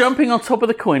was jumping on top of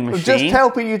the coin machine. Just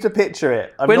helping you to picture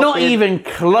it. We're not even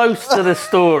close to the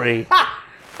story.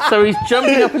 So he's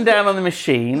jumping up and down on the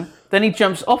machine. Then he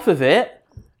jumps off of it,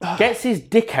 gets his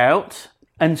dick out,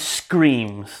 and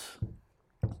screams.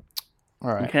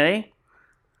 All right. Okay?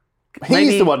 He's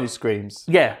Maybe- the one who screams.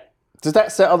 Yeah, Does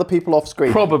that set other people off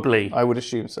screaming? probably. I would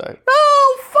assume so.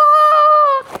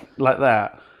 Oh, fuck! Like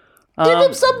that. Give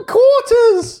him some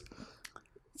quarters!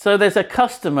 So there's a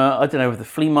customer, I don't know, with the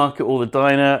flea market or the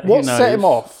diner. What who knows? set him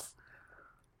off?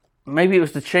 Maybe it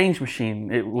was the change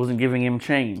machine. It wasn't giving him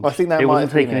change. I think that it might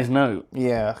wasn't have been taking it. his note.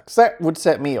 Yeah, because that would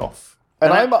set me off.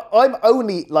 And And I'm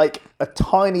only like a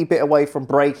tiny bit away from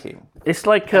breaking. It's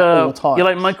like all times. you're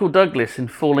like Michael Douglas in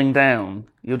Falling Down.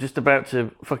 You're just about to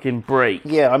fucking break.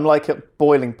 Yeah, I'm like at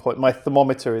boiling point. My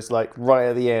thermometer is like right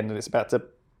at the end and it's about to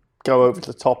go over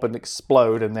to the top and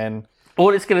explode, and then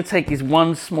All it's going to take is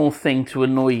one small thing to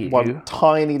annoy you. one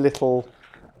tiny little...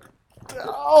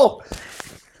 Oh,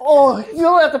 you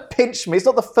don't have to pinch me. It's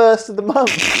not the first of the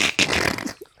month.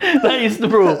 That is the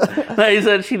rule. That is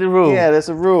actually the rule. Yeah, there's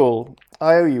a rule.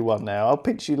 I owe you one now. I'll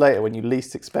pinch you later when you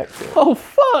least expect it. Oh,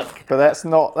 fuck. But that's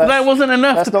not... That wasn't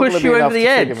enough that's to not push gonna you be enough over the to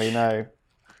edge. trigger me, no.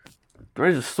 There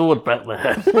is a sword back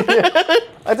there.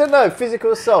 I don't know,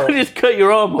 physical assault. I just cut your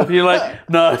arm off. You're like,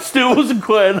 no, it still wasn't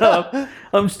quite enough.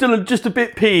 I'm still just a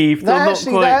bit peeved. I'm not That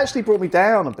quite... actually brought me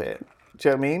down a bit. Do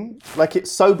you know what I mean? Like it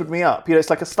sobered me up. You know, it's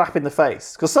like a slap in the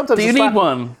face. Because sometimes Do you need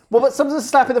one? Well, but sometimes a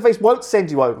slap in the face won't send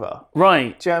you over.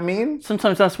 Right. Do you know what I mean?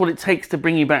 Sometimes that's what it takes to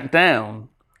bring you back down.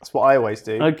 That's what I always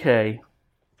do. Okay.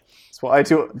 That's what I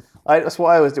do. That's what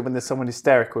I always do when there's someone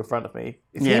hysterical in front of me.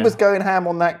 If he Yeah. was going ham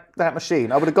on that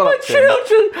machine, I would have gone My up to him.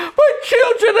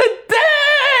 children are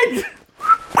dead!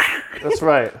 That's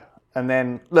right. And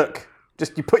then look,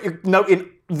 just you put your note in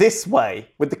this way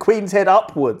with the Queen's head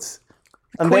upwards,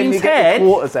 and then Queen's you get head? the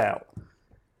quarters out.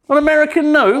 On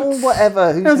American notes? Oh,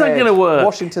 whatever. Whose How's that head? gonna work?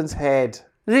 Washington's head.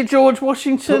 Is it George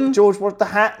Washington? George, the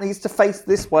hat needs to face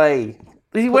this way.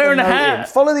 Is he Put wearing the a note in. hat?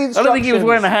 Follow the I instructions. don't think he was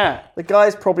wearing a hat. The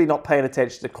guy's probably not paying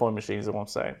attention to coin machines, is what I'm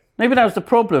saying. Maybe that was the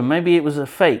problem. Maybe it was a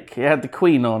fake. It had the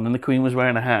Queen on and the Queen was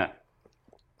wearing a hat.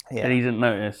 Yeah. And he didn't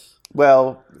notice.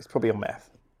 Well, it's probably on meth.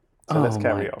 So let's Oh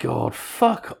carry my on. God,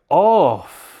 fuck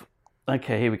off.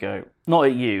 Okay, here we go. Not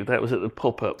at you. That was at the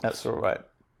pop-up. That's all right.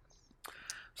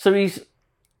 So he's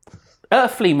at a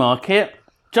flea market,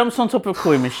 jumps on top of a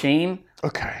coin machine,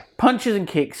 Okay. punches and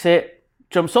kicks it,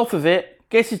 jumps off of it,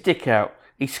 gets his dick out.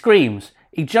 He screams.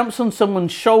 He jumps on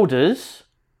someone's shoulders.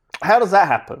 How does that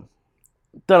happen?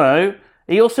 Dunno.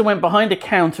 He also went behind a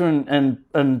counter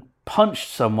and punched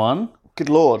someone. Good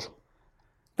Lord.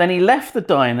 Then he left the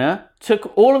diner,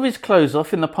 took all of his clothes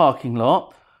off in the parking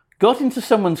lot, got into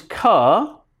someone's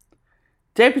car.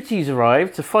 Deputies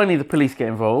arrived, so finally the police get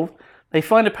involved. They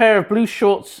find a pair of blue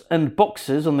shorts and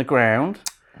boxers on the ground.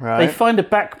 Right. They find a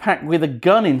backpack with a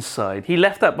gun inside. He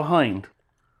left that behind.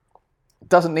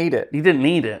 Doesn't need it. He didn't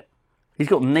need it. He's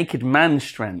got naked man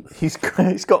strength. He's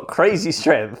got crazy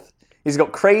strength. He's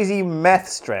got crazy meth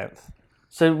strength.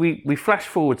 So we flash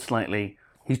forward slightly.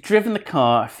 He's driven the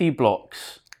car a few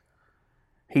blocks.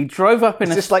 He drove up in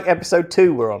It's just like episode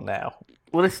 2 we're on now.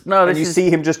 Well, this And you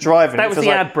see him just driving. that It was feels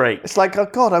the like- ad break. It's like, oh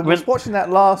God, I was watching that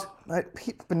last... but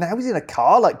now he's in a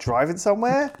car, like driving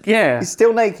somewhere? Yeah. He's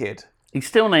still naked. He's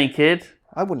still naked.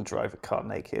 I wouldn't drive a car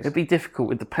naked. It'd be difficult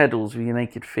with the pedals with your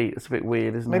naked feet. It's a bit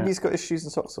weird, isn't Maybe it? he's got his shoes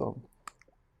and socks on.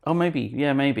 Oh, maybe.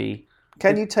 Yeah, maybe.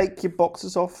 Can you take your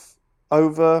boxers off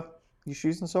over your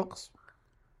shoes and socks?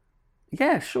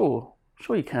 Yeah, sure.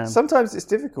 Sure you can. Sometimes it's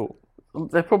difficult.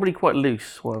 They're probably quite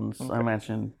loose ones, I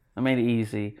imagine. I made it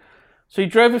easy. So he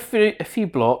drove a few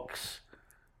blocks.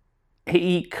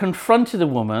 He confronted a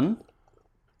woman.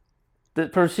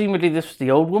 That presumably this was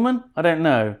the old woman? I don't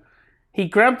know. He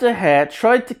grabbed her hair,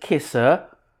 tried to kiss her,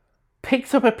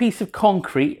 picked up a piece of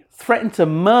concrete, threatened to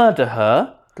murder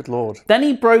her. Good Lord. Then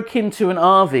he broke into an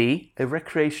RV, a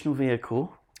recreational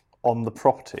vehicle. On the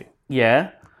property.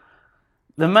 Yeah.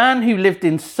 The man who lived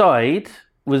inside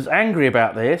was angry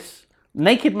about this.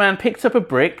 Naked man picked up a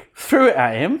brick, threw it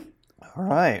at him. All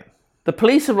right. The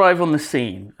police arrive on the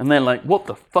scene and they're like, what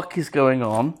the fuck is going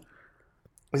on?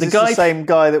 Is The this guy- the same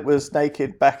guy that was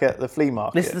naked back at the flea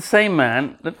market? This is the same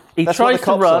man. He That's what tries the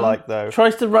cops to run, are like, though.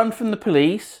 tries to run from the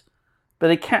police, but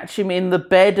they catch him in the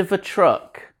bed of a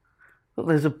truck. Look,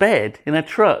 there's a bed in a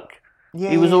truck.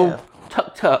 He was all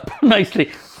tucked up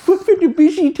nicely. What a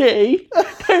busy day.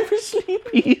 Time for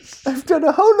sleepies. I've done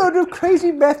a whole load of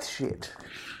crazy meth shit.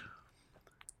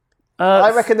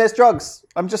 I reckon there's drugs.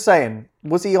 I'm just saying.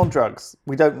 Was he on drugs?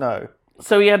 We don't know.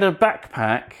 So he had a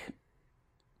backpack.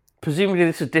 Presumably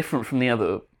this is different from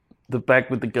the bag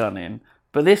with the gun in.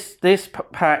 But this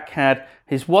pack had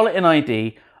his wallet and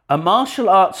ID, a martial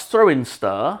arts throwing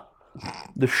star,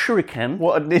 the shuriken,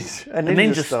 What a ninja,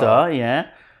 ninja star, yeah,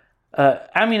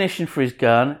 ammunition for his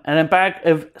gun, and a bag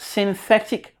of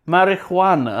synthetic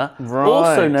marijuana,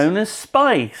 also Right. known as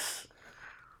spice.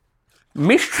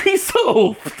 Mystery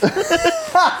solved. Chalk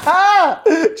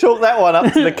that one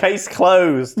up to the case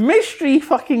closed. Mystery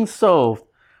fucking solved.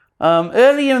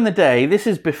 Earlier in the day, this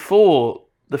is before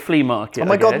the flea market. Oh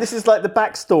my God, this is like the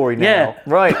backstory now. yeah,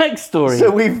 Right. backstory. So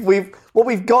we've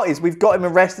got him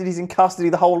arrested, he's in custody,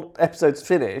 the whole episode's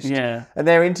finished. Yeah. And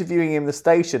they're interviewing him in the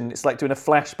station. It's like doing a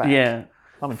flashback. Yeah.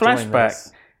 I'm enjoying Flashback.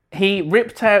 this. He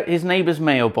ripped out his neighbour's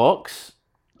mailbox,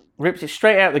 ripped it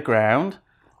straight out the ground.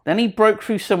 Then he broke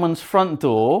through someone's front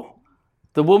door.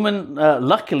 The woman,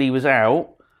 luckily, was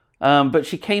out, but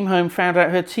she came home, found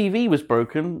out her TV was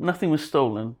broken. Nothing was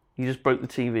stolen. He just broke the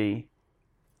TV.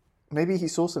 Maybe he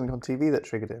saw something on TV that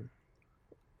triggered him.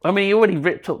 I mean, he already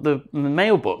ripped up the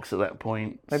mailbox at that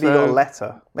point. Maybe he got a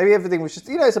letter. Maybe everything was just,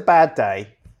 it's a bad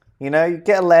day. You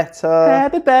get a letter.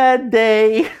 Had a bad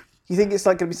day. You think it's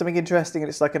like going to be something interesting and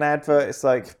it's like an advert. It's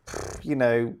like,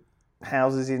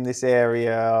 houses in this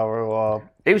area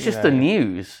or It was just the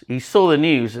news. He saw the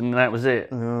news and that was it.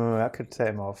 that could set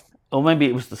him off. Or maybe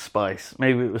it was the spice.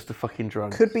 Maybe it was the fucking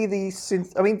drugs. Could be the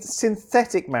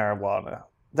synthetic marijuana.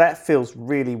 That feels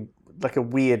really like a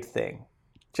weird thing.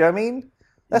 Do you know what I mean?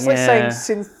 That's like saying Yeah.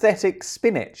 synthetic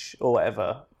spinach or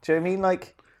whatever. Do you know what I mean?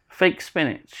 Like, Fake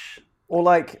spinach. or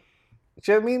like,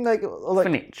 do you know what I mean? Like, or like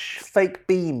Spinach. fake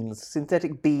beans,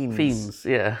 synthetic beans. Fiends,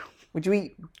 yeah. Would you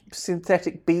eat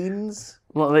synthetic beans?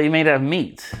 Well, they made out of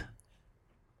meat.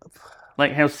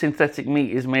 Like how synthetic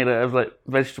meat is made out of like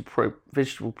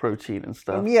vegetable protein and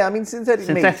stuff. Yeah, I mean synthetic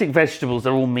meat. Synthetic vegetables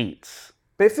are all meats.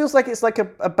 But it feels like it's like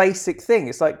a basic thing.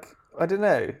 It's like, I don't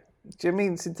know. Do you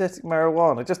mean synthetic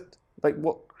marijuana? Just like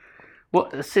what?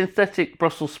 What synthetic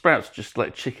Brussels sprouts? Just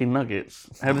like chicken nuggets.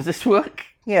 How does this work?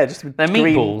 Yeah, just with They're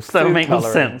green meatballs. That would food make more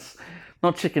colouring. sense.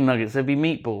 Not chicken nuggets. They'd be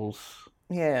meatballs.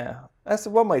 Yeah, that's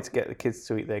one way to get the kids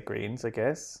to eat their greens, I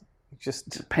guess.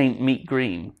 Just Paint meat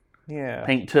green. yeah.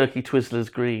 Paint turkey Twizzlers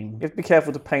green. You have to be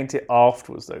careful to paint it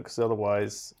afterwards, though, because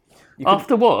otherwise,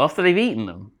 After what? After they've eaten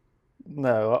them?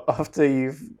 no, after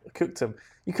you've cooked them,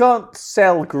 you can't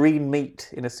sell green meat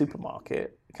in a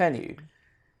supermarket, can you?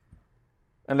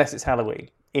 Unless it's Halloween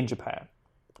in Japan.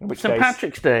 In which St. case,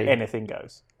 Patrick's Day. anything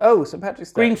goes. Oh, St.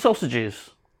 Patrick's Day. Green sausages.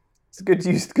 It's a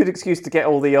good excuse to get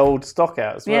all the old stock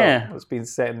out as well. Yeah. It's been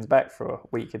set in the back for a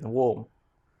week in the warm.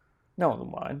 No one will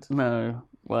mind. No.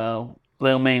 Well,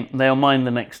 they'll mind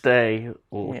the next day.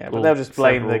 Or, Yeah, but or they'll just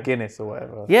blame several. the Guinness or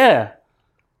whatever. Yeah.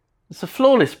 It's a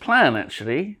flawless plan,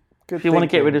 actually. Good If you want to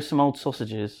get thinking. rid of some old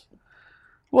sausages.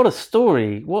 What a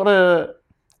story. What a...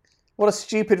 What a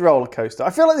stupid roller coaster. I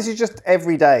feel like this is just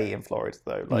every day in Florida,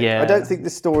 though. Like, Yeah. I don't think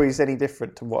this story is any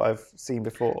different to what I've seen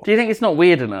before. Do you think it's not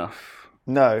weird enough?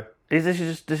 No. This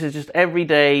is just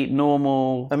everyday,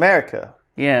 normal. America.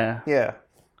 Yeah. Yeah.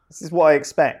 This is what I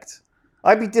expect.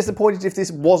 I'd be disappointed if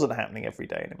this wasn't happening every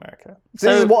day in America.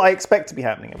 This is what I expect to be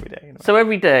happening every day in America. So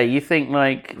every day you think,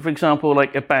 like, for example,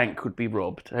 like a bank would be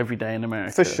robbed every day in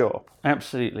America. For sure.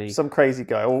 Absolutely. Some crazy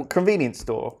guy. Or convenience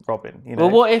store robbing, you know.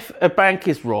 Well, what if a bank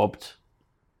is robbed,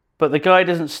 but the guy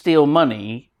doesn't steal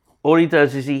money? All he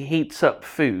does is he heats up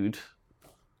food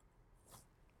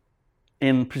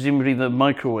in presumably the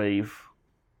microwave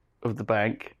of the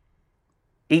bank,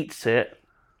 eats it,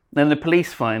 then the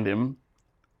police find him,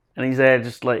 and he's there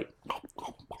just like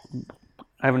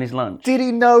having his lunch. Did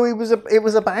he know it was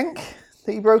a bank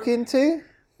that he broke into?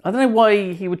 I don't know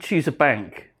why he would choose a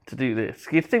bank to do this.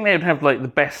 You'd think they would have like the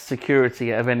best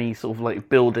security out of any sort of like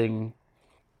building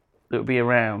that would be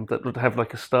around that would have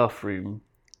like a staff room.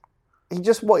 He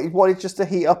just wanted just to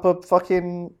heat up a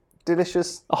fucking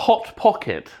delicious... A hot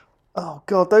pocket. Oh,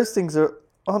 God, those things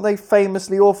aren't they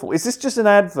famously awful? Is this just an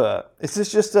advert? Is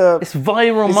this just a... It's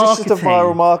viral Is marketing. this just a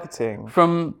viral marketing?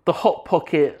 From the Hot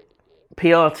Pocket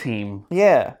PR team.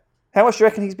 Yeah. How much do you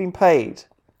reckon he's been paid?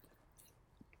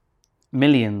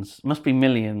 Millions. Must be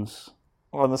millions.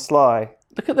 On the sly.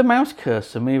 Look at the mouse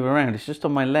cursor move around. It's just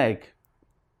on my leg.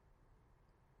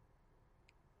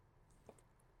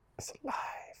 It's alive.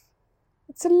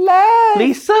 It's alive!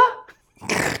 Lisa?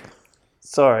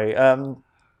 Sorry,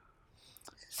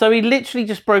 So he literally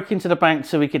just broke into the bank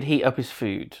so he could heat up his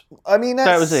food. I mean,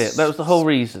 That was it. That was the whole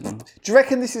reason. Do you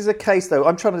reckon this is a case, though?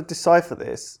 I'm trying to decipher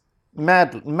this.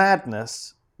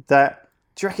 Madness that...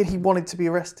 Do you reckon he wanted to be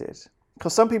arrested?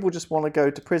 Because some people just want to go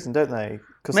to prison, don't they?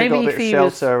 Because they got a bit of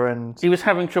shelter and... He was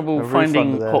having trouble a roof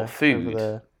finding under hot over food.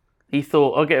 there. He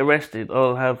thought, I'll get arrested.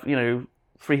 I'll have,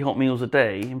 3 hot meals a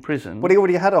day in prison. But he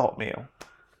already had a hot meal.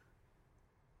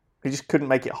 He just couldn't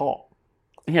make it hot.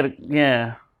 He had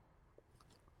yeah.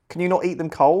 Can you not eat them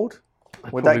cold?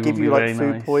 Would probably that give wouldn't you be like very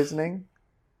food nice. poisoning?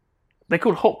 They're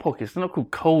called hot pockets. They're not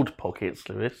called cold pockets,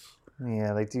 Lewis.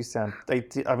 Yeah, they do sound.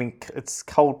 I mean, it's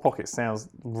cold pocket sounds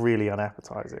really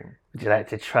unappetizing. Would you like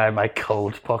to try my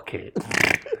cold pocket?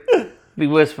 It'd be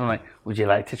worse from like, would you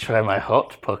like to try my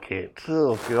hot pocket?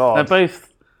 Oh They're God!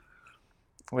 both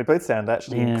They both sound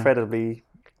actually Yeah. incredibly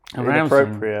arousing.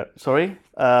 inappropriate. Sorry?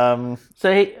 Um,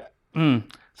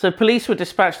 So police were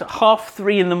dispatched at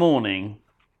 3:30 in the morning.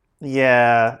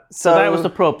 yeah. So that was the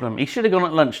problem. He should have gone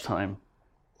at lunchtime.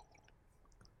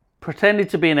 Pretended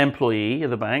to be an employee of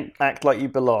the bank. Act like you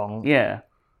belong. Yeah.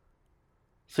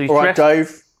 So he's All right, dressed...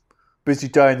 Dave. Busy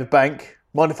day in the bank.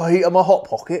 Mind if I heat up my hot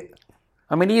pocket?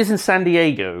 I mean, he is in San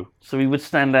Diego, so he would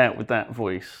stand out with that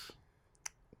voice.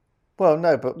 Well,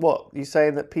 no, but what? You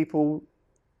saying that people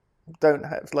don't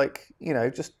have,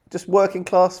 just working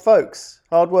class folks,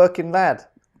 hard working lad?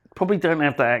 Probably don't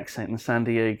have that accent in San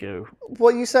Diego.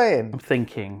 What are you saying? I'm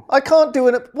thinking. I can't do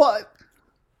it. What?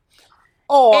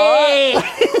 Oh.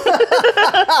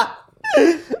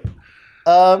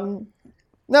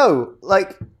 No,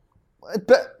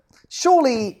 but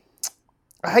surely,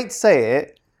 I hate to say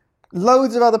it,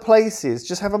 loads of other places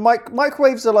just have a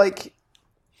microwaves are like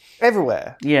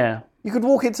everywhere. Yeah. You could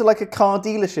walk into like a car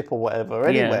dealership or whatever,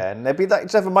 anywhere, and there'd be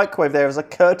just have a microwave there as a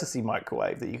courtesy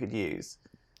microwave that you could use.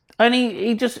 And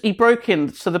he broke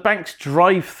in, so the bank's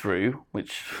drive-through,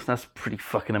 which that's pretty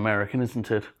fucking American,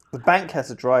 isn't it? The bank has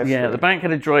a drive-through. Yeah, the bank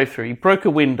had a drive-through. He broke a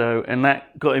window, and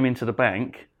that got him into the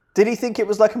bank. Did he think it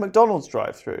was like a McDonald's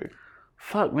drive-through?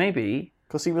 Fuck, maybe.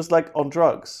 Because he was like on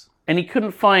drugs. And he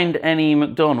couldn't find any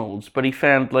McDonald's, but he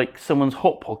found like someone's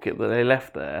hot pocket that they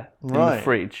left there in the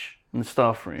fridge in the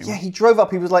staff room. Yeah, he drove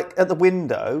up. He was like at the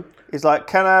window. He's like,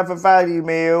 "Can I have a value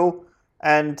meal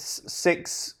and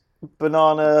 6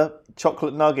 banana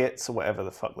chocolate nuggets or whatever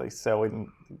the fuck they sell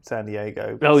in San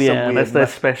Diego?" Oh Some yeah, weird that's their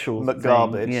special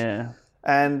McGarbage. thing. Yeah.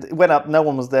 And it went up. No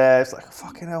one was there. It's like,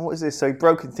 fucking hell, what is this? So he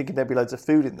broke in thinking there'd be loads of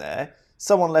food in there.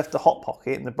 Someone left a hot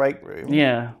pocket in the break room.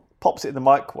 Yeah. Pops it in the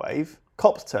microwave.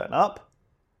 Cops turn up.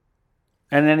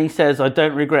 And then he says, "I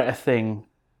don't regret a thing."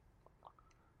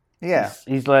 Yeah.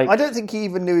 He's like, I don't think he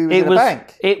even knew he was in a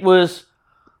bank. It was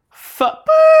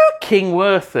fucking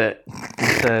worth it, he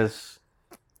says.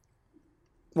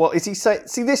 What is he saying?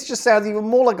 See, this just sounds even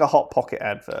more like a Hot Pocket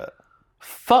advert.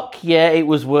 Fuck yeah, it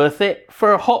was worth it.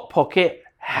 For a hot pocket,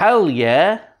 hell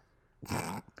yeah.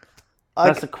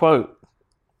 That's a quote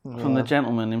from the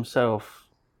gentleman himself.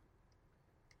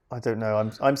 I don't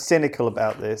know. I'm cynical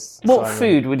about this. What Simon.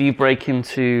 food would you break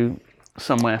into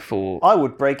somewhere for? I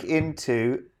would break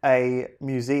into a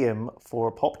museum for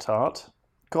a Pop-Tart.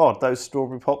 God, those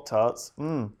strawberry Pop-Tarts.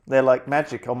 They're like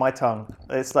magic on my tongue.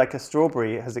 It's like a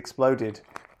strawberry has exploded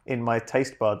in my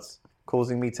taste buds,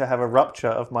 causing me to have a rupture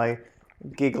of my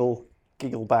giggle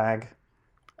giggle bag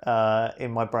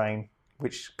in my brain,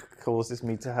 which causes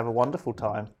me to have a wonderful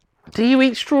time. Do you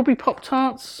eat strawberry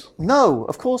Pop-Tarts? No,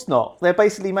 of course not. They're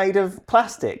basically made of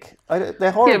plastic.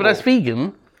 They're horrible. Yeah, but that's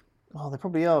vegan. Oh, they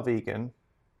probably are vegan.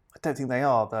 I don't think they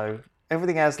are, though.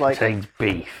 Everything has like Contains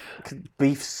beef.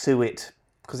 beef suet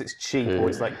because it's cheap, or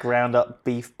it's like ground up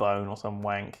beef bone or some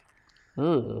wank.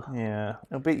 Ugh. Yeah,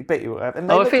 I bet you will have. And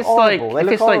they Oh, look if it's horrible. like- They if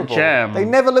look it's like horrible. jam. They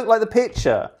never look like the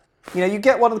picture. You know, you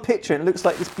get one of the picture and it looks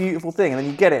like this beautiful thing, and then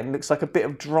you get it and it looks like a bit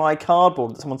of dry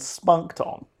cardboard that someone spunked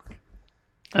on.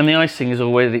 And the icing is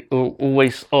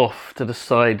always off to the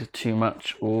side too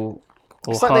much, or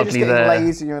It's like they're just hardly getting there.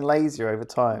 lazier and lazier over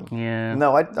time. Yeah.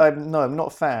 No, I'm not a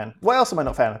fan. What else am I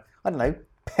not a fan of? I don't know.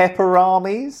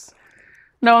 Pepperamis?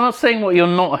 No, I'm not saying what you're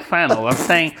not a fan of. I'm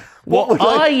saying what would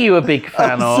I- are you a big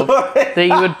fan of sorry. that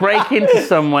you would break into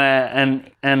somewhere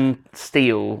and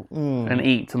steal Hmm. and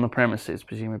eat on the premises,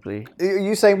 presumably. Are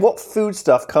you saying what food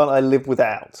stuff can't I live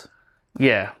without?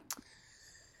 Yeah.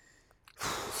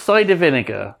 Cider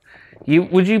vinegar.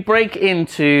 Would you break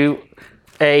into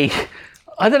a?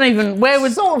 I don't even. Where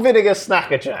would? Salt vinegar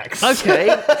Snacker Jacks.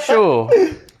 Okay, sure.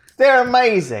 They're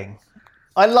amazing.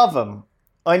 I love them.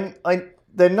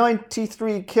 They're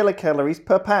 93 kilocalories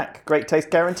per pack. Great taste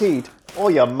guaranteed.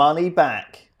 Or your money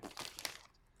back.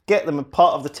 Get them as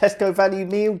part of the Tesco value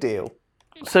meal deal.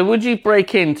 So would you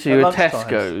break into a Lunchtimes.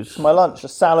 Tesco's? For my lunch, a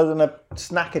salad and a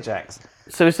Snacker Jacks.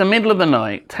 So it's the middle of the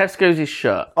night. Tesco's is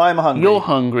shut. I'm hungry. You're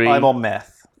hungry. I'm on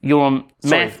meth. You're on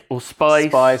meth or spice.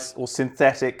 Spice or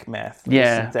synthetic meth. Or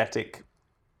Yeah. synthetic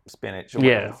spinach or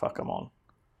Yeah. whatever the fuck I'm on.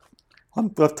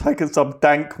 I've taken some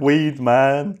dank weed,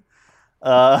 man.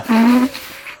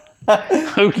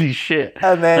 Holy shit.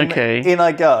 And then okay. in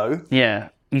I go, Yeah.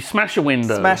 You smash a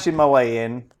window. smashing my way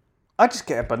in. I just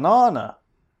get a banana.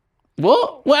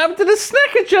 What? What happened to the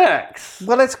Snacker Jacks?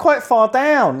 Well, it's quite far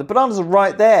down. The bananas are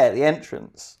right there at the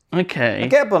entrance. Okay. I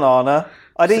get a banana,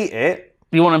 I'd eat it,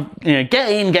 You want to get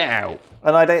in, get out.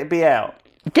 and I'd be out.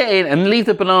 Get in and leave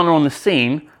the banana on the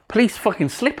scene. Police fucking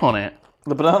slip on it.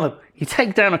 The banana, You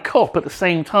take down a cop at the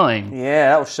same time. yeah,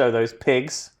 that'll show those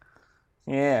pigs.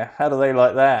 Yeah, how do they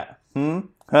like that?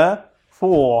 Huh?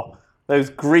 For those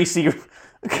greasy...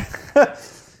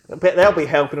 I bet they'll be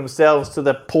helping themselves to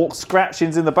the pork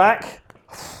scratchings in the back.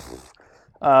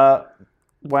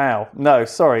 Wow. No,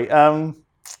 sorry.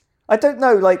 I don't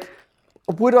know, like,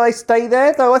 would I stay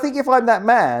there? Though I think if I'm that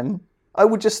man, I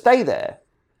would just stay there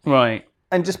Right.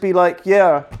 and just be like,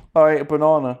 yeah, I ate a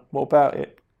banana. What about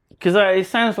it? Because it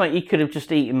sounds like you could have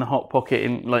just eaten the Hot Pocket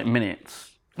in like minutes.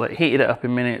 Like heated it up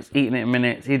in minutes, eaten it in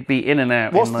minutes. He'd be in and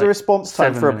out. What's in, the like, response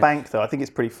time 7 for a minutes. bank, though? I think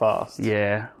it's pretty fast.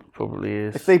 Yeah, probably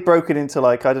is. If they broke it into,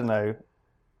 like, I don't know,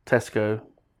 Tesco.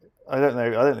 I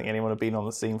don't think anyone would have been on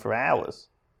the scene for hours.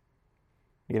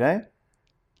 You know?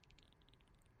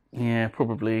 Yeah,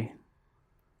 probably.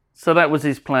 So that was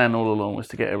his plan all along, was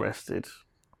to get arrested.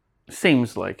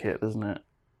 Seems like it, doesn't it?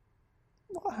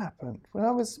 What happened when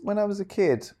I was a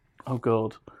kid? Oh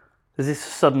God, there's this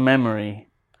sudden memory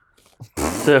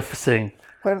surfacing.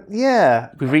 Yeah,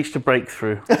 We've reached a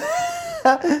breakthrough.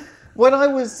 when I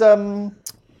was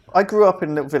I grew up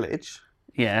in a little village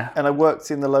Yeah, and I worked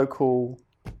in the local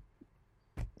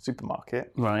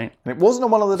supermarket. right, And it wasn't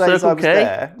on one of the days Circle I was K?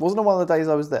 there. It wasn't on one of the days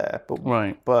I was there,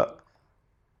 right. but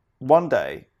one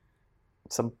day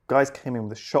some guys came in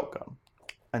with a shotgun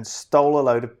and stole a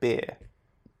load of beer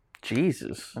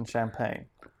Jesus. and champagne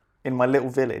in my little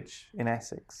village in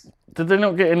Essex. Did they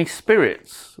not get any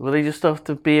spirits? Were they just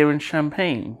after beer and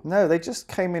champagne? No, they just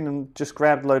came in and just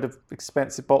grabbed a load of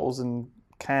expensive bottles and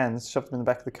cans, shoved them in the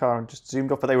back of the car and just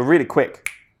zoomed off. But they were really quick.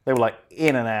 They were like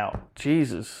in and out.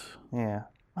 Jesus. Yeah.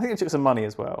 I think they took some money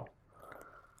as well.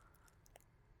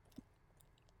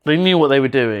 They knew what they were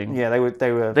doing. Yeah, they were.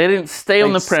 They didn't stay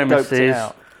on the scoped it premises,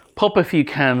 out. pop a few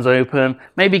cans open,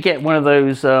 maybe get one of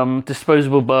those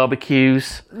disposable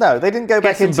barbecues. No, they didn't go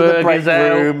back some into the break burgers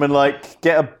out. room and like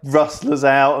get a Rustlers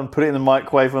out and put it in the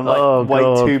microwave and like Oh, wait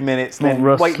God. 2 minutes, Not then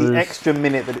wait the Rustlers. extra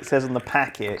minute that it says on the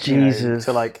packet. you know, Jesus.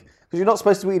 to like, because you're not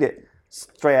supposed to eat it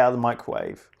straight out of the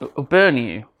microwave. Or burn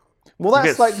you. Well,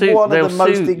 that's get like sued- one they'll of the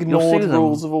most sue- you'll ignored sue them.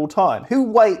 rules of all time. Who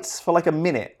waits for like a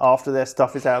minute after their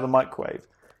stuff is out of the microwave?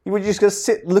 You would just go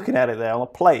sit looking at it there on a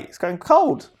plate. It's going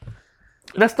cold.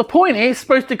 That's the point. It's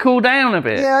supposed to cool down a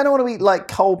bit. Yeah, I don't want to eat like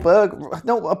cold burger.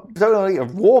 No, I don't want to eat a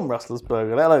warm Rustlers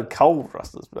burger, let alone cold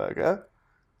Rustlers burger.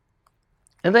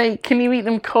 Are they? Can you eat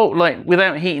them cold, like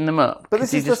without heating them up? But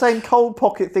this is the same cold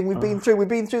pocket thing we've been through. We've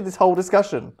been through this whole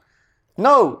discussion.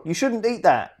 No, you shouldn't eat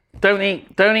that. Don't eat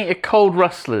a cold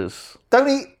Rustlers. Don't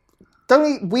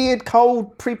eat weird,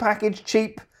 cold, prepackaged,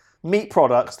 cheap meat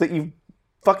products that you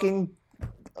fucking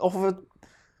off of a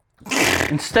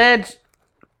Instead,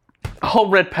 whole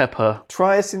red pepper,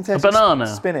 Try a synthetic banana.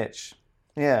 spinach.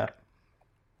 Yeah,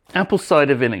 apple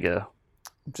cider vinegar.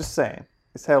 I'm just saying.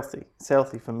 It's healthy. It's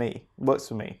healthy for me. It works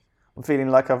for me. I'm feeling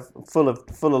like I'm full of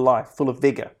life, full of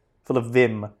vigour, full of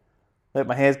vim. Look,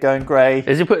 my hair's going grey.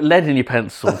 As you put lead in your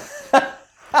pencil.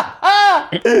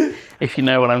 If you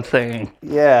know what I'm saying.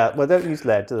 Yeah, well, don't use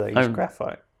lead, do they? Use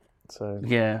graphite. So,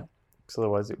 Yeah. because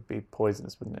otherwise it would be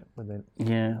poisonous, wouldn't it?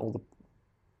 Yeah. All the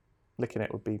licking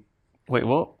it would be Wait,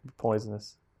 what?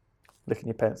 poisonous. Licking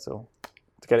your pencil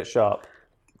to get it sharp.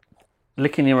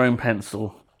 Licking your own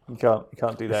pencil. You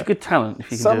can't do It's a that. good talent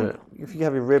if you can do it. If you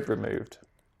have your rib removed,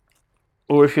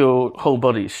 Or if your whole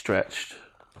body is stretched.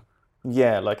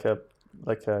 yeah, like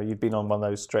you've been on one of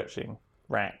those stretching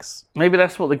racks. Maybe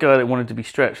that's what the guy that wanted to be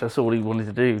stretched, that's all he wanted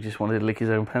to do. He just wanted to lick his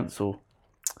own pencil.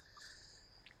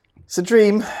 It's a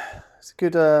dream. It's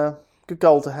a good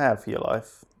goal to have for your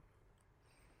life.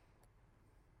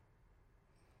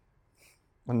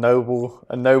 A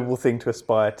noble thing to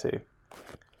aspire to.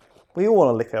 We all want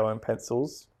to lick our own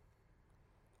pencils.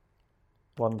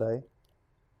 One day.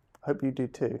 I hope you do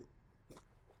too.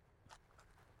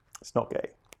 It's not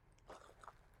gay.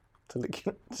 To lick.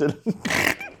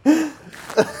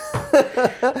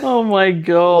 Oh my We're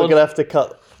god. gonna have to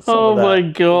cut. Some Oh of that. my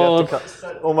We're gonna have God. to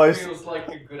cut almost. Feels like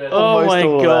a good Oh almost my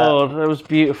all of god, that was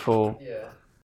beautiful. Yeah.